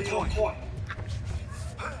really on point.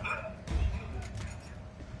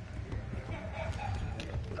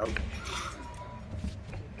 Nope.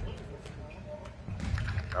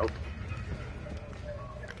 Nope.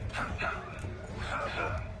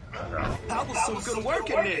 That was some good work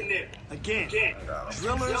in there. Again,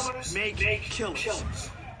 drillers make killers.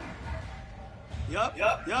 Yup.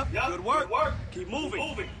 Good work. Keep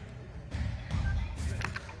moving.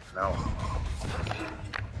 No.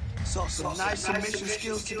 Saw some nice submission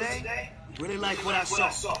skills today. Really like what I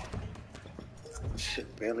saw.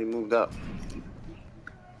 Shit, barely moved up.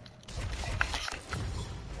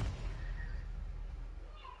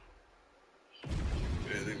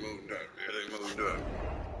 Barely moved up.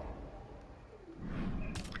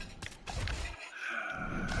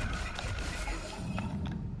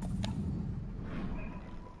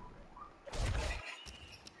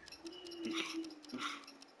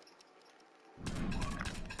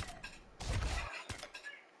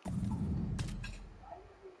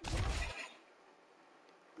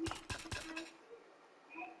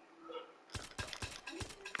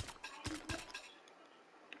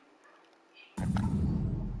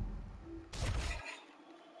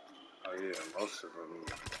 Oh yeah, most of them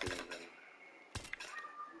didn't even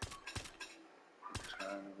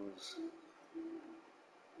triangles,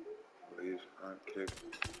 lead front kick,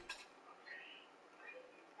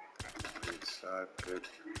 lead side kick,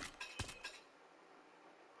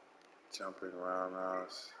 jumping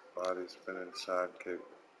roundhouse, body spinning side kick.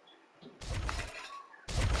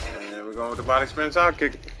 And we're going with the body spinning side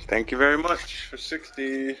kick. Thank you very much for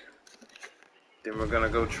 60. Then we're gonna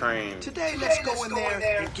go train. Today, let's go in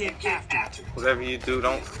there and get after it. Whatever you do,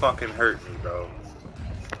 don't fucking hurt me, bro.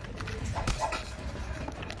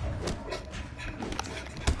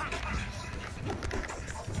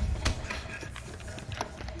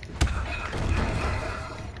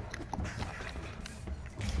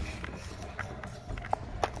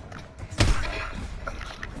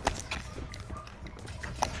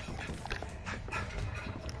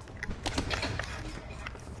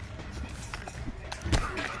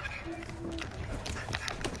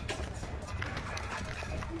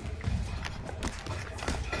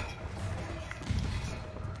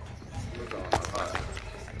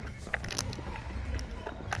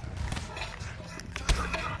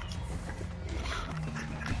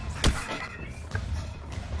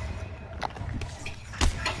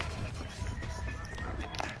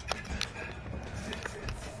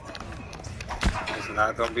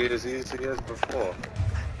 Not gonna be as easy as before,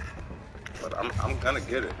 but I'm gonna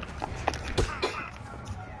get it.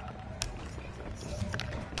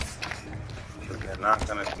 But they're not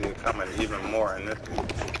gonna see it coming even more in this game.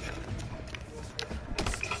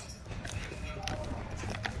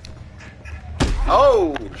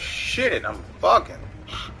 Oh shit! I'm fucking.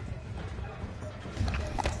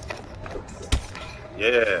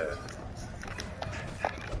 Yeah.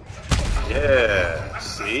 Yeah.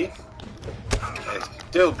 See? It's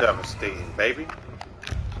still devastating, baby.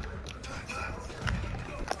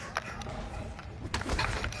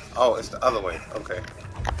 Oh, it's the other way. Okay.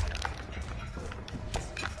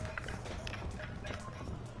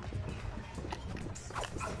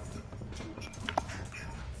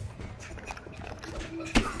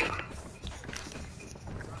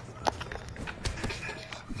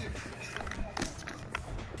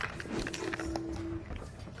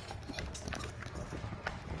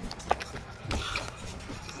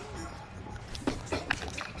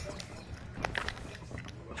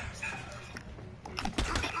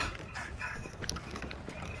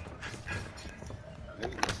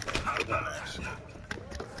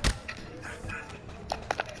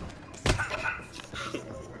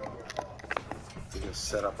 You just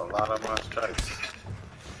set up a lot of my strikes.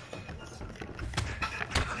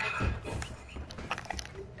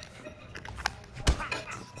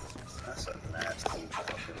 That's a nasty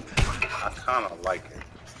fucking. I kind of like it.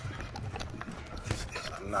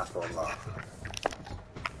 I'm not gonna lie.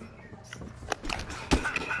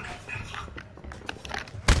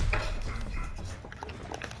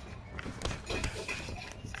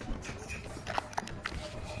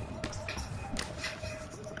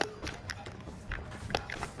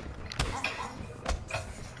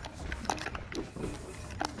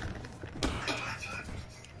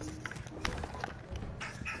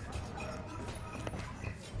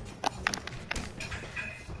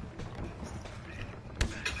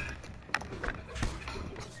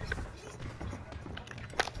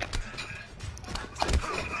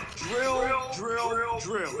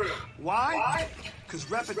 Drill. Why? Because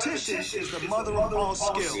repetition is the mother of all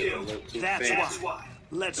skill. That's why.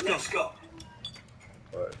 Let's go.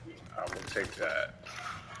 But I will take that.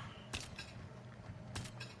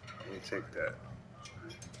 Let me take that.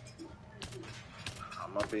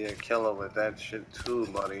 I'm gonna be a killer with that shit too,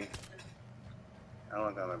 buddy.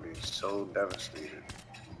 I'm gonna be so devastated.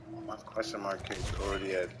 My question mark kick's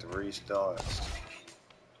already at 3 stars.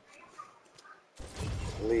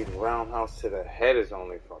 Lead roundhouse to the head is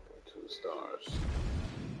only fucking 2 stars.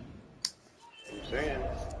 You know what I'm saying?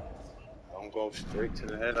 Don't go straight to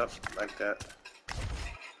the head up like that.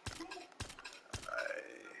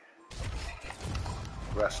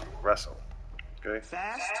 Wrestle. Okay?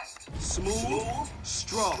 Fast, smooth,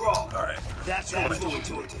 strong. Alright. That's what we're doing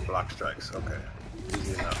to it. Block strikes. Okay.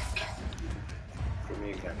 Easy enough. Hit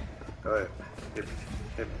me again. Go ahead. Hit me.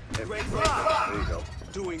 Great There block. you go.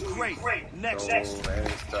 Doing great. Next. Oh, and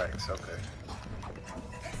strikes. Okay.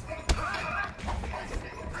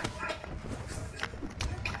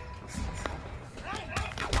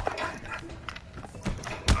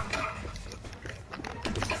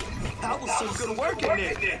 That was some good work in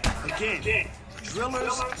there. Again,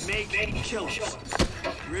 drillers make killers.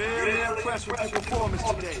 Really impressed with your performance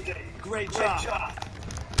today. Great job.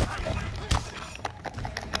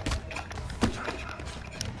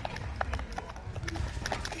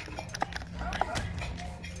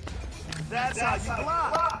 That's how you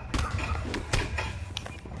block.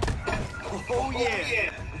 Oh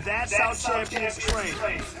yeah, that's how champions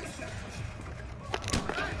train.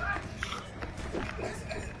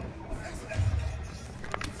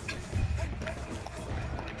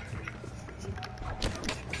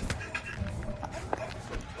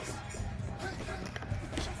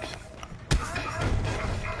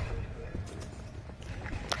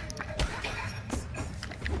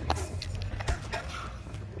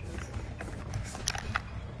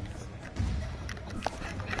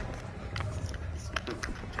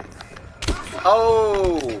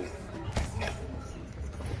 Oh!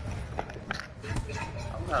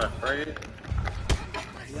 I'm not afraid.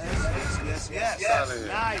 Yes.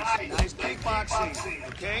 Nice kickboxing.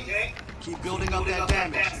 Okay? Keep building up that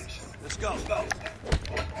damage. Let's go.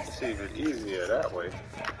 It's even easier that way.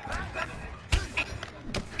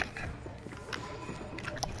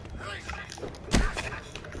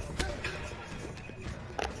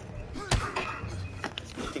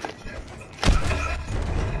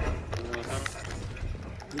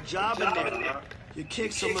 Good job in there. Your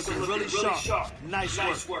kicks are looking really sharp.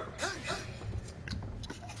 Nice work.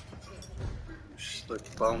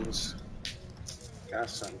 Slick bums. Got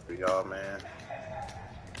something for y'all, man.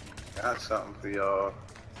 Got something for y'all.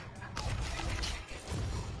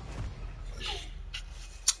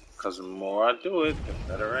 Because the more I do it, the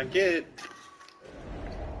better I get.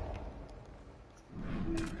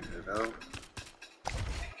 You know?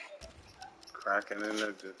 Cracking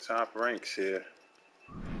into the top ranks here.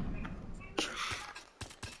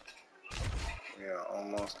 We are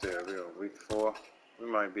almost there. We are week 4. We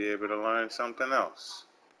might be able to learn something else.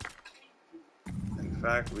 In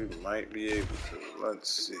fact, we might be able to.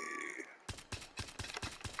 Let's see.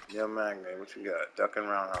 Yo, Magnate, what you got? Duck and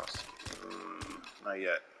roundhouse. Not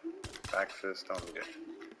yet. Back fist only.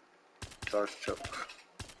 Starch choke.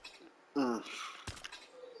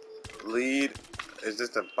 Lead. Is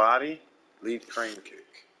this a body? Lead crane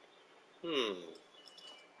kick.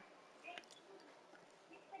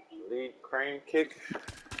 Lead crane kick?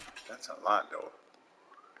 That's a lot, though.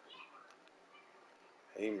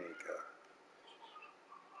 Haymaker.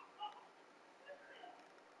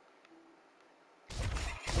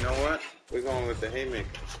 You know what? We're going with the haymaker.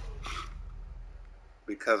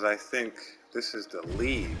 Because I think this is the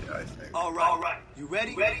lead, I think. All right. You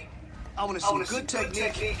ready? I want to see good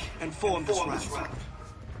technique and form this round.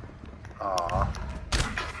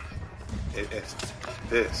 It's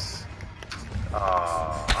this.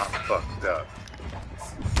 I'm fucked up.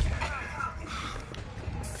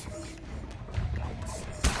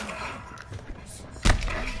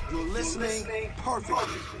 You're listening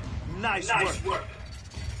perfectly. Nice work.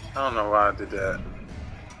 I don't know why I did that.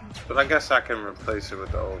 But I guess I can replace it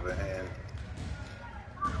with the overhand.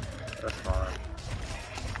 That's fine.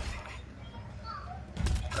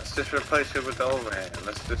 Let's just replace it with the overhand.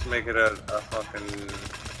 Let's just make it a fucking...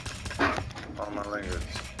 all my language.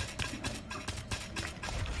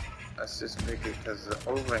 Let's just make it, because the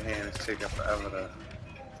overhand is taking forever to...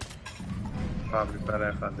 Probably better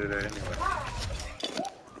if I do that anyway.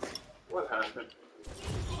 What happened?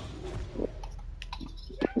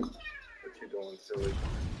 What you doing, silly?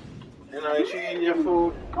 And are you eating your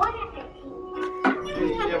food?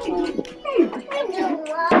 Eating your food? I don't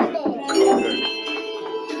want it.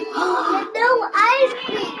 No ice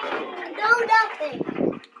cream. No nothing.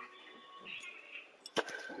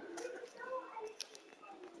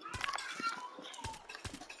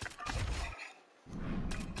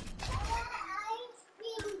 Ice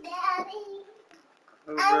cream, Daddy.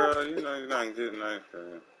 Oh, girl, you know you're not getting ice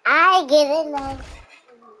cream. I get it ice cream.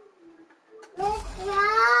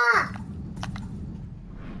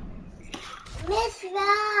 Miss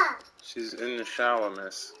Ra. She's in the shower,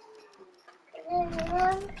 miss.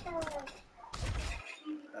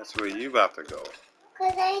 That's where you about to go.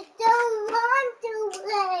 Because I don't want to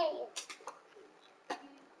play.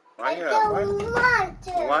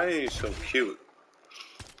 Why are you so cute?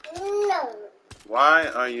 No. Why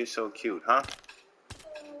are you so cute, huh?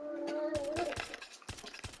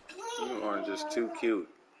 You are just too cute.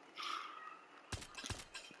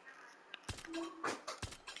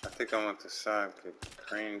 I think I want the side kick,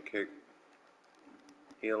 crane kick,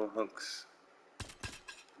 heel hooks.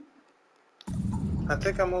 I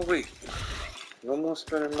think I'm awake. No more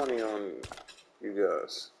spending money on you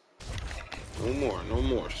guys. No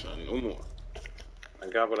more, son. No more. I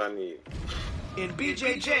got what I need. In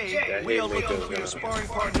BJJ, we are looking for your sparring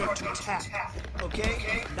partner to tap.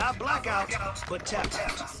 Okay? Not blackout, but tap.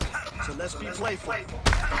 So let's be playful.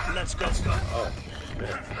 Let's go. Oh,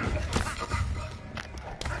 shit.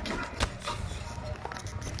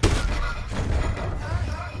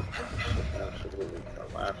 Absolutely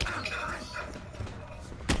collapsed.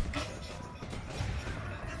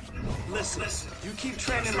 Listen, you keep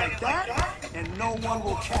training like that, and no one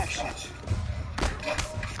will catch you.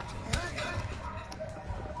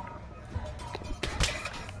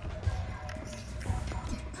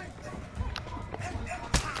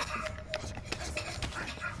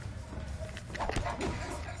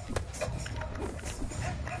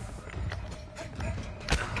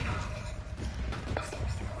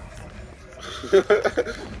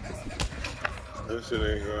 This shit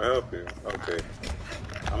ain't gonna help you. Okay.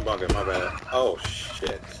 I'm bugging, my bad. Oh,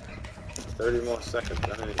 shit. 30 more seconds.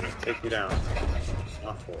 I didn't even take you down.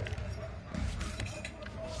 My fault.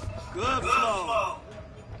 Good flow.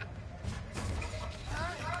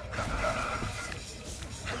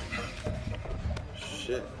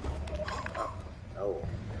 Shit. Oh,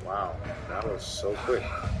 wow. That was so quick.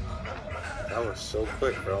 That was so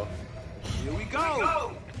quick, bro. Here we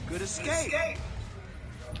go. Good escape.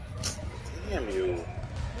 Damn you. You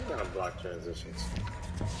gotta block transitions.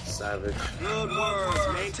 Savage. Good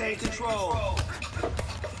work. Maintain control.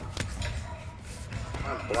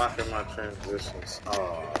 I'm blocking my transitions.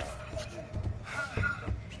 Oh.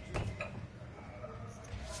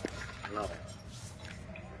 No.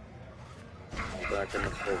 Back in the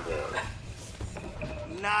football.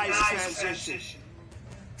 Nice transition.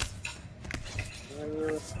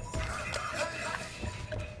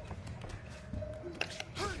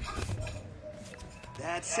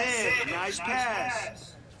 That's it. Nice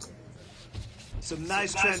pass. Some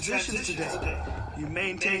nice transitions today. You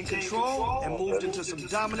maintained control and moved into some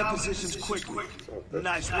dominant positions quickly.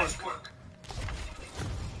 Nice work.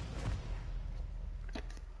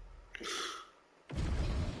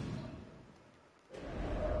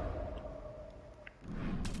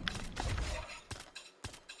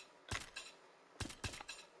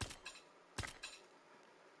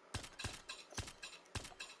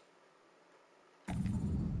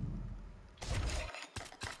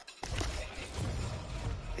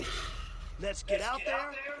 Let's get out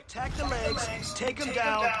there, attack the legs, take them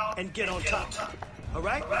down, and get on top. All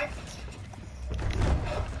right?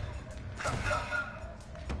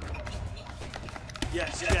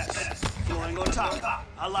 Yes. Going on top.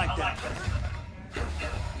 I like that.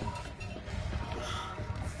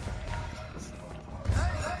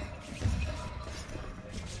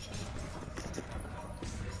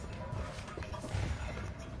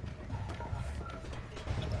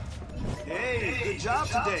 Hey, good job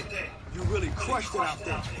today. You really crushed it out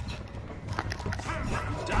there. You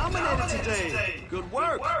dominated today. Good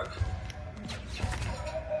work.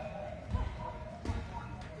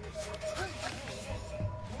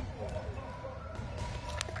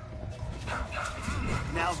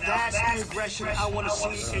 Now that's the aggression I want to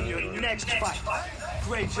see in your next fight.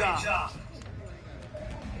 Great job.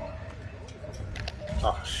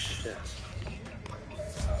 Oh, shit.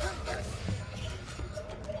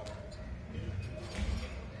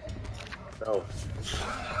 Oh.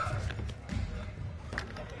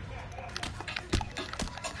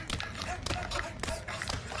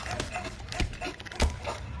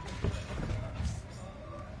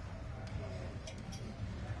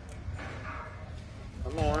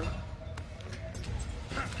 Come on.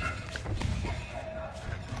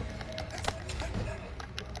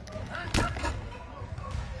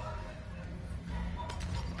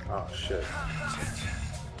 Oh, shit.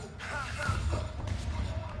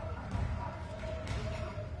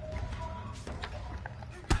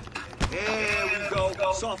 There we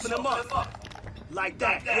go. Soften them up. Like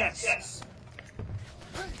that, yes.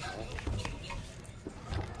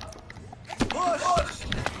 Push.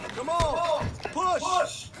 Come on.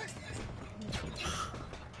 Push.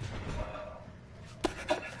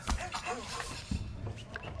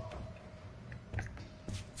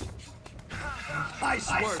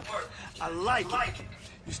 Nice work. I like it.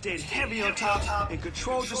 You stayed heavy on top and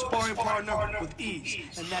controlled your sparring partner with ease.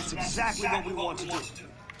 And that's exactly what we want to do.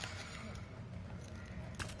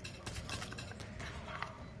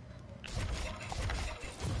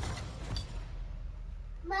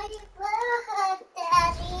 My butt hurts,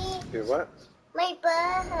 Daddy. Your what? My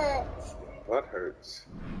butt hurts. Butt hurts.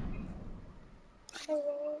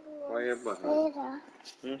 Why your butt hurts?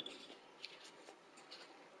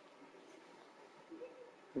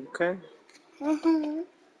 Okay?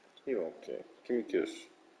 You okay? Give me a kiss.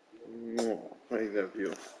 I love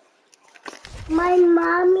you. My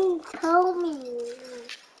mommy told me.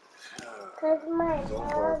 Cause my Don't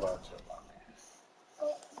mom. worry about your mommy.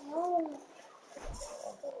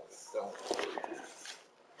 Don't.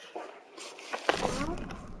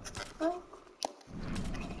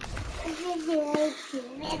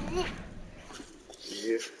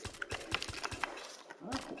 Yeah.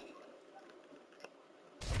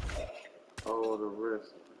 Oh, the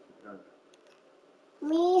wrist.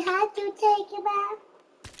 Me have to take a bath?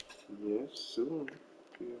 Yes, soon.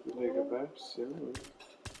 You have to take a bath soon.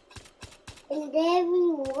 And then we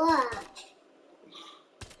what?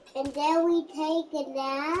 And then we take a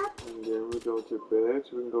nap? And then we go to bed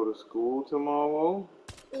so we can go to school tomorrow.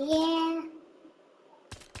 Yeah.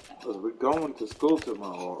 Because we're going to school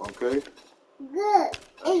tomorrow, okay? Good.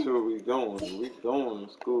 That's where we going. We going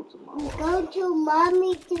to school tomorrow. Go to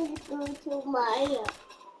mommy to school tomorrow.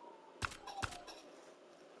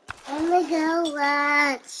 me go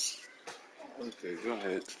watch. Okay, go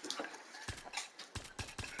ahead.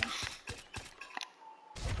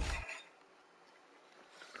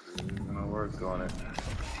 I'm gonna work on it.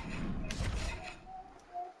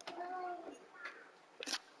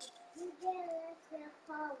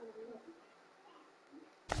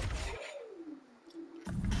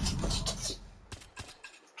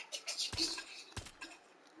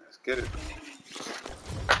 Let's get it.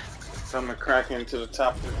 Time to crack into the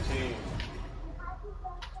top 15.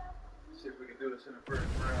 See if we can do this in the first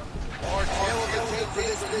round. Our tail of the tape for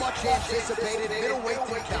this much anticipated middleweight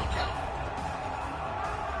encounter.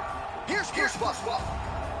 Here's Buck.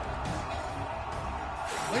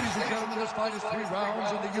 Ladies and gentlemen, this fight is 3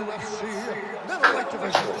 rounds in the UFC middleweight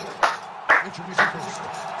division. Introducing first,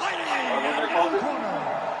 fighting out of the corner,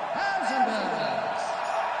 hands and hands.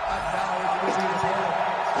 And now introducing his opponent,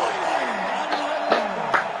 fighting out of the red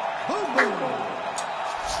corner, Boom Boom.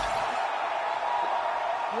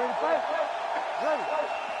 Ready to fight? Ready.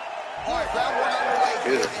 All right, round 1 underway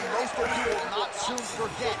here, and most of you will not soon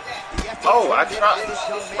forget the effort I tried, this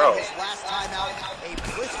young man bro. his last time out, a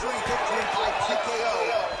blistering victory by TKO.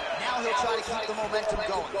 Now he'll try to keep the momentum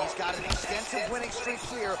going. He's got an extensive winning streak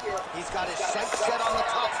here. He's got his sights set on the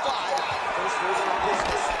top 5. First order of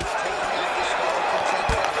business, taking out this fellow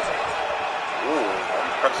contender. Ooh, I'm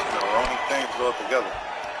pressing the wrong things altogether.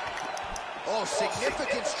 Oh,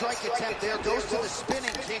 significant strike attempt there. Goes to the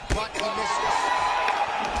spinning kick, but he misses.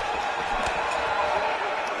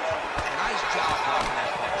 Nice job blocking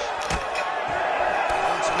that punch.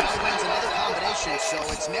 And so now he lands another combination, so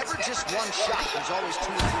it's never just one shot. There's always 2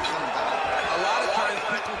 or 3 coming back. A lot of times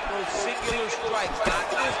people throw singular strikes. Not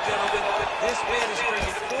this gentleman. This man is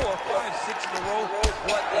bringing 4, 5, 6 in a row.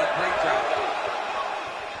 What a great job.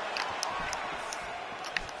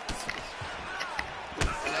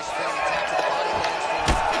 Nice spinning attack to the body.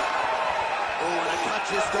 Oh, and the cut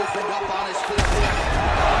just opened up on his forehead.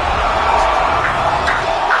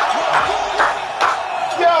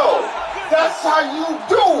 Yo, that's how you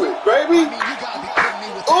do it, baby. I mean, you gotta be kidding me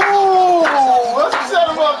with that. Ooh, let's set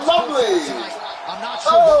him up lovely. I'm not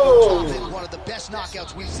sure what would top it. One of the best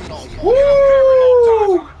knockouts we've seen all year.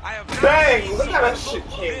 Woo! Bang! Look how that shit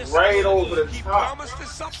came right over the top.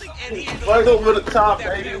 Right over the top,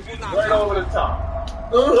 baby. Right over the top.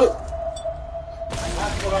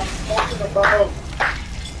 That's what I'm talking about.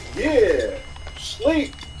 Yeah.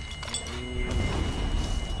 Sleep.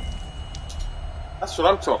 That's what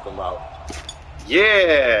I'm talking about.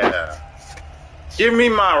 Yeah. Give me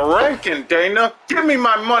my ranking, Dana. Give me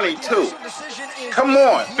my money, too. Come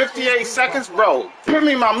on. 58 seconds, bro. Give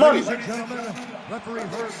me my money. Ladies and gentlemen, referee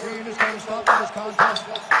Herb Green is going to stop this contest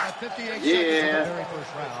at 58 seconds of the very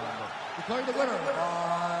first round. Declare the winner by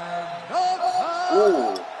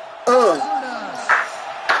knockout.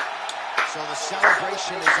 So the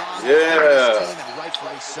celebration is on. Yeah. Team, and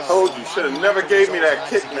rightfully so. Told you, should have never gave me that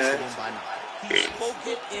kick, man. He spoke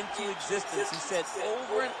it into existence. He said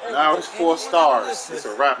over and over. Now it's 4 stars. It's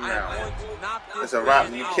a wrap now. It's a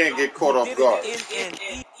wrap. You can't get caught off guard. You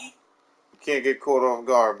can't get caught off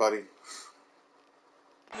guard, buddy.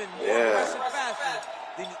 Yeah.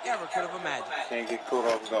 Than you ever could have imagined. Can't get caught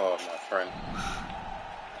off guard, my friend.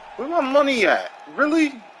 Where my money at?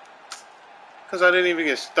 Really? Because I didn't even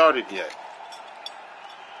get started yet.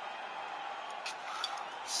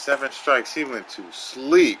 7 strikes. He went to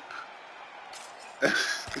sleep.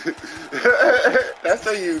 That's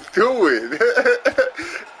how you do it.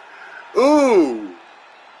 Ooh.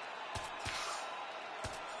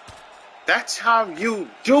 That's how you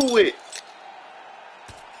do it.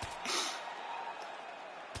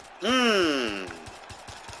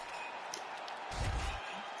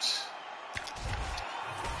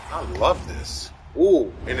 I love this.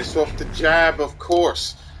 Ooh, and it's off the jab, of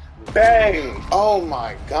course. Bang! Oh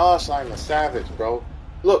my gosh, I'm a savage, bro.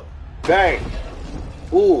 Look, bang.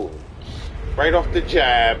 Ooh, right off the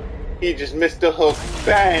jab. He just missed the hook.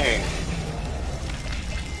 Bang!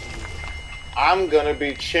 I'm gonna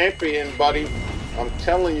be champion, buddy. I'm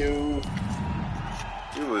telling you.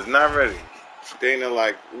 You was not ready. Dana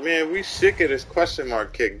like, man, we sick of this question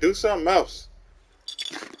mark kick. Do something else.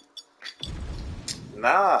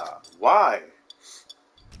 Nah, why?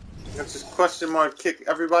 Let's just question mark kick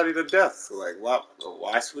everybody to death. Like,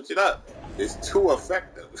 why switch it up? It's too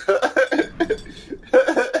effective.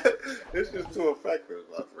 It's just too effective,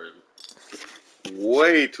 my friend.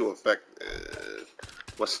 Way too effective.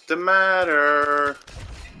 What's the matter?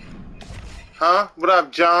 Huh? What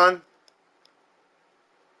up, John?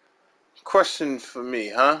 Question for me,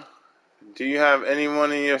 huh? Do you have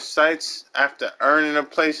anyone in your sights after earning a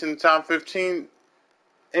place in the top 15?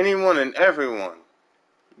 Anyone and everyone.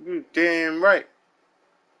 You damn right.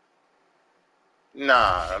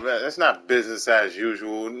 Nah, that's not business as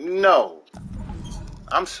usual. No.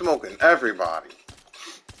 I'm smoking everybody.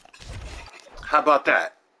 How about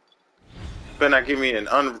that? Better not give me an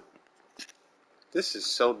This is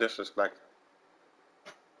so disrespectful.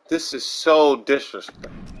 This is so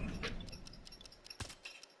disrespectful.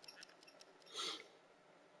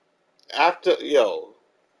 After, yo,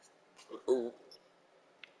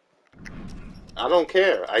 I don't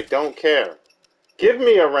care. I don't care. Give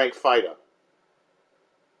me a ranked fighter.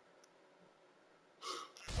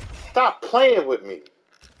 Stop playing with me.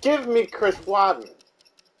 Give me Chris Weidman.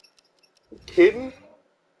 You kidding?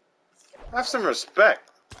 Have some respect.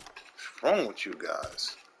 What's wrong with you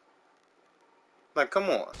guys? Like, come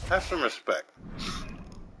on. Have some respect.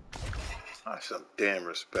 Have some damn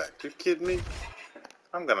respect. You kidding me?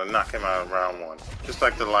 I'm gonna knock him out in round 1. Just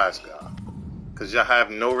like the last guy. Cause y'all have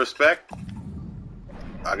no respect?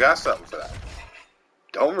 I got something for that.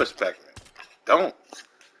 Don't respect me. Don't.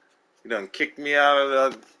 You done kicked me out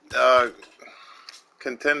of the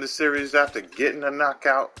contender series after getting a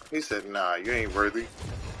knockout. He said, nah, you ain't worthy.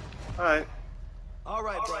 Alright. All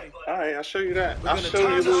right, buddy. Alright, I'll show you that. We're I'll gonna show you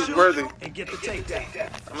time the who's shoot worthy. and get the takedown.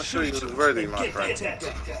 I'm gonna show you who's worthy, my friend.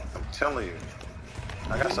 I'm telling you.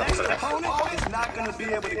 I got Your something next for that. opponent is not gonna be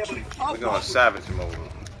able to keep up. We're going savage mode.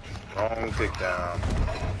 Wrong takedown.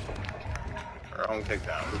 Wrong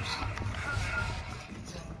takedown. Oops.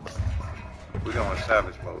 We're going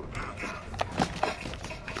savage mode.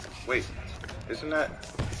 Wait, isn't that?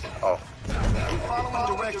 Oh.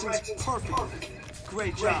 Following directions perfectly.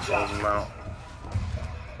 Great job. Hold them out.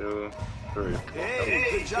 2, 3. Hey,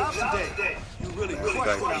 good job today. You really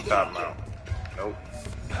crushed Thank it you, out top there. mount. Nope.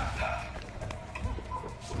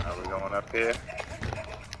 Now we're going up here.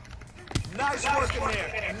 Nice work in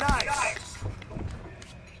there. Nice.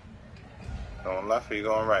 Going left or you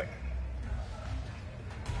going right?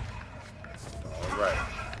 Going right.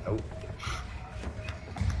 Nope.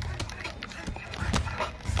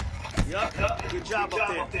 Yup. Good job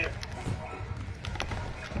up there.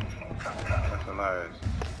 That's hilarious.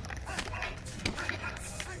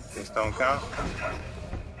 This don't count?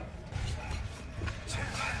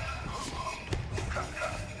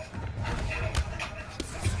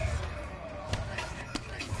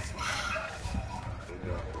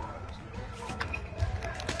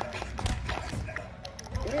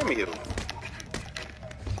 Damn you.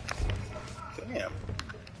 Damn.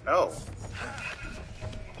 No.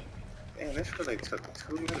 Damn, this really took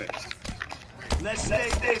 2 minutes. Let's stay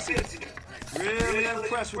busy. Really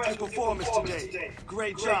impressed with your performance today.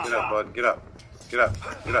 Great job. Get up, bud. Get up. Get up.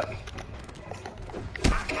 Get up.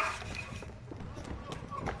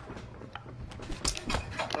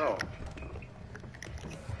 Oh.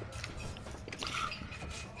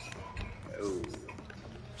 Ooh.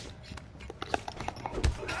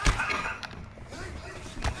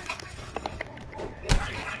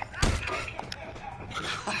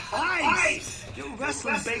 Nice! Your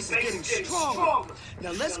wrestling base is getting stronger.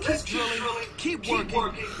 Now let's keep drilling, keep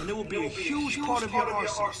working, and it will be a huge part of your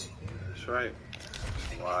arsenal. That's right.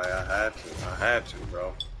 That's why I had to. I had to,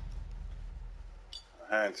 bro.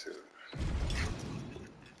 I had to.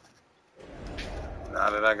 Now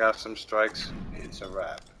that I got some strikes, it's a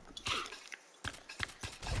wrap.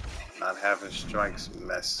 Not having strikes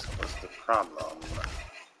mess was the problem.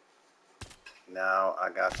 Now I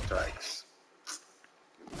got strikes.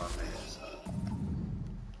 My man, son.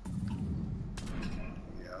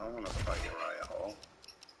 Yeah, I don't want to fight Uriah Hall.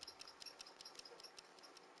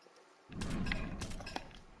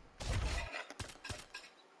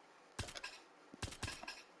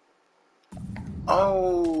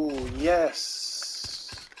 Oh,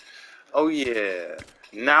 yes. Oh, yeah.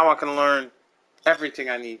 Now I can learn everything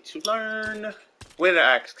I need to learn. Where the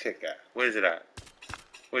axe kick at? Where's it at?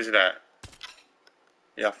 Where's it at?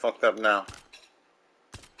 Yeah, fucked up now.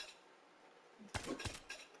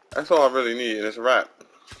 That's all I really need, and it's a wrap.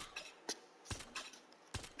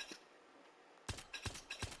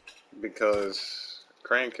 Because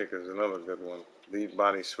crane kick is another good one. Lead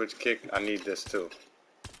body switch kick, I need this too.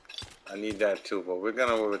 I need that too, but we're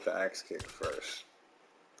gonna go with the axe kick first.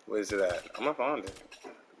 Where's it at? I'm up on it.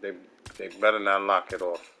 They better not lock it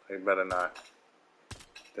off. They better not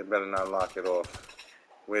lock it off.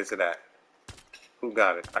 Where's it at? Who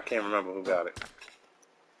got it? I can't remember who got it.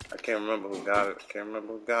 I can't remember who got it. I can't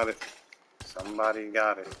remember who got it. Somebody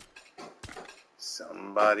got it.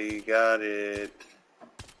 Somebody got it.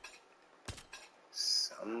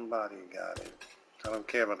 Somebody got it. I don't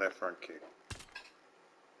care about that front kick.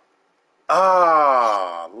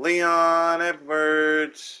 Ah, Leon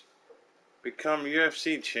Edwards become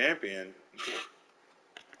UFC champion.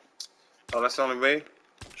 Oh, that's the only way?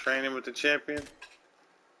 Training with the champion?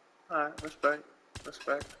 Alright, respect.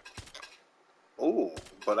 Respect. Ooh,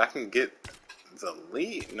 but I can get the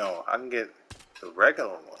lead. No, I can get the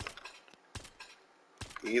regular one.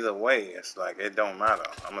 Either way, it's like, it don't matter.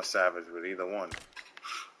 I'm a savage with either one.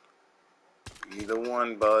 Either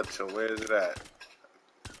one, bud. So where's it at?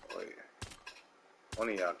 Wait. One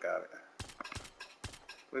of y'all got it.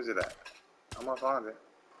 Where's it at? I'm gonna find it.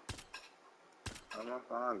 I'm gonna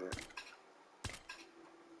find it.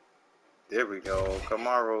 There we go.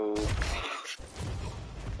 Kamaru.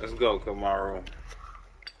 Let's go, Kamaru.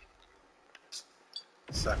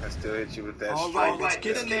 So I can still hit you with that All straight. right, let's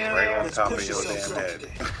get in there. Right on Let's top push of your yourself damn head.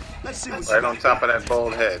 today. Let's see what Right on top of that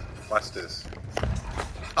bald head. Watch this.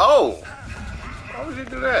 Oh! Why would you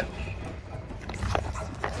do that?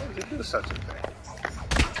 Why would you do such a thing?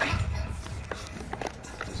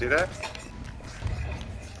 You see that?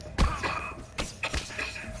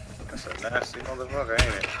 That's a nasty motherfucker,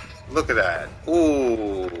 ain't it? Look at that.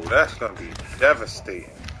 Ooh, that's gonna be devastating.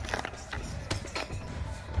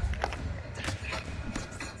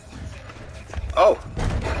 Oh,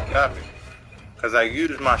 got me. Because I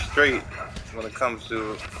use my straight when it comes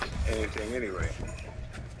to anything anyway.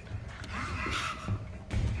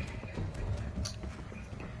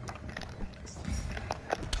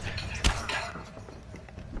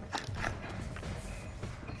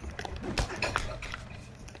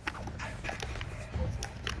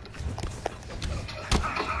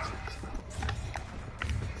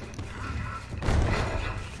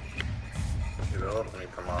 Get off me,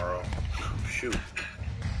 Kamaru. Shoot.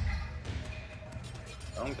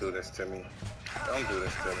 Don't do this to me. Don't do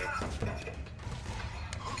this to me.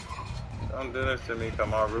 Don't do this to me,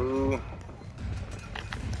 Kamaru.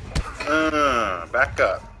 Back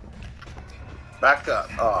up. Back up.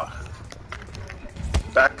 Oh.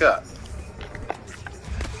 Back up.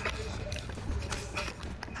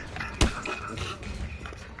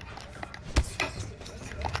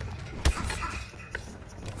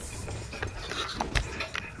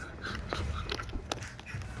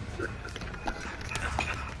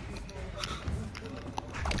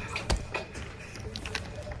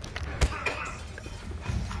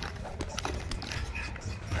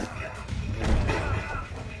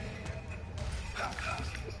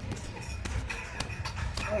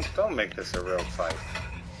 Don't make this a real fight.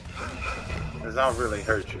 Because I'll really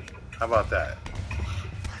hurt you. How about that?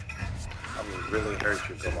 I will really hurt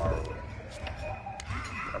you tomorrow.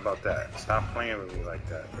 How about that? Stop playing with me like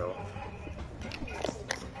that, bro.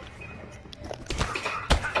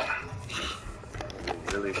 I will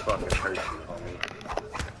really fucking hurt you, homie.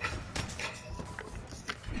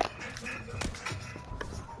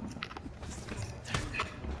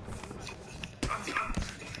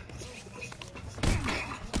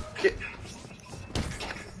 Get.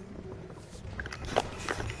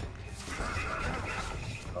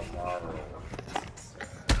 Tomorrow.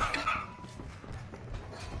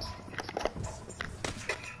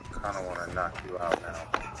 Kinda wanna knock you out now.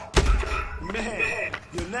 Man,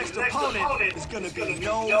 your next opponent is gonna be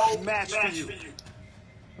no match for you.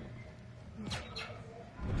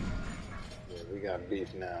 Yeah, we got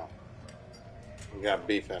beef now. We got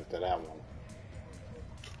beef after that one.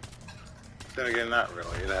 Then again, not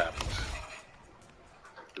really. It happens.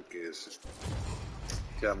 Who cares?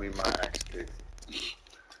 Got me my axe kick.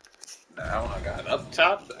 Now I got up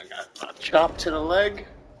top. I got my chop to the leg.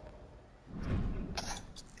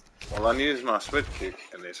 Well, I use my switch kick,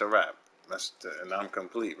 and it's a wrap. And I'm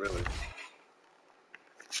complete, really.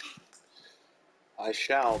 I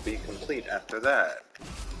shall be complete after that.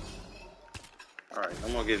 Alright, no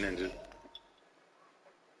more getting into.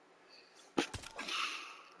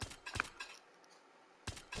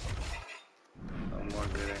 No more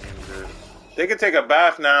getting into. They can take a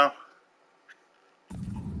bath now.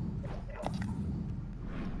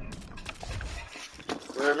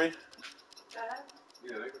 You hear me?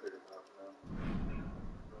 Yeah, they can take a bath now.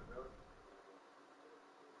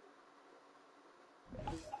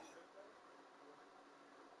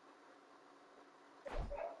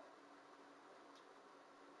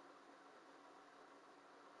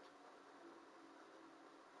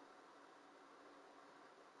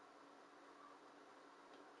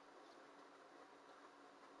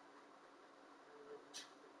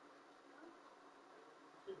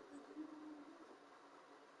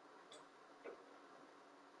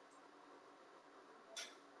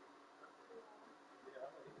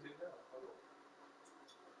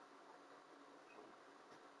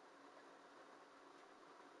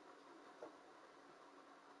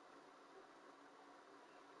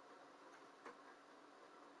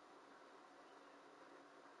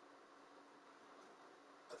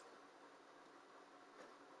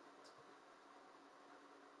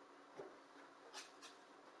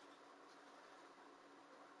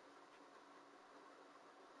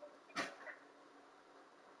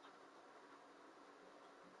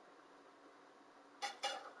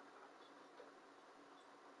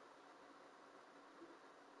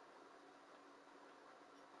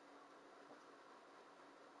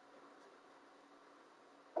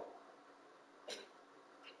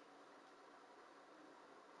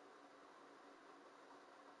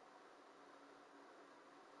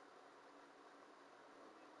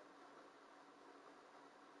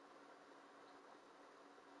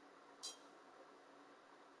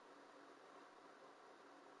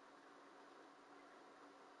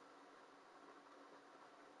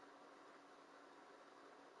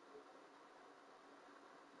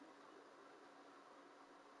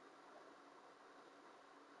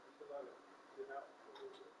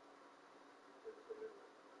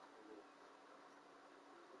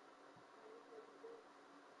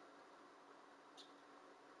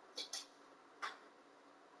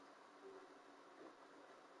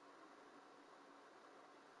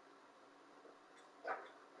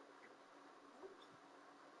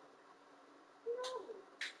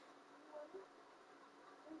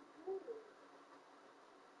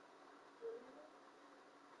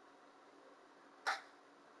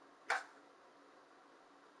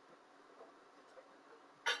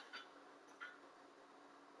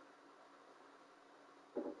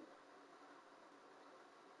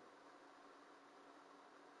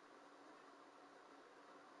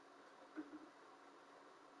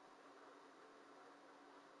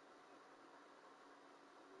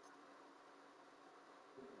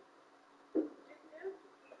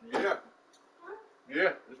 Yeah.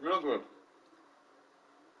 Yeah, it's real good.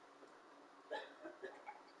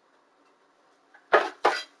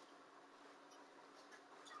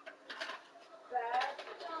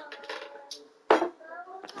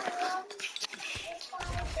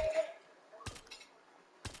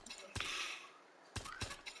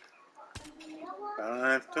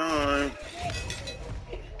 Time.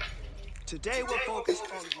 Today we're focused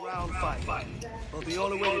on ground fighting. Well, the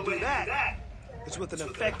only way to do that is with an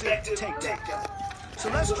effective takedown. So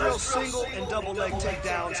let's drill single and double leg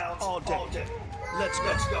takedowns all day. Let's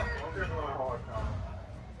go.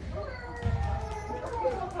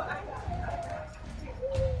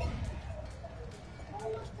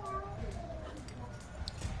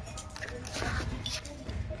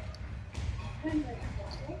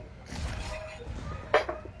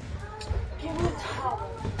 Give me a towel.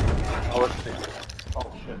 Oh, let's see.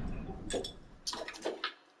 Oh, shit.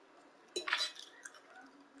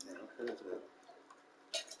 Yeah, okay, that's good.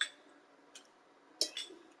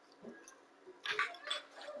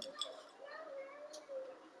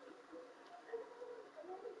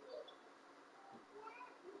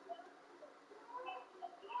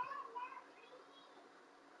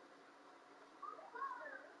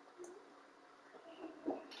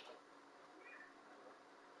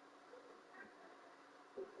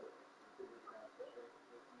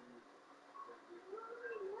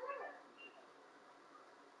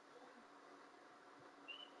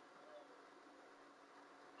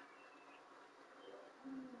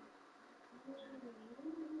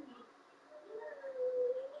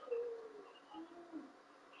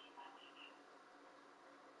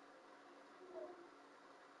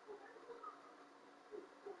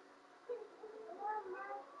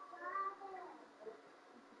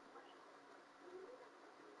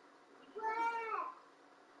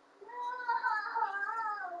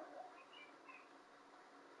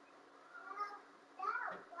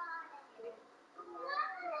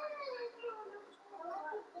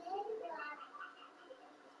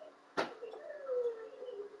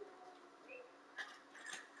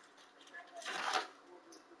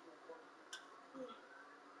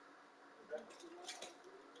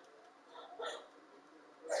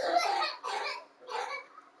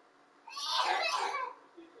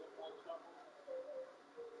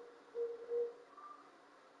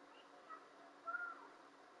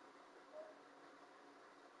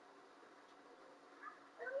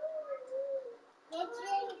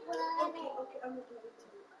 Okay, I'm gonna give it to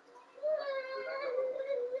you.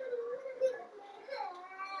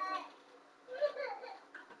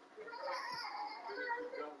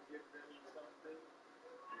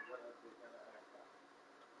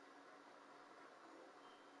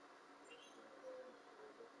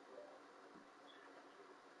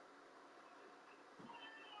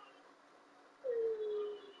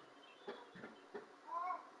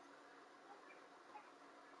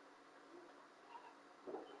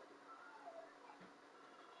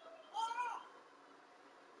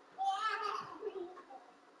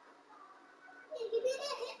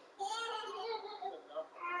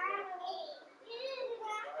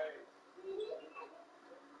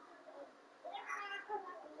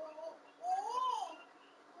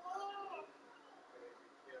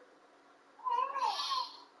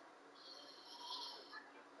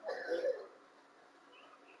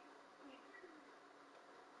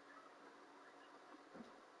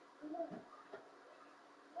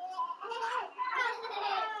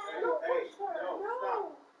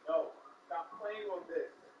 No, stop playing on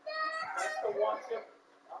this. That's the watch him.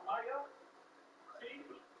 Maya, see?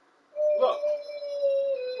 Look.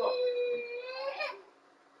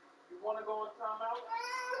 You want to go on timeout?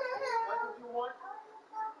 That's what you want?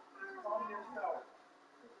 Calm yourself.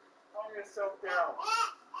 Calm yourself down.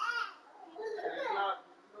 It's not,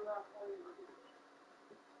 you're not playing with it.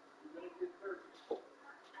 You're going to get hurt.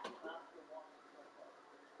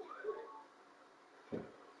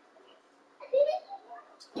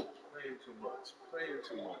 It's playing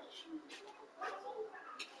too much.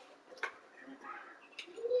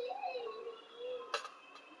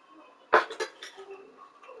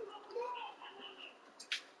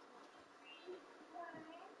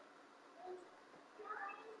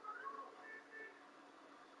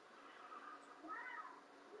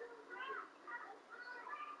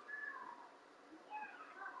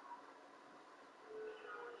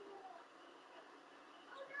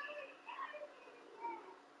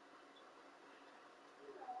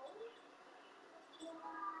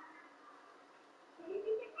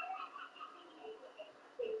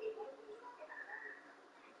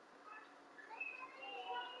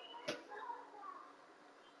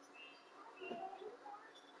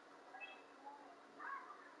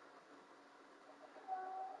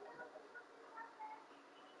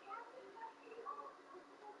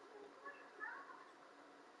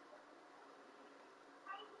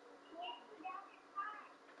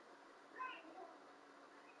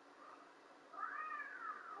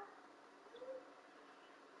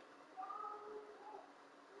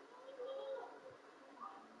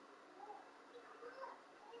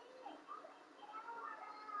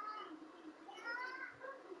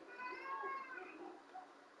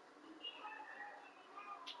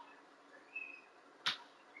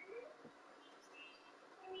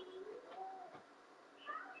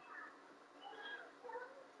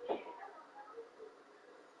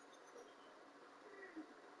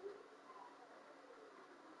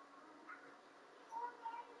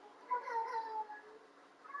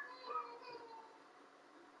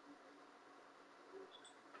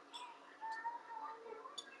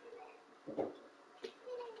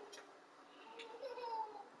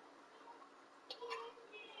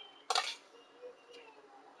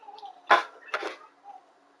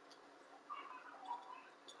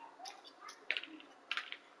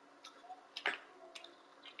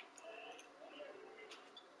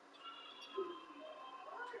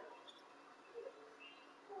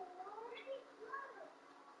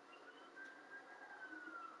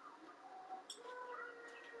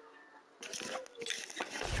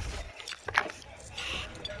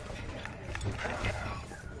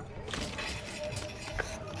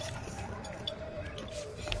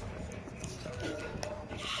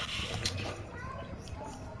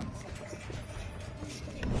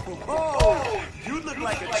 Oh, you look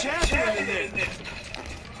like a champion in there.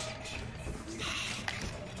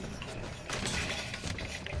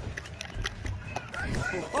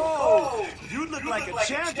 Oh, you look like a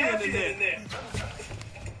champion in there.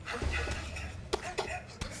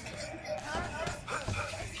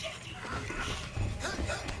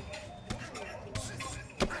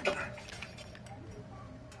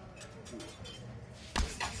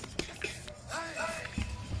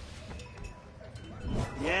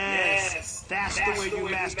 Yes, that's the way you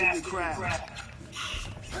master your craft.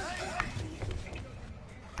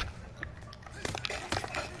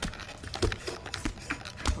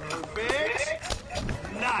 Perfect.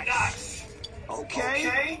 Nice.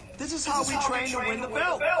 Okay, this is how we train to win the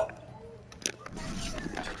belt.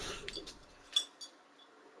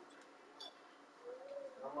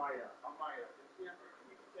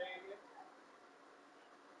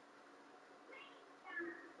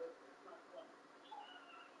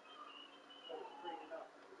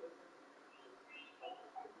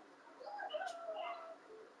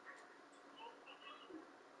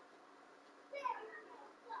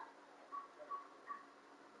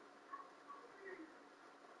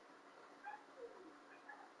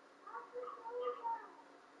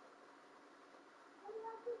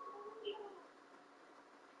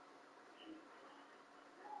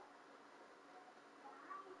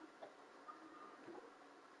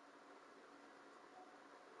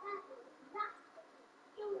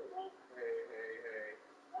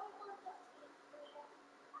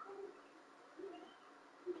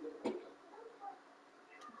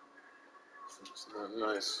 It's not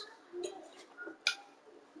nice.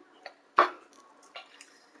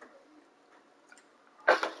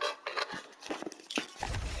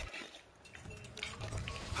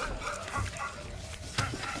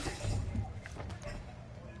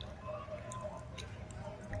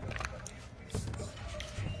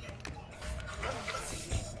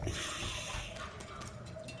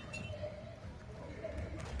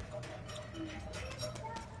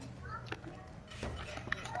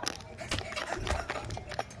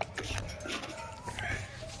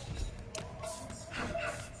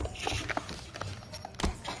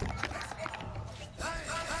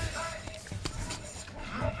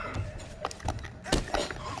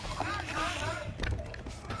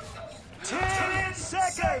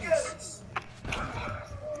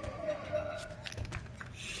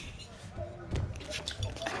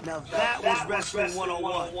 Now that was wrestling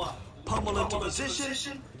 101. Pummel into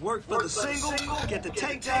position, work for the single, get the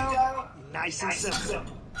takedown, nice and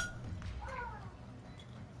simple.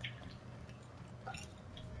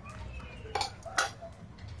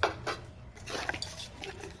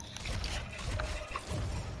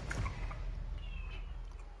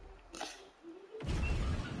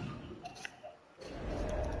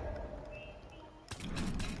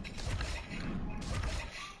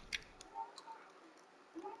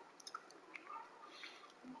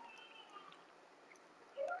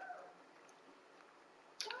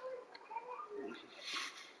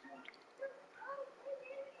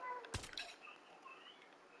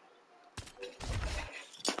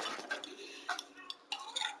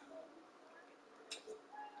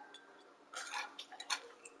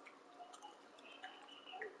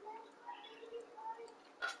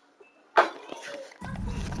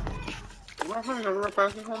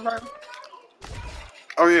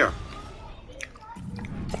 Oh yeah.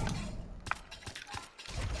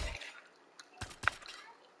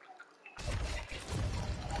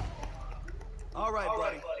 All right,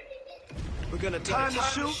 buddy. We're gonna time the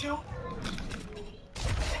shoot.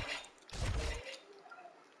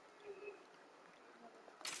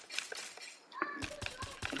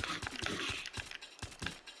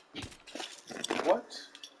 What?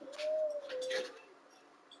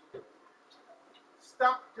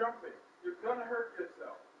 Stop jumping. You're gonna hurt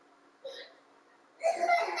yourself.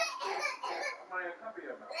 Amaya, cover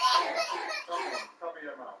your mouth. Cover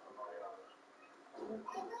your mouth, Amaya.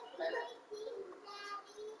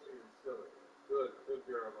 Good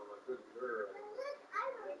girl, Mama. Good girl.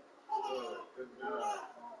 Good job.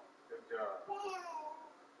 Good job.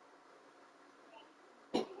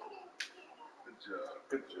 Good job.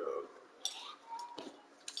 Good job.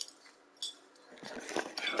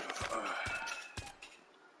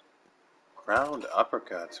 Ground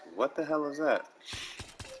uppercuts. What the hell is that?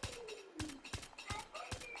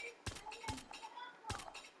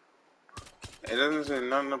 It doesn't say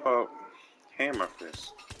nothing about hammer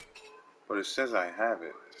fist, but it says I have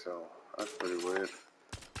it, so that's pretty weird.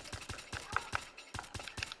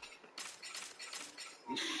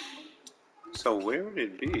 So where would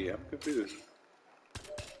it be? I'm confused.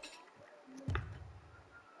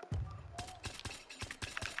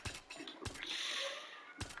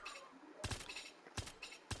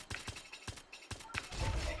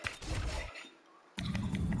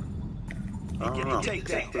 And get the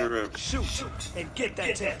takedown. Shoot and get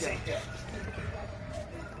that takedown.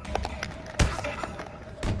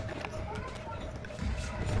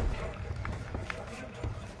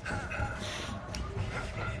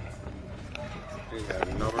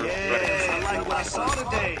 Yes, I like what I saw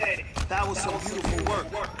today. That was some beautiful work.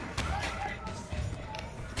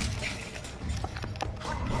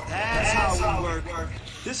 That's how we work.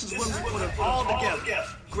 This is when we put it all together.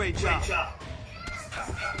 Great job.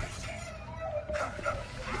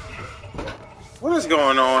 What is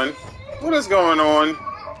going on? What is going on?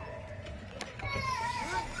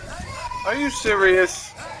 Are you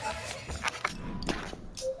serious?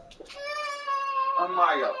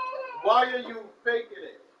 Amaya, why are you faking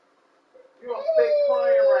it? You're fake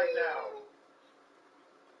crying right now.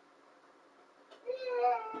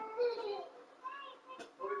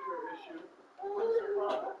 What is your issue? What's your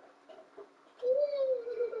problem?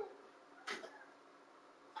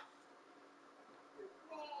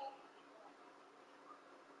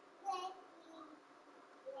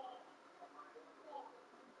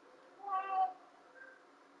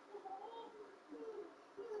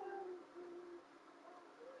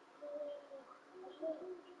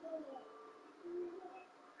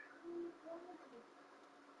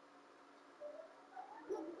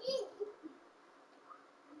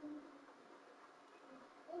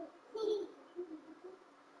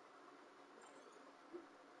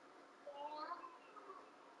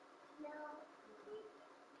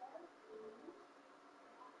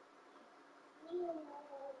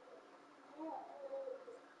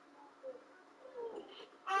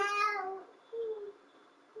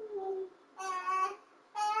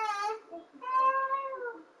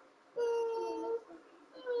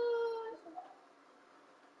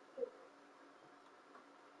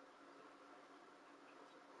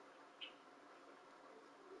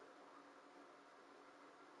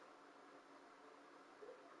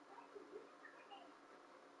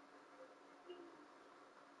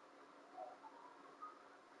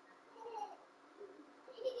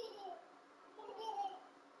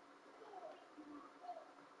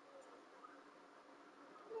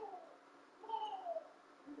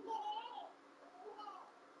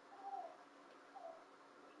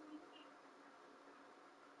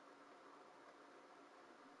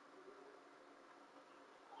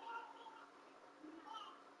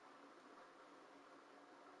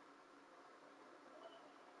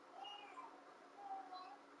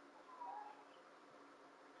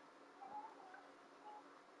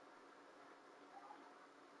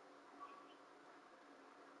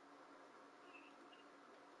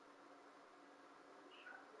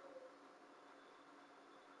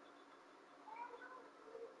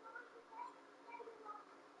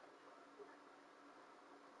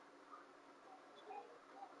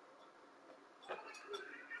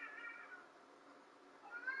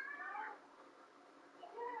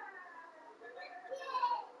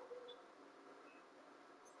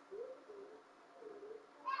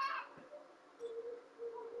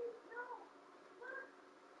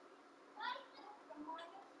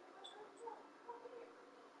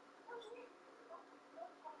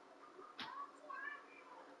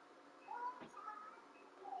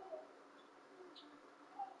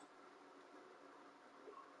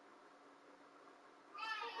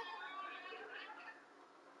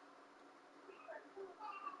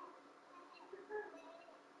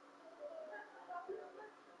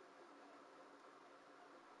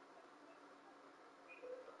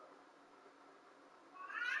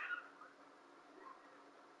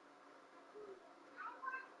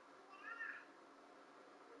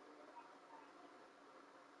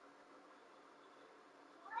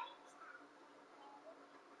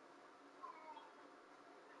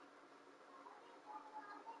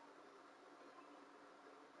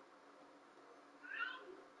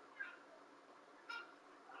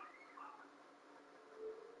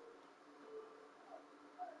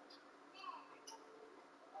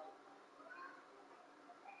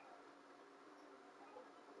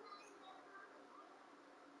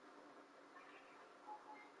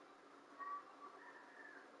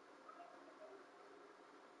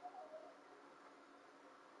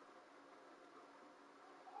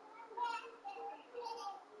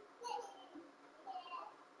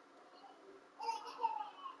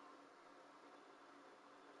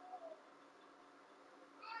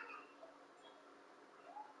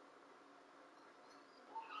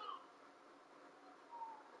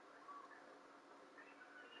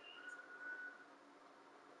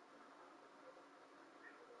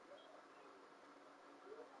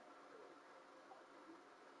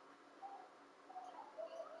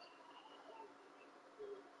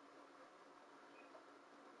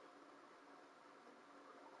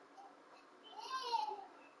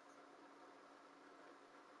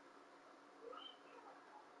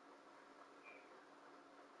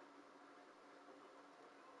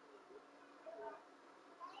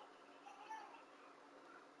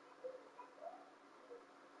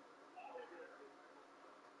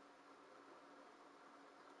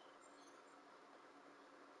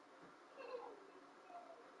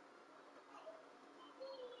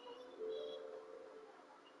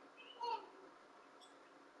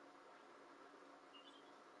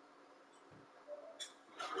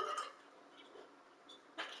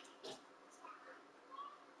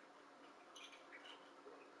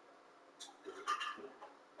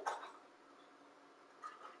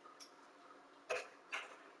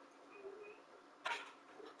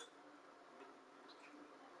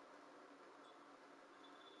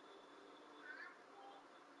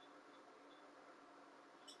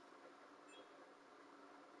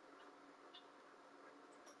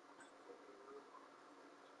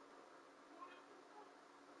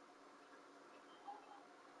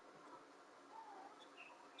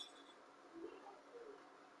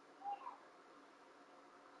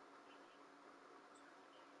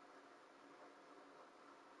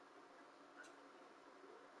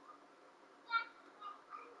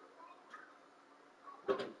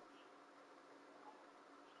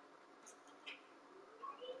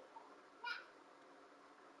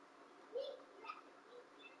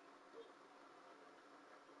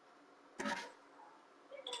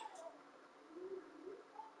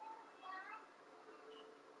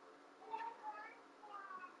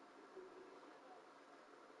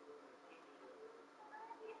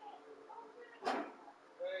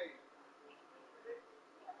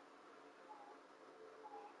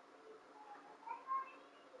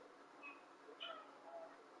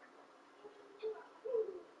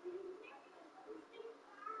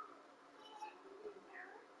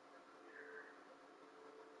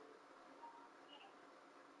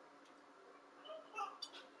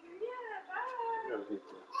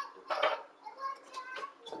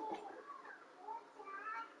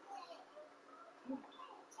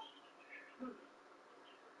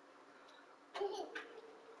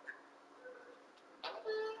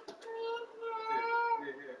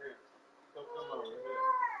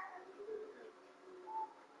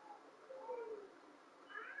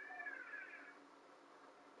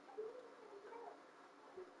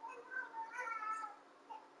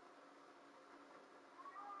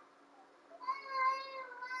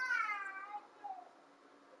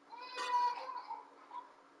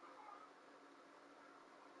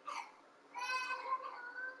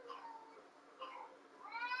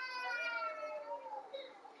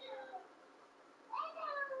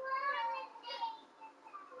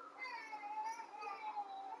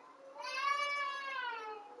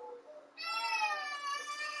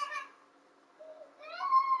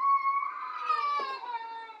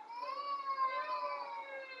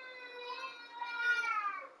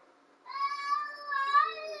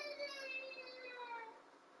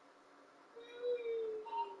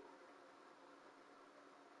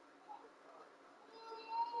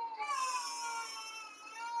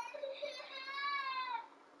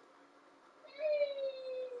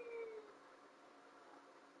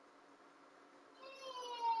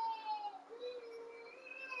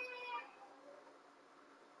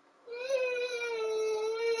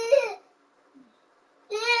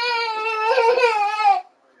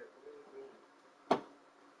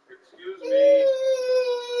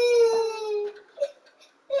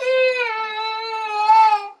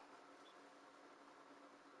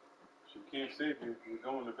 save you. You're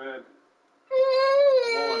going to bed.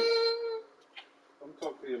 Come on. Come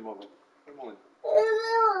talk to your mother. Come on.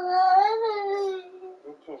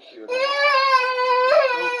 Go talk to your mother.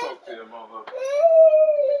 Go talk to your mother.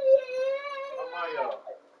 Amaya.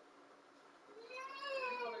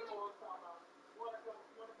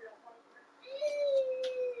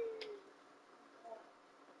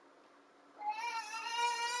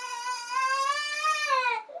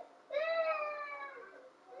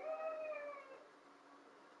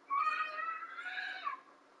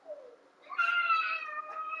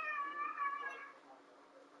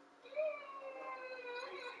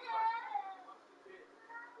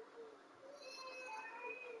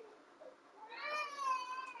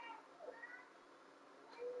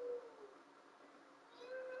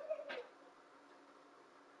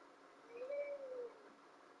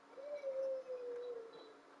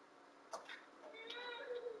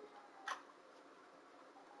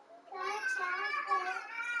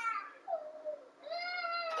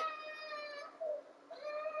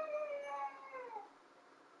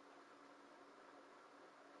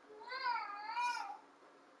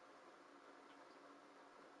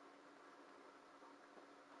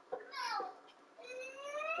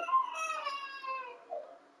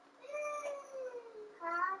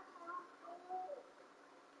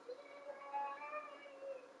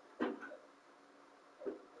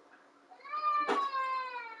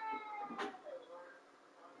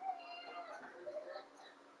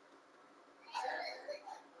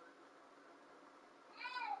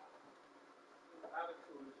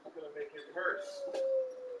 Attitude is just gonna make it worse.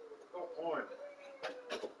 Go on.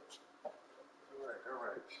 Alright,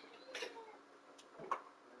 alright.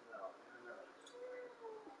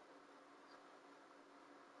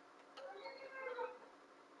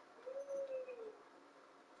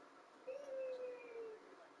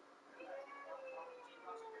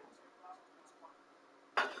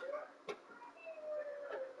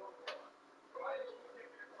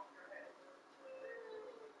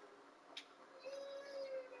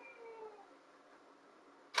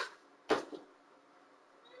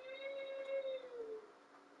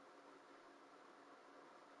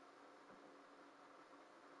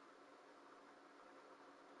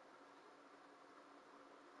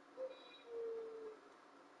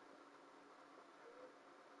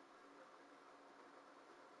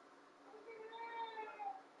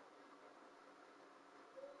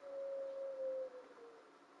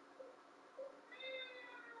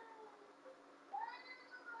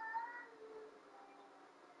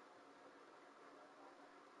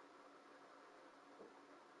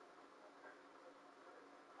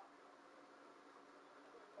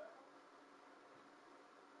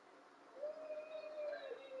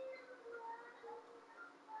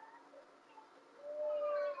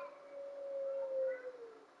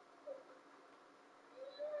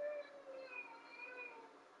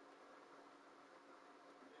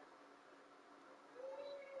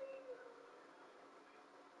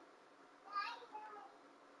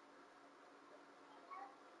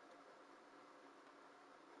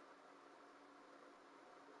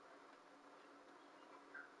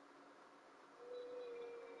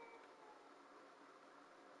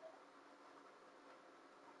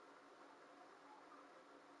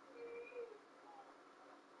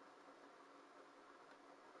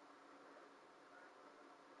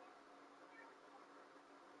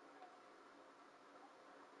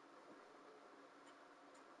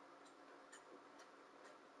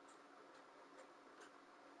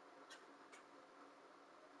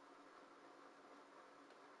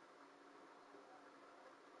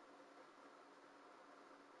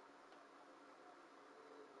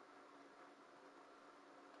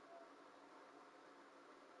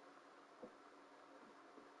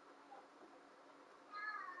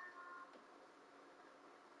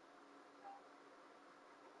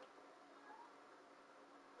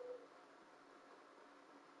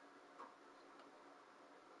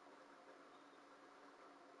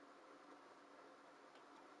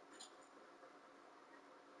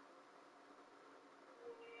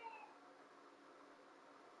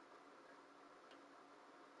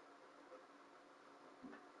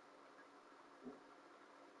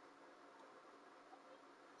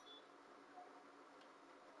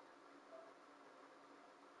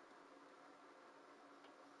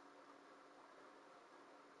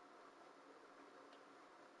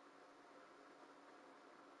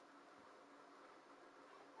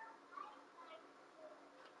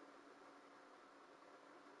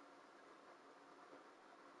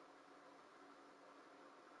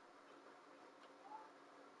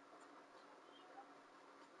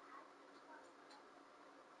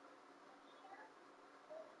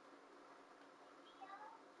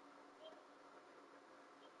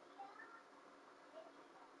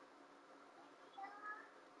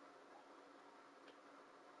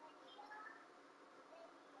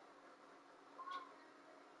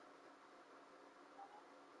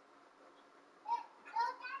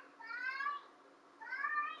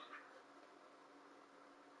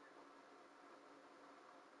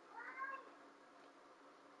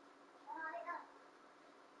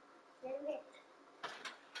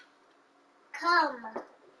 come.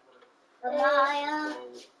 Maya.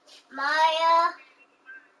 Maya.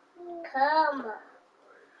 Come.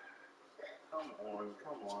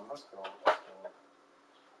 Come on, let's go.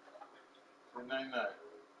 Good night.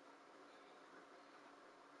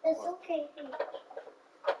 It's okay. Come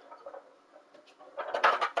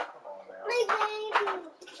on now. My baby.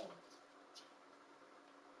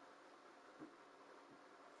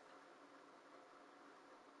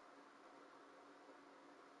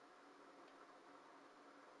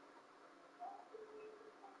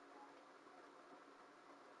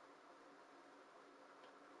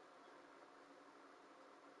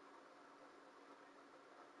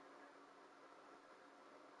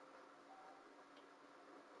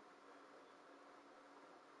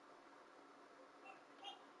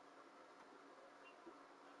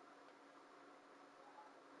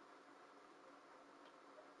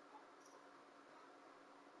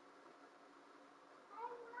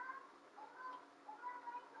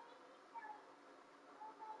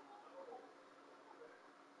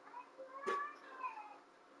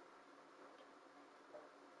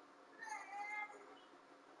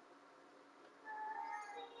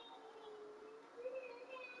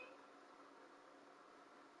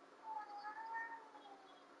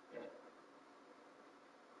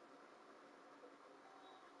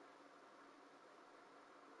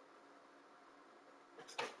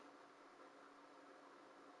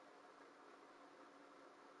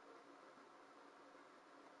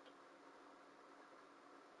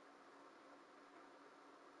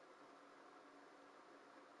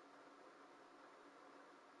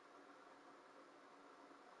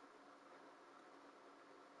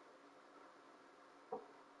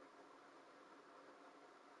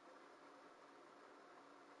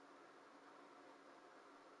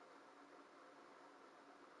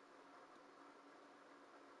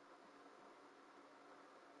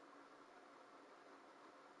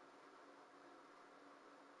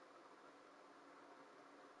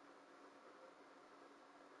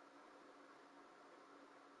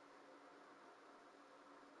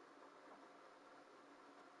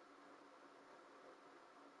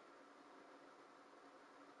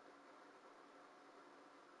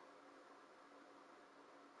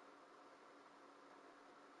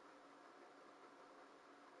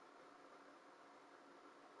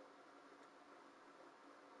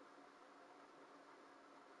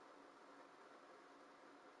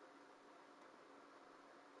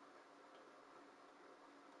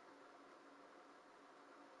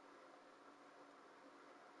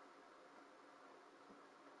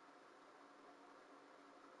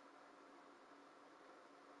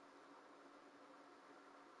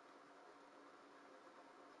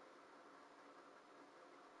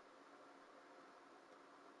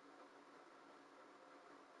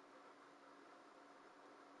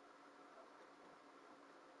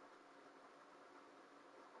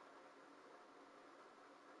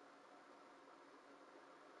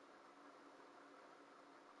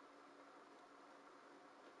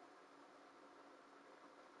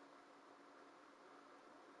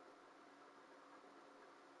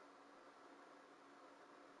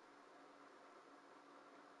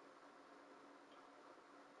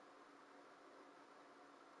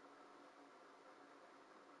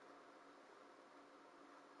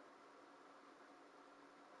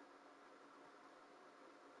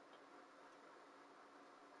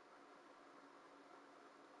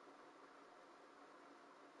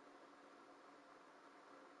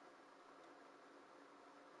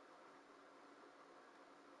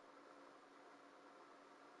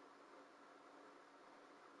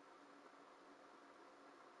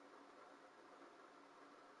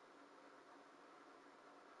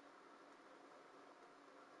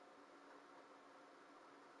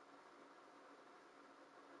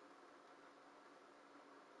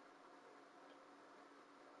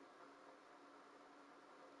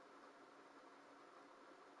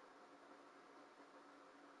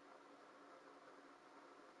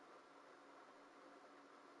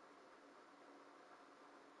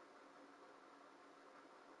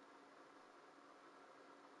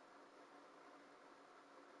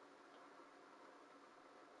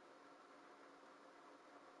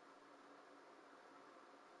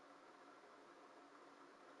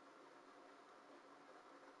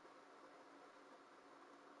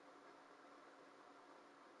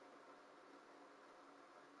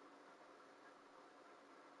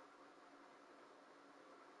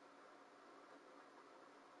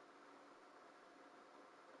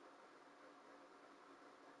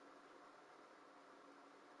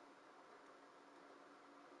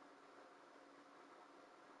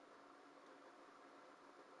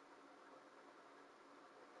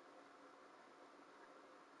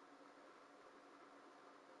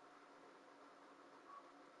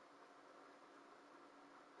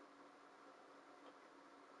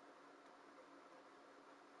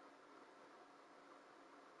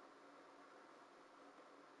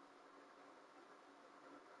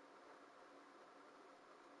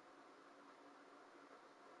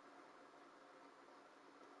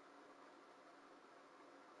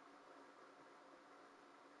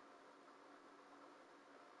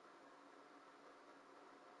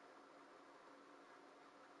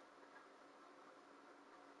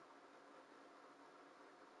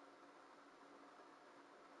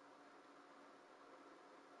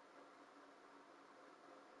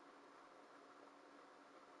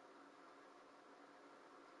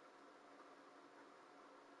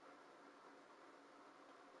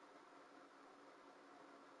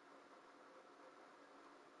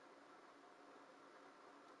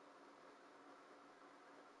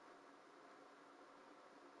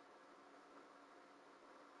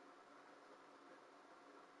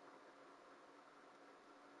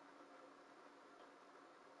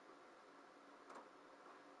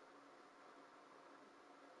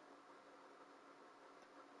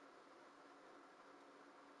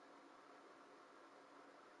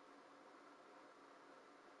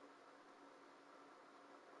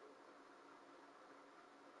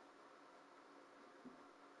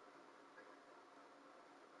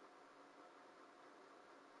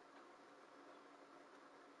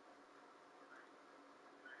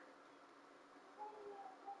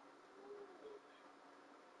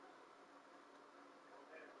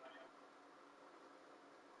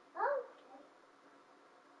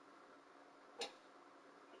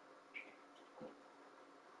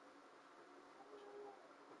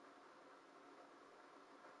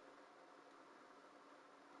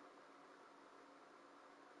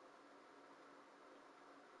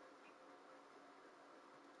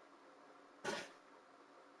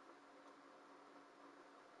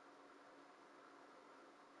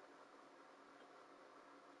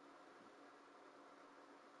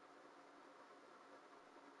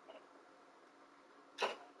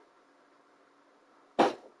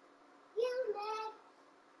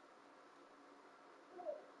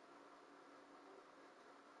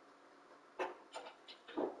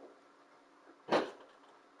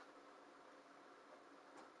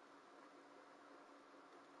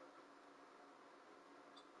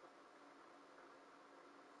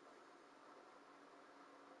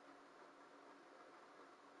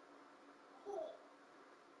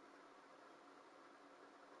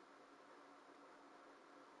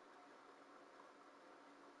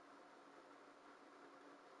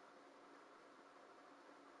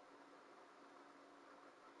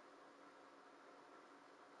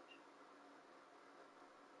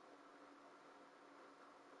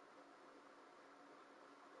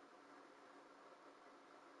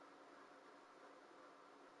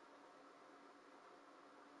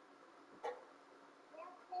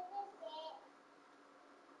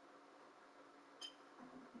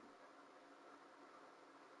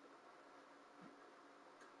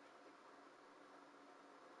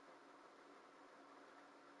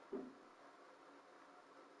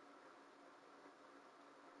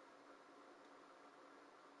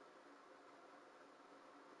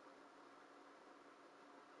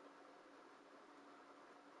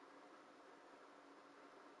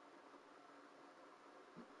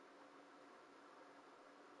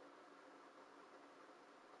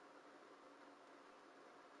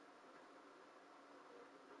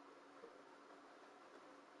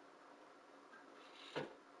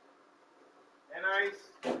 Nice.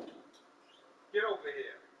 Get over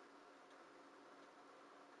here.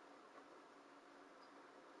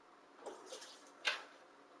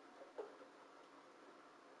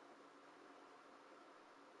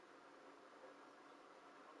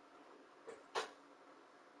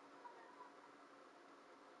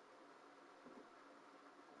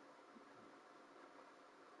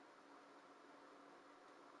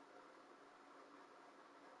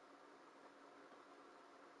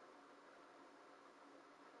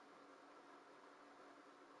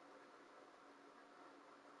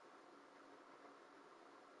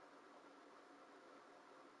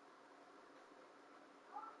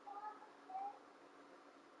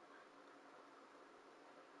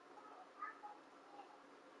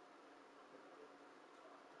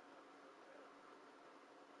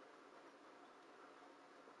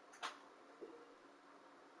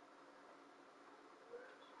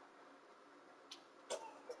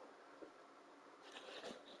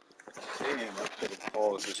 Damn, I could have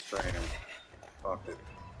paused this stream. Fuck it.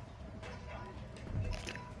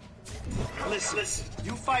 Listen,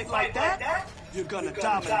 you fight like that, you're gonna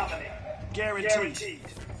dominate. Guaranteed.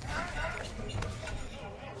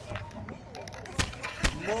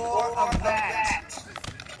 More of that.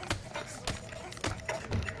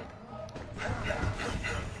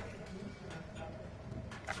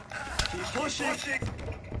 Keep pushing.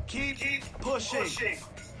 Keep pushing. Shit.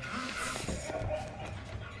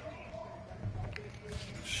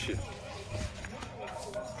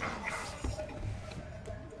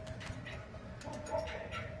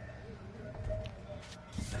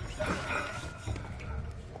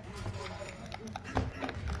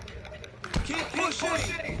 Keep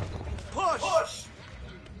pushing. Push.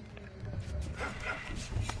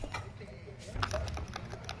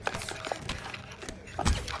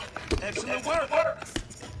 Excellent work.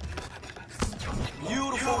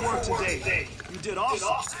 Beautiful work today. You did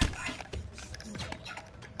awesome.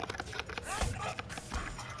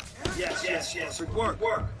 Yes. Perfect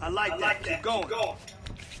work. I like that. Keep going.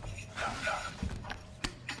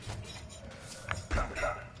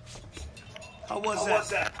 How was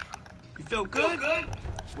that? You feel good?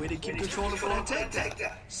 Way to keep controlling for that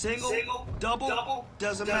takedown. Single, double,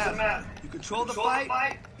 doesn't matter. You control the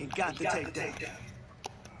fight and got the takedown.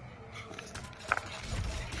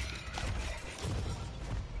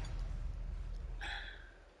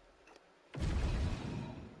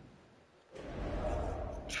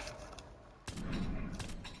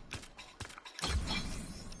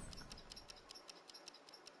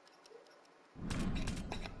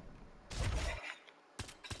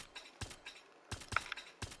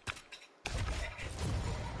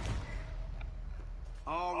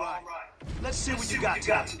 All right. Let's see what you got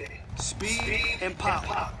today. Speed and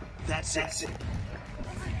power. That's it.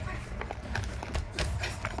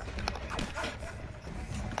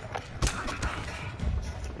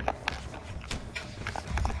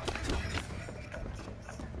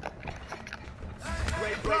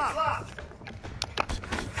 Great block.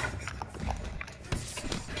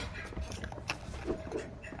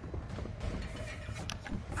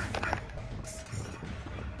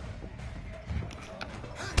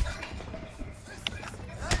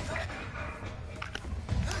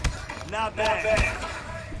 Not bad.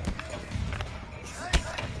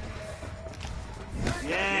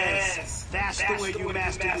 Yes, that's the way you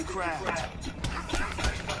master your craft.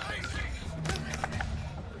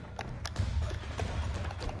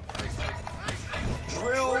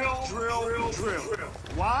 Drill.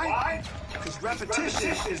 Why? Because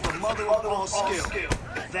repetition is the mother of all skill.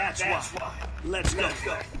 That's why. Let's go.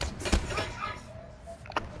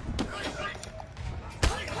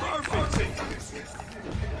 Perfect.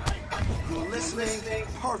 You're listening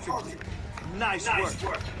perfectly. Nice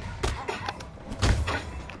work.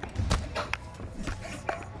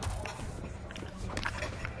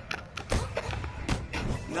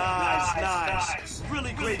 Nice.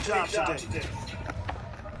 Really great job today.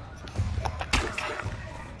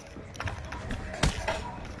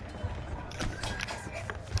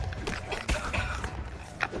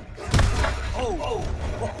 Oh.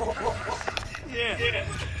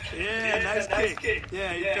 Yeah, nice kick.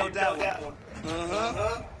 Yeah, you felt that one.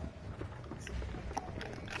 Uh-huh.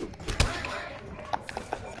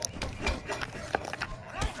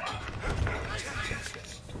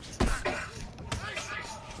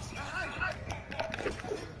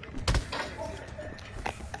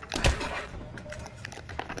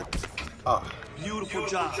 Beautiful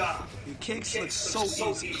job. Your kicks look so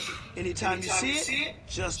easy. Anytime you see it,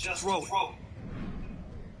 just throw it.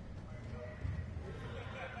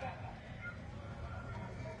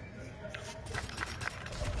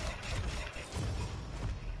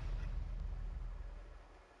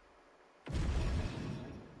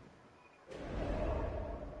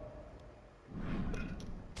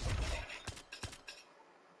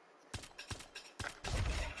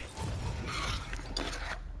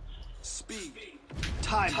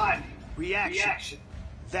 Time, reaction.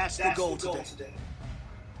 That's the goal today.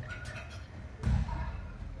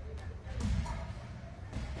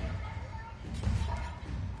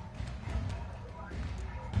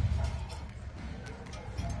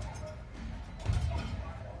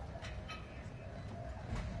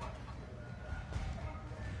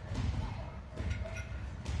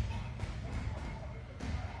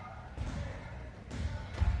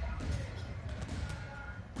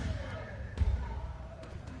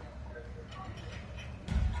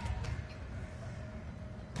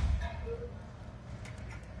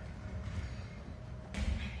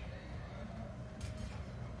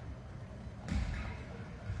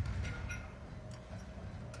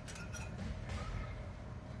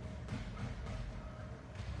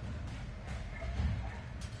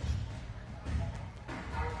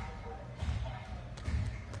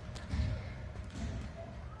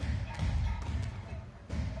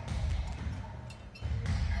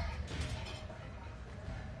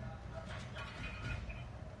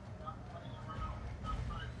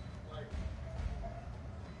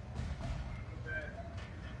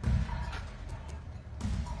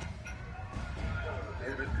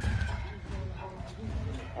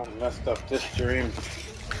 I messed up this stream.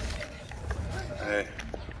 Hey.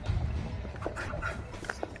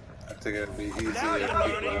 I think it'd be easier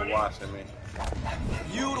if people were watching me.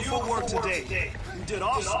 Beautiful work today. You did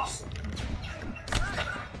awesome.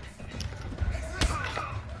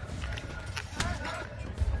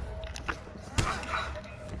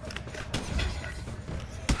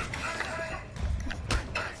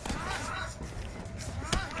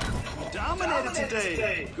 Dominated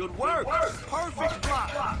today. Good work. Perfect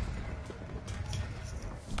block.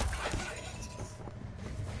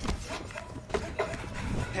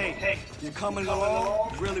 Hey, you're coming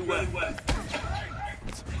along really well.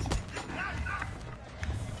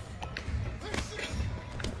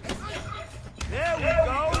 There we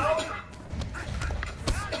go.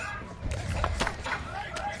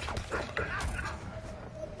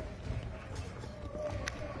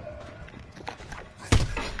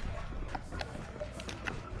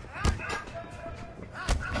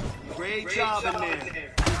 Great job in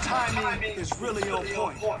there. The timing is really on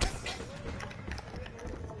point.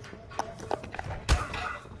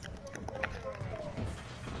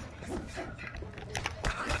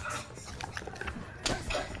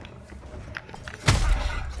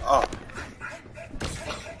 Oh.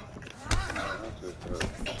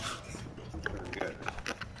 Good.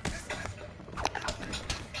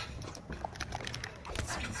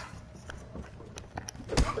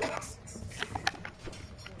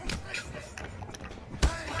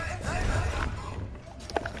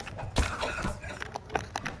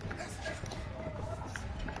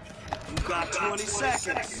 You got 20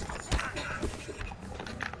 seconds.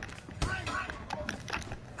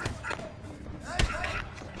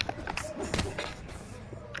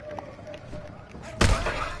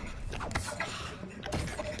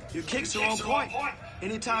 Your kicks are on point.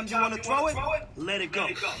 Anytime you want to throw it, let it go.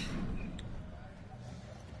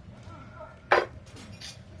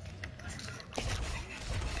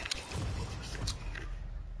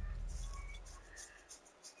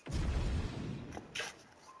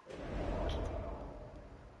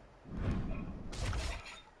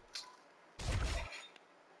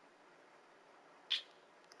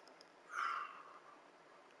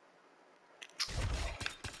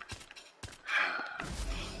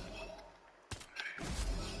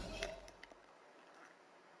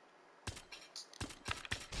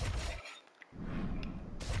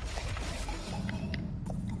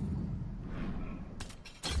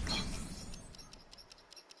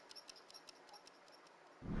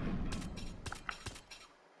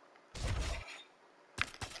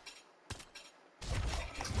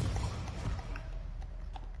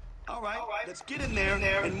 All right, let's get in there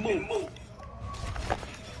and move.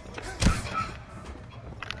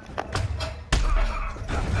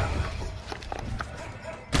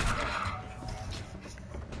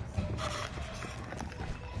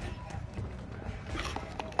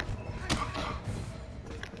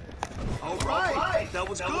 All right, that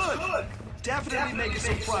was good. Definitely making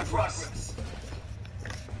some progress.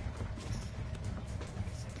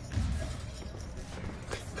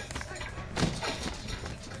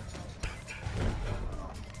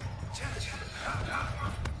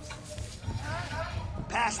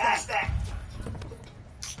 Pass that.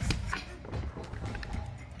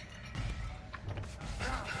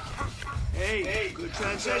 Hey, good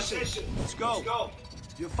transition. Let's go.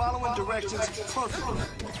 You're following directions perfectly.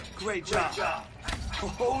 Great job.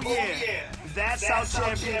 Oh, yeah. That's how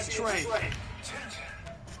champions train.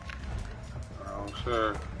 Oh,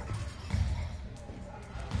 sure.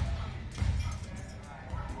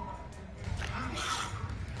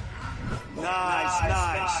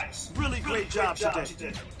 Nice. Really great job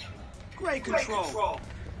today. Great control.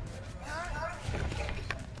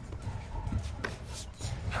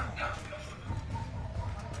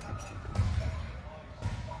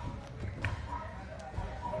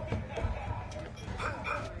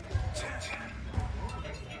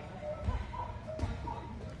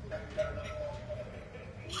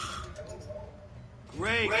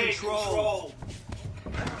 Great control.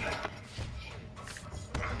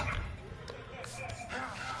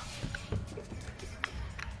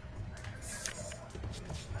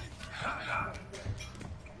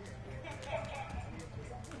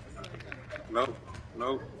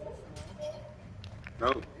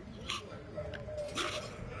 Nope.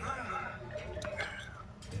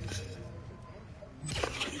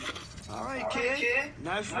 All right, kid.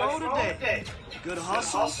 Nice roll today. Good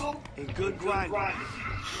hustle and good grinding.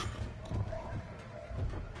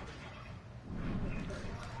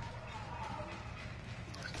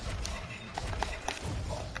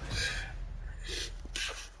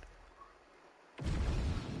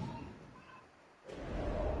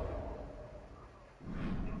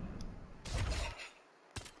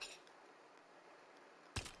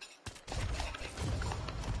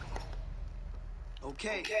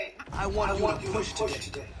 Okay, I want you to push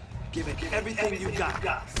today. Give it everything you got.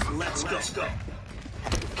 Let's go.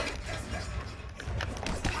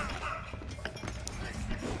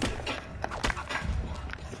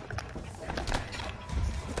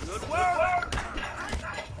 Good work.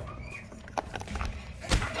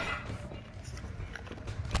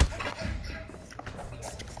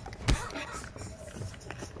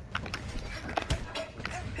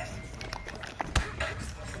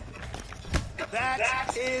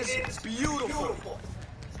 That is beautiful.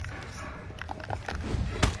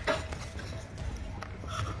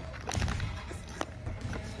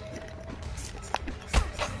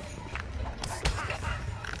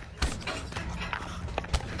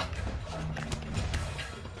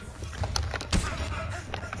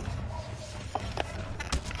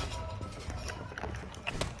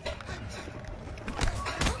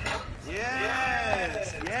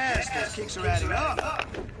 Yes, those kicks are adding up.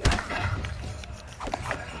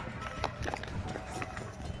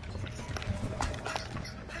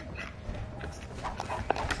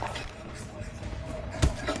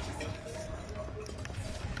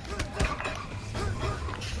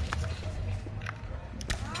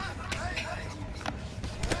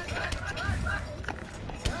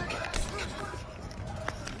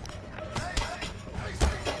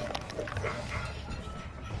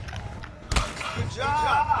 Good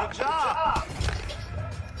job.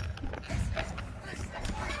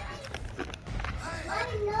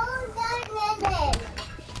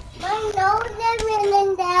 My nose is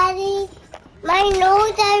ringing, Daddy. My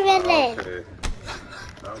nose is ringing.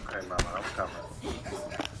 Okay, Mama, I'm coming.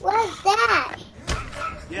 What's that?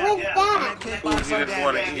 What's that? Food you didn't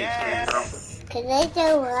want to eat, girl. Because I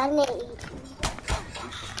don't want to eat.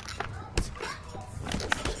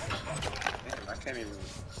 Damn, I can't even.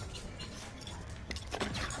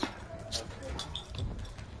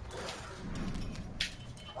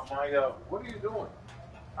 Maya, what are you doing?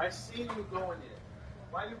 I seen you going in.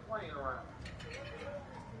 Why are you playing around?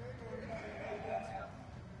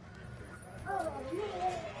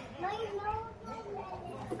 My nose is ringing.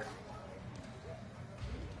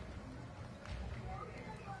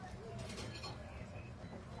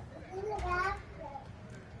 In the bathroom.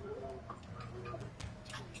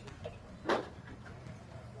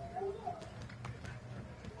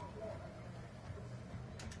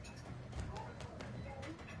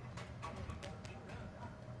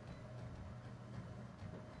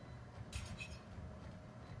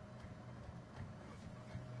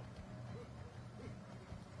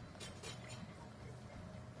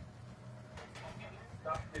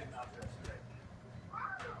 Stop getting out there today.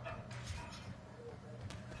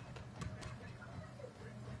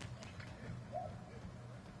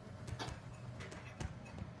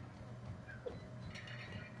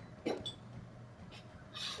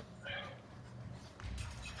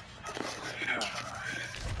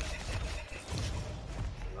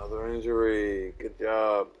 Another injury. Good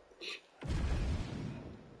job.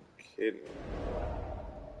 Kidding.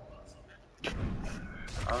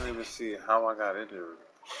 I don't even see how I got injured.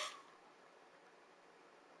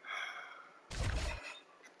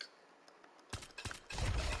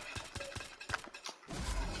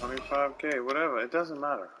 25K, whatever. It doesn't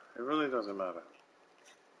matter. It really doesn't matter.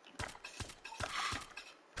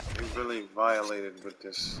 They really violated with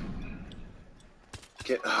this.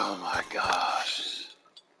 Oh my gosh.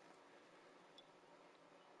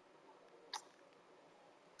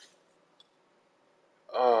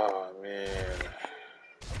 Oh man.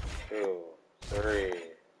 3,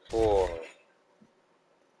 4.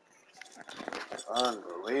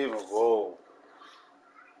 Unbelievable.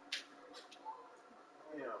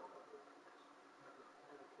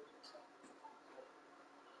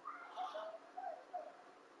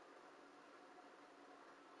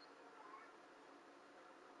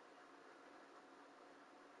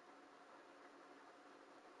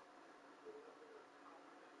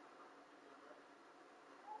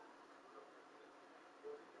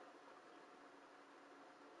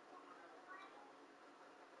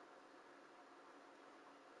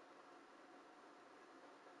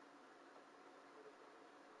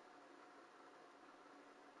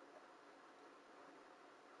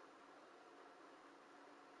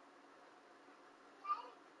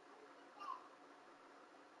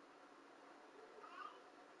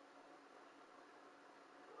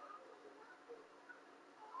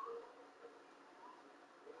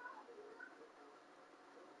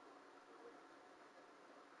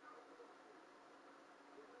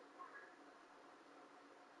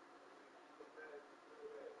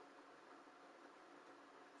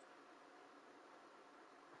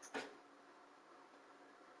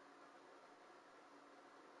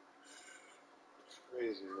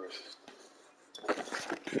 Crazy.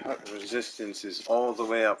 Cut resistance is all the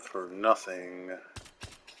way up for nothing.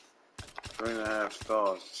 3.5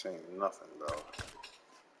 stars. This ain't nothing, bro.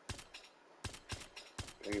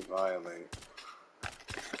 They violate.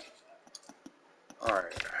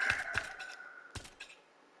 Alright.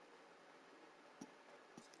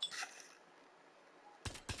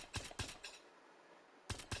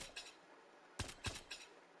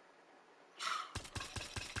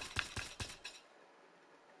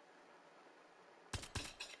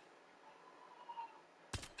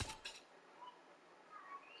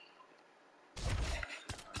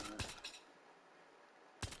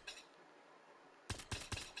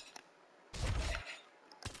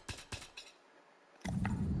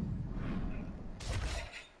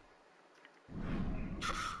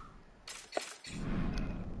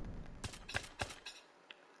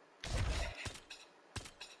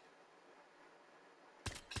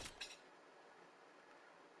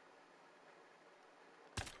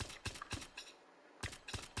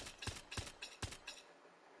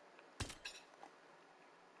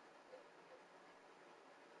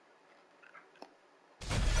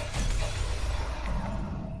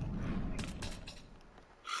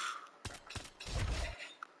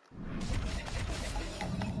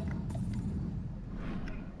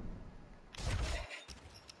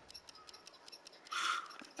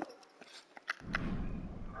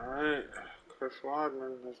 Alright, Chris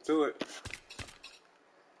Weidman, let's do it.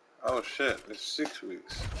 Oh shit, it's 6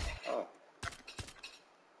 weeks. Oh.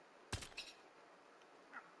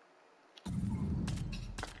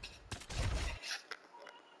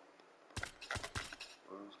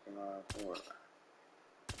 What else can I afford?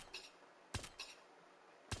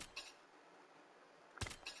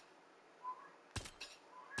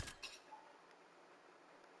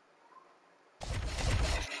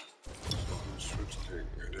 Switch tape,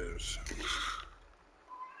 it is.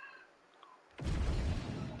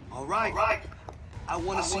 All right. I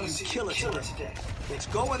want to see you kill it today. Let's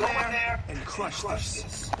go in there and crush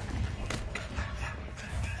this.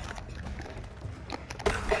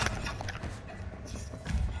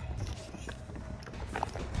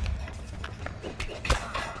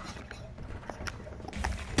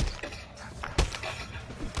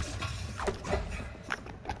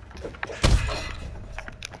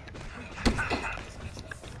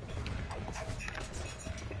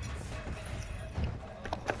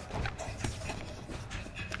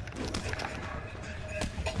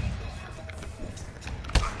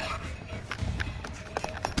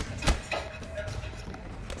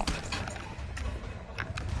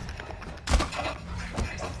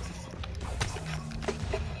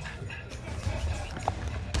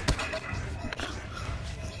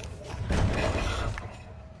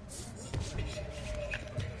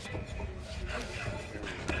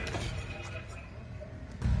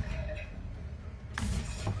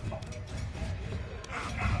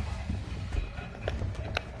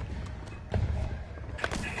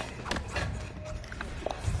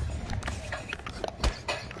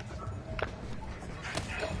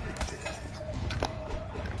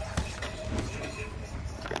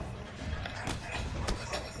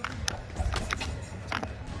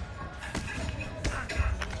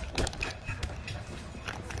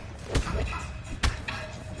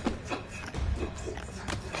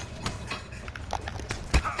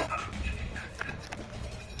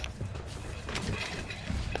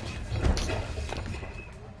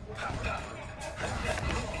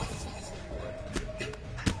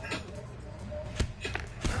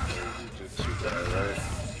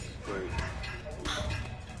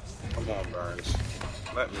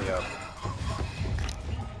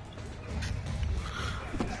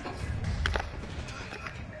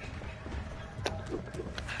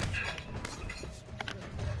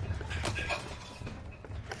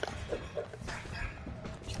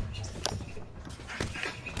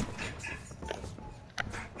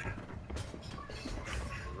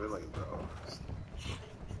 Really, bro.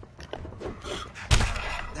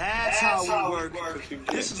 That's how we work.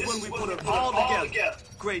 This is when we put it all together.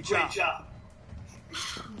 Great job.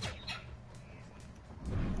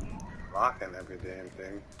 Rocking every damn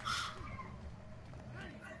thing.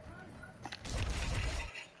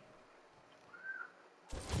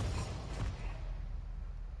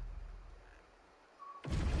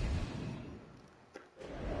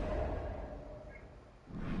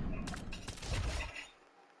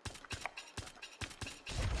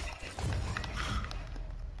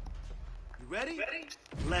 Ready?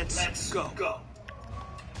 Let's go.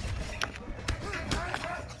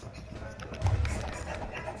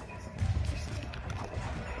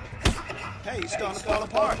 Hey, you're starting to fall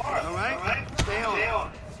apart. All right? Stay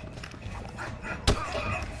on.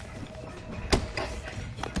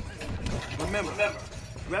 Remember,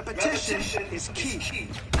 repetition is key,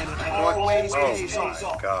 and it always pays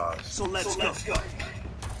off. Gosh. So let's go.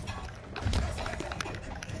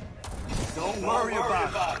 Don't worry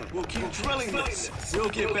about it. We'll keep drilling this. You'll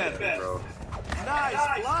get better. Bro.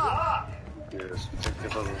 Nice block. Yes, take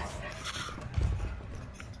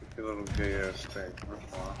your little gay ass thing.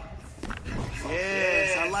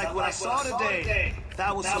 Yes, I like what I saw today.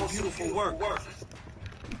 That was some beautiful work.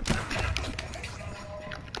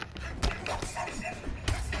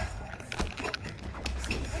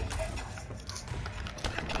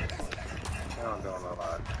 I don't know a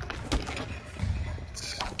lot.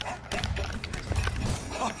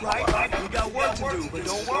 Right? We got work to do, but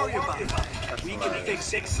don't worry about it. We can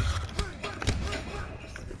fix it.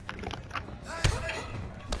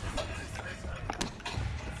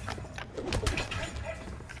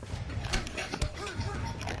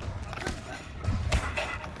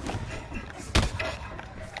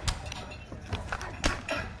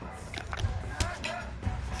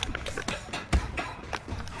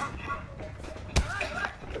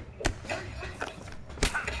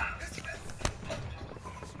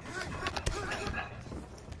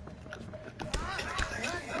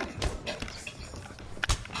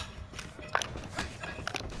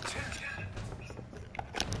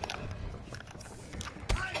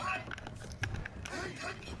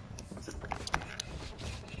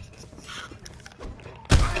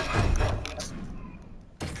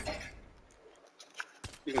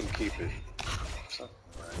 You can keep it.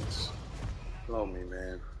 Nice. Blow me,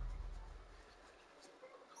 man.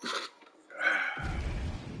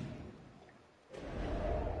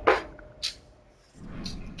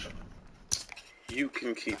 You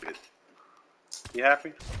can keep it. You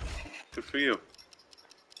happy? Good for you.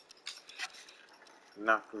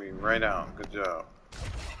 Knocked me right out. Good job.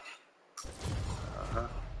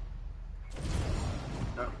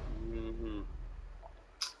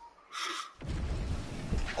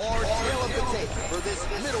 Our tail of the tape for this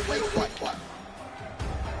middleweight fight.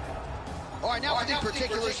 All right, now for the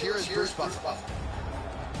particulars, here is Bruce Buffer.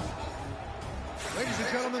 Ladies and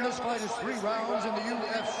gentlemen, this fight is 3 rounds in the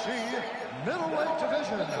UFC middleweight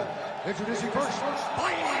division. Introducing first,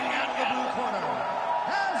 fighting out of the blue corner,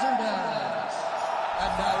 Hazardous. And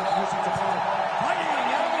now introducing the opponent, fighting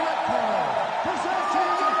out of the red corner,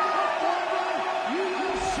 presenting the former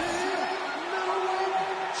UFC middleweight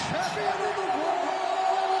champion of the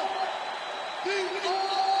world, the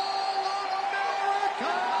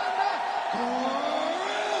All-American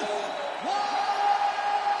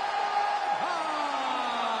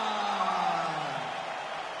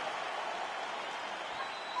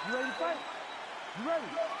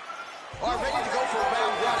All right, ready to go for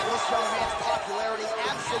round one, and this young man's popularity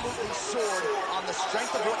absolutely soared on the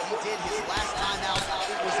strength of what he did his last time out.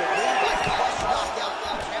 It was a win by plus knockout.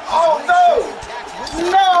 Oh, no!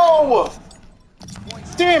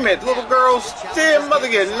 Damn it, little girl's damn mother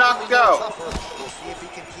getting knocked out. We'll see if he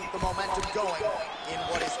can keep the momentum going in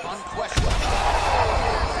what is unquestionable.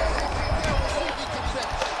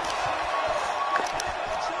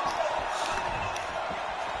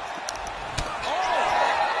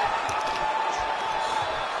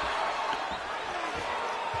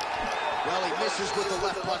 Well, he misses with the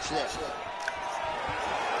left punch there. Strong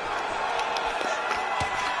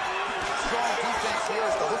defense here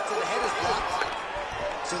as the hook to the head is blocked.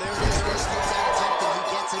 So there it is, first takedown attempt, and he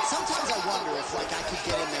gets it. Sometimes I wonder if, like, I could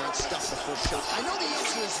get in there and stuff the first shot. I know the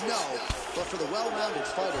answer is no, but for the well-rounded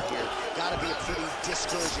fighter here, gotta be a pretty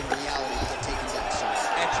discouraging reality to get taken down so.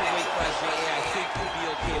 At your weight class, I think you'll be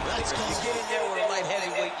okay. But if you get in there with a light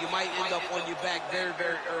heavyweight, you might end up on your back very,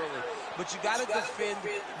 very early. But you got to defend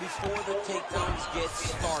before the takedowns get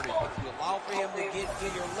started. If you allow for him to get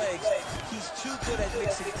in your legs, he's too good at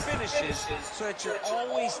mixing finishes so that you're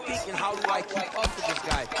always thinking, how do I keep up with this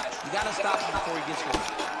guy? You got to stop him before he gets going.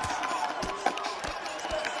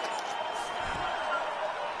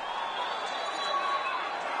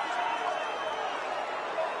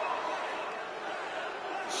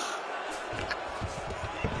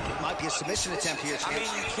 be a submission attempt here, I mean,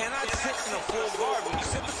 you cannot sit in a full guard. When you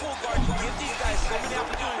sit in the full guard, you give these guys so many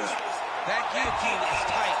opportunities. That guillotine is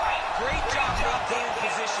tight. Great job maintaining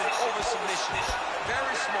position over submission.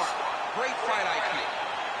 Very smart. Great fight IQ.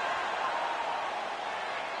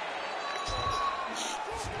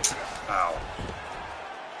 Ow.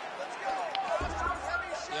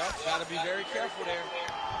 Yep, gotta be very careful there.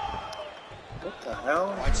 What the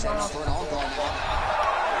hell? White setting up for an all guard now.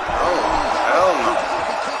 Oh, hell no.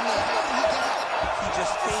 He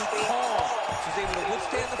just stayed calm. He was able to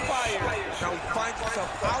withstand the fire. Now he finds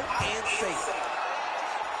himself out and safe.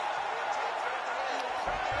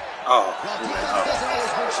 Oh, I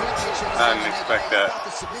didn't expect that. Yeah, the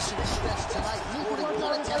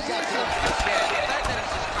fact that he's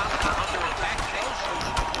just constantly under attack shows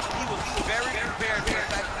he was very prepared for the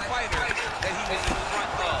fact of the fighter that he was in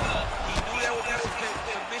front of. He knew there would be some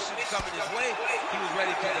submissions coming his way. He was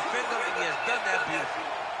ready to defend them, and he has done that beautifully.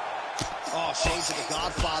 Oh, shades of the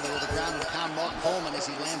Godfather with a ground and pound Mark Coleman as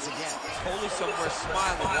he lands again. Totally somewhere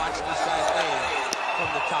smiling watching this guy land from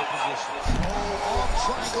the top position. Oh, arm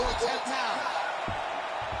triangle attempt now.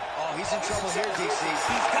 Oh, he's in trouble here, DC.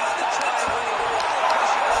 He's got to try and win.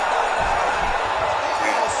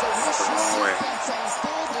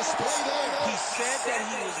 He said that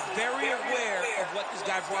he was very aware of what this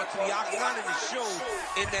guy brought to the octagon, and it showed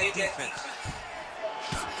in that defense.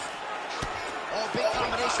 Oh, big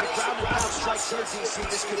combination of ground and pound strikes here, DC.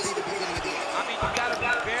 This could be the beginning of the end. I mean, you got to be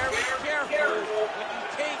very careful when you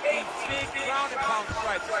take these big ground and pound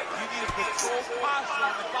strikes. You need a controlled posture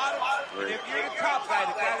on the bottom. And if you're the top guy,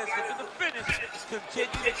 the guy that's looking to finish,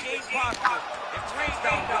 continue to gain posture and rain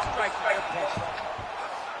down those strikes from your opponent.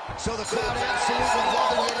 So the crowd absolutely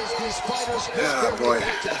loving it as these fighters work their way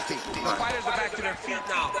back to their feet. The fighters are back to their feet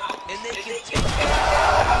now, and they can take it.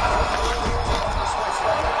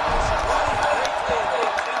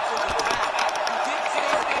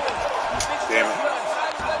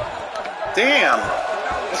 Damn.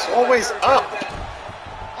 It's always up.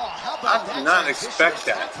 I did not expect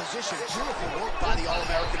that.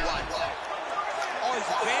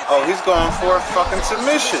 Oh, he's going for a fucking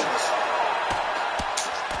submission.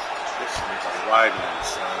 This is a wide man,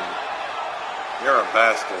 son. You're a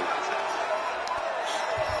bastard.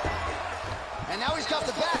 And now he's got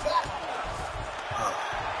the back.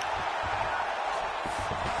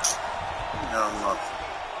 No.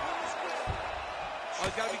 Oh,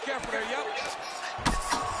 he's got to be careful there, yep.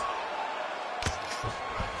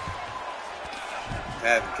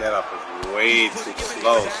 That get up is way too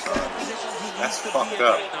slow, son. That's fucked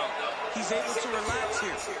up. He's able to relax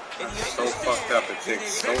here. And That's so fucked up. It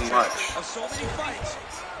takes so much. Of so many fights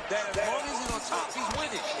that as long as he's on top, he's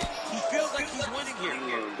winning. He feels like he's winning here. There's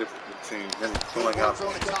a little difference between him pulling up.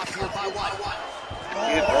 Thrown at top here by White.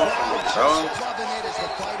 Get off of me, bro. Loving it as the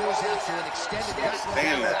fighters, after an extended battle,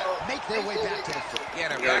 make their way back to the foot.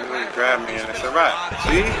 Yeah, you gotta really grab me and it's a wrap.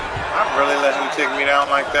 See? I really let him take me down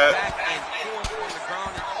like that.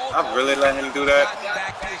 I really let him do that.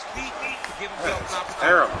 That's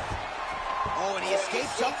terrible. Oh, and he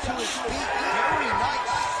escapes up to his feet. Very nice.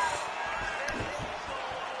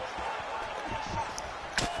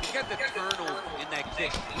 Look at the turnover in that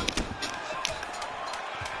kick.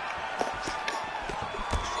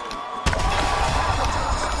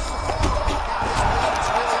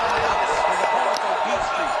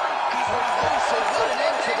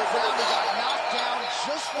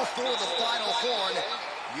 Before the final horn,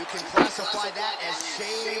 you can classify that as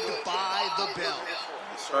saved by the bell.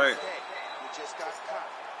 That's right.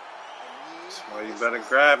 That's why you better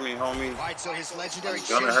grab me, homie. Right, so his legendary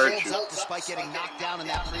I'm gonna hurt you. up despite getting knocked down in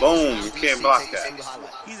that boom, you can't block that.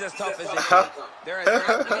 He's as tough as they come. There is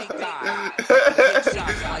not many guys that can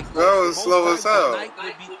shots like that was slow as hell. The night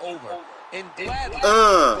would be over. And gladly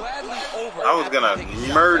over. I was gonna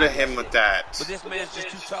murder him with that. But this man's just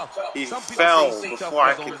too tough. He fell before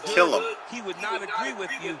I could kill him. He would not agree with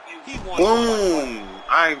you. He wants boom!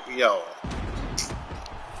 Yo.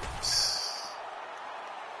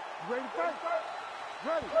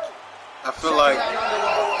 I feel like,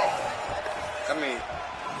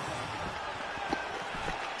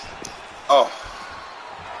 oh.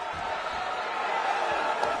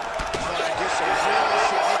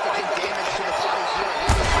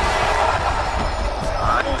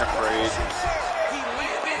 I ain't afraid.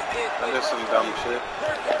 I did some dumb shit.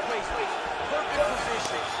 Perfect placement, perfect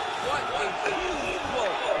position. What a huge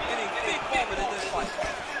blow and a big moment in this fight.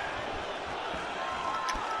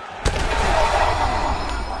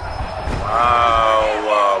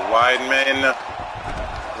 Wow, wide man.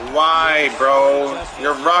 Why, bro?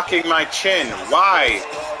 You're rocking my chin. Why?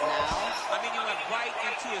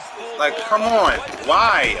 Like, come on.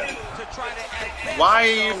 Why? Why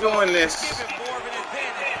are you doing this?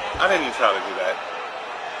 I didn't try to do that.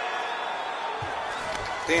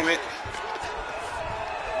 Damn it.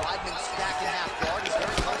 Weidman stacking half guard. He's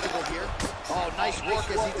very comfortable here. Oh, nice work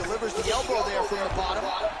as he delivers the elbow there from the bottom.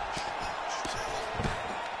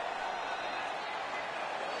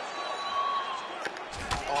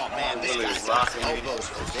 Oh, man, this guy's got elbows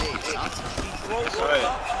for days, huh? He throws them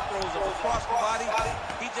up, he throws them across the body.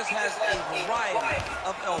 He just has a variety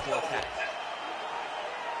of elbow attacks.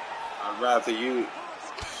 I'd rather you...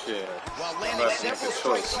 Shit. While landing several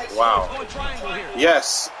strikes. Wow.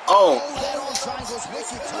 Yes. Oh.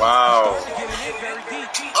 Wow.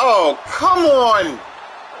 Oh, come on.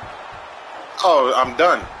 Oh, I'm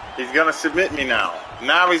done. He's gonna submit me now.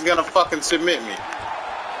 Now he's gonna fucking submit me.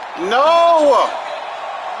 No!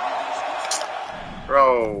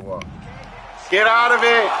 Bro. Get out of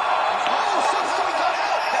it.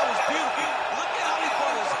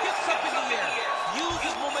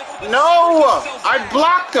 No! I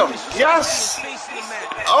blocked him. Yes.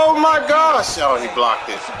 Oh my gosh. Oh, he blocked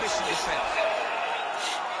it.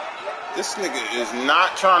 This nigga is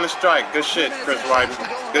not trying to strike. Good shit, Chris Weidman.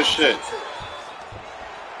 Good shit.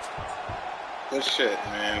 Good shit,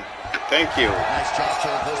 man. Thank you. Nice job to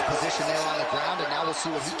reverse position there on the ground, and now we'll see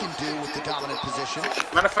what he can do with the dominant position.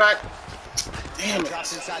 Matter of fact, damn it.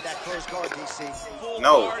 Drops inside that closed guard, DC.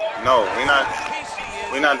 No,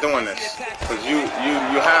 we're not doing this. Because you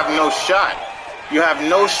have no shot. You have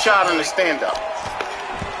no shot in the stand-up.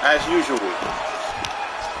 As usual.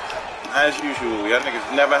 As usual. Y'all niggas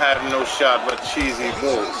never had no shot but cheesy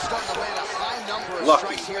bulls.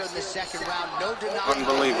 Lucky.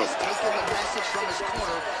 Unbelievable. Taken the message from his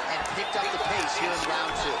corner and picked up the pace here in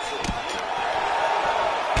round 2.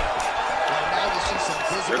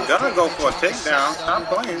 They're gonna go for a takedown. Stop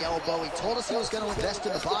playing. He told us he was going to invest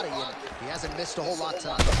in the body, and he hasn't missed a whole lot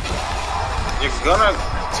tonight. You're gonna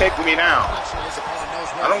take me down.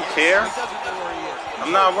 I don't care.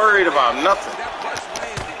 I'm not worried about nothing.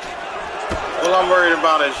 All I'm worried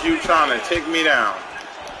about is you trying to take me down.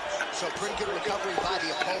 So pretty good recovery by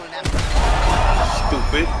the opponent after.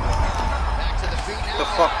 Stupid. Back to the feet now. The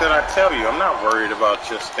fuck did I tell you? I'm not worried about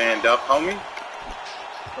your stand-up, homie.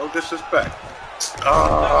 No disrespect.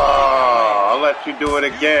 Oh, I'll let you do it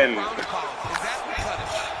again. Oh,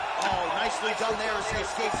 nicely done there as he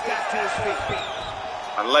escapes back to his feet.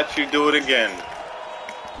 I'll let you do it again.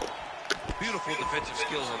 Beautiful defensive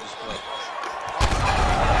skills on display.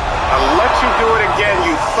 I'll let you do it again,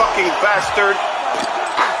 you fucking bastard.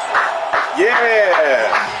 Yeah.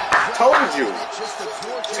 Told you.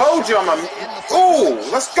 Told you I'm a... Ooh,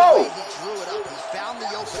 let's go.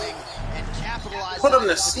 Put him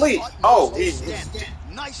to sleep. Oh, he...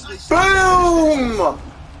 Boom!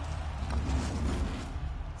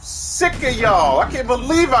 Sick of y'all. I can't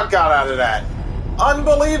believe I got out of that.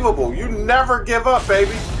 Unbelievable. You never give up,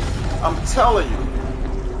 baby. I'm telling you.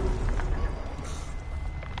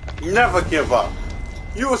 Never give up.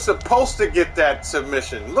 You were supposed to get that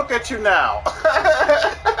submission. Look at you now.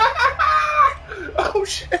 Oh,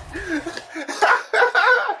 shit.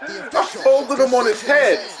 I folded him on his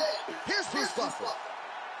head.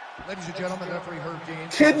 Ladies and gentlemen, referee Herb Dean.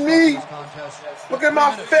 Kidding me? Look at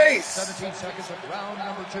my face. 17 seconds of round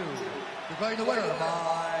number 2. Declaring the winner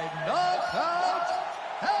by knockout,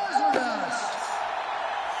 hazardous.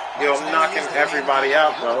 Yo, I'm knocking everybody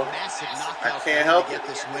out, bro. I can't help it.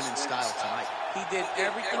 He did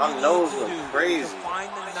everything My he nose needed to was do crazy. to find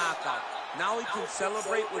the knockout. Now he can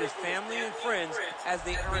celebrate with his family and friends as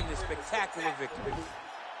they earn this spectacular victory.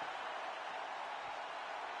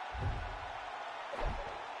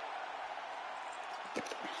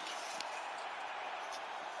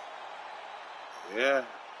 Yeah,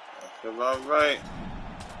 that's about right.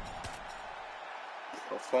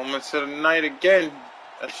 Performance of the night again.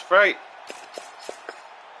 That's right.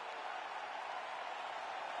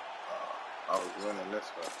 I was winning this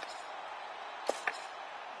one.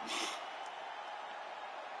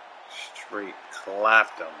 Straight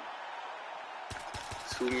clapped him.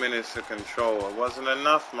 2 minutes of control. It wasn't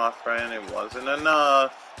enough, my friend. It wasn't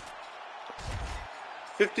enough.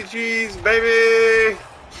 50 G's, baby.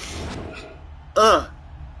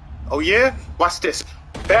 Oh yeah? Watch this.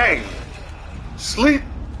 Bang. Sleep.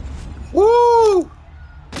 Woo.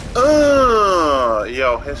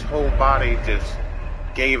 Yo, his whole body just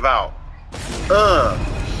gave out.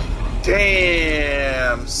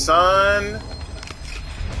 Damn, son.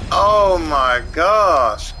 Oh my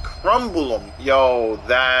gosh. Crumble him. Yo,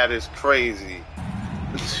 that is crazy.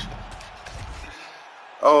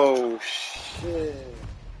 Oh shit.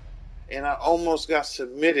 And I almost got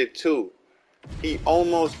submitted too. He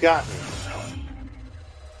almost got me.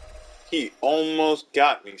 He almost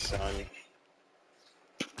got me, son.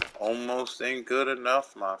 Almost ain't good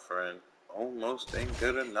enough, my friend. Almost ain't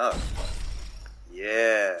good enough.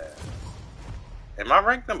 Yeah. Am I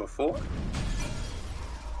ranked number 4?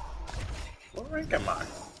 What rank am I?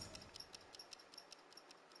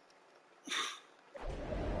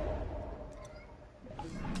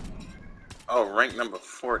 Oh, rank number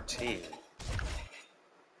 14.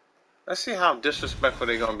 Let's see how disrespectful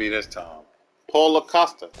they're going to be this time. Paul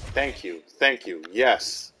Acosta. Thank you. Thank you.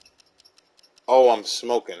 Yes. Oh, I'm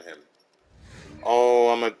smoking him. Oh,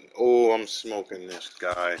 I'm smoking this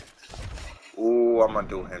guy. Ooh, I'm going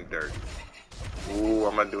to do him dirty. Ooh,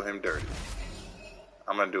 I'm going to do him dirty.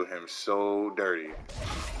 I'm going to do him so dirty.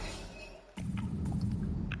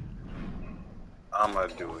 I'm going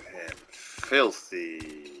to do him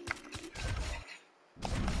filthy.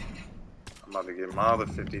 I'm about to get my other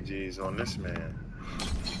 50 G's on this man.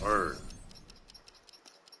 Word.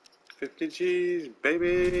 50 G's,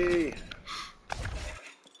 baby.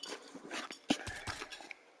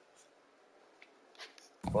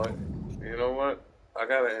 But, you know what? I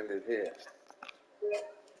got to end it here.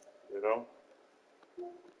 You know?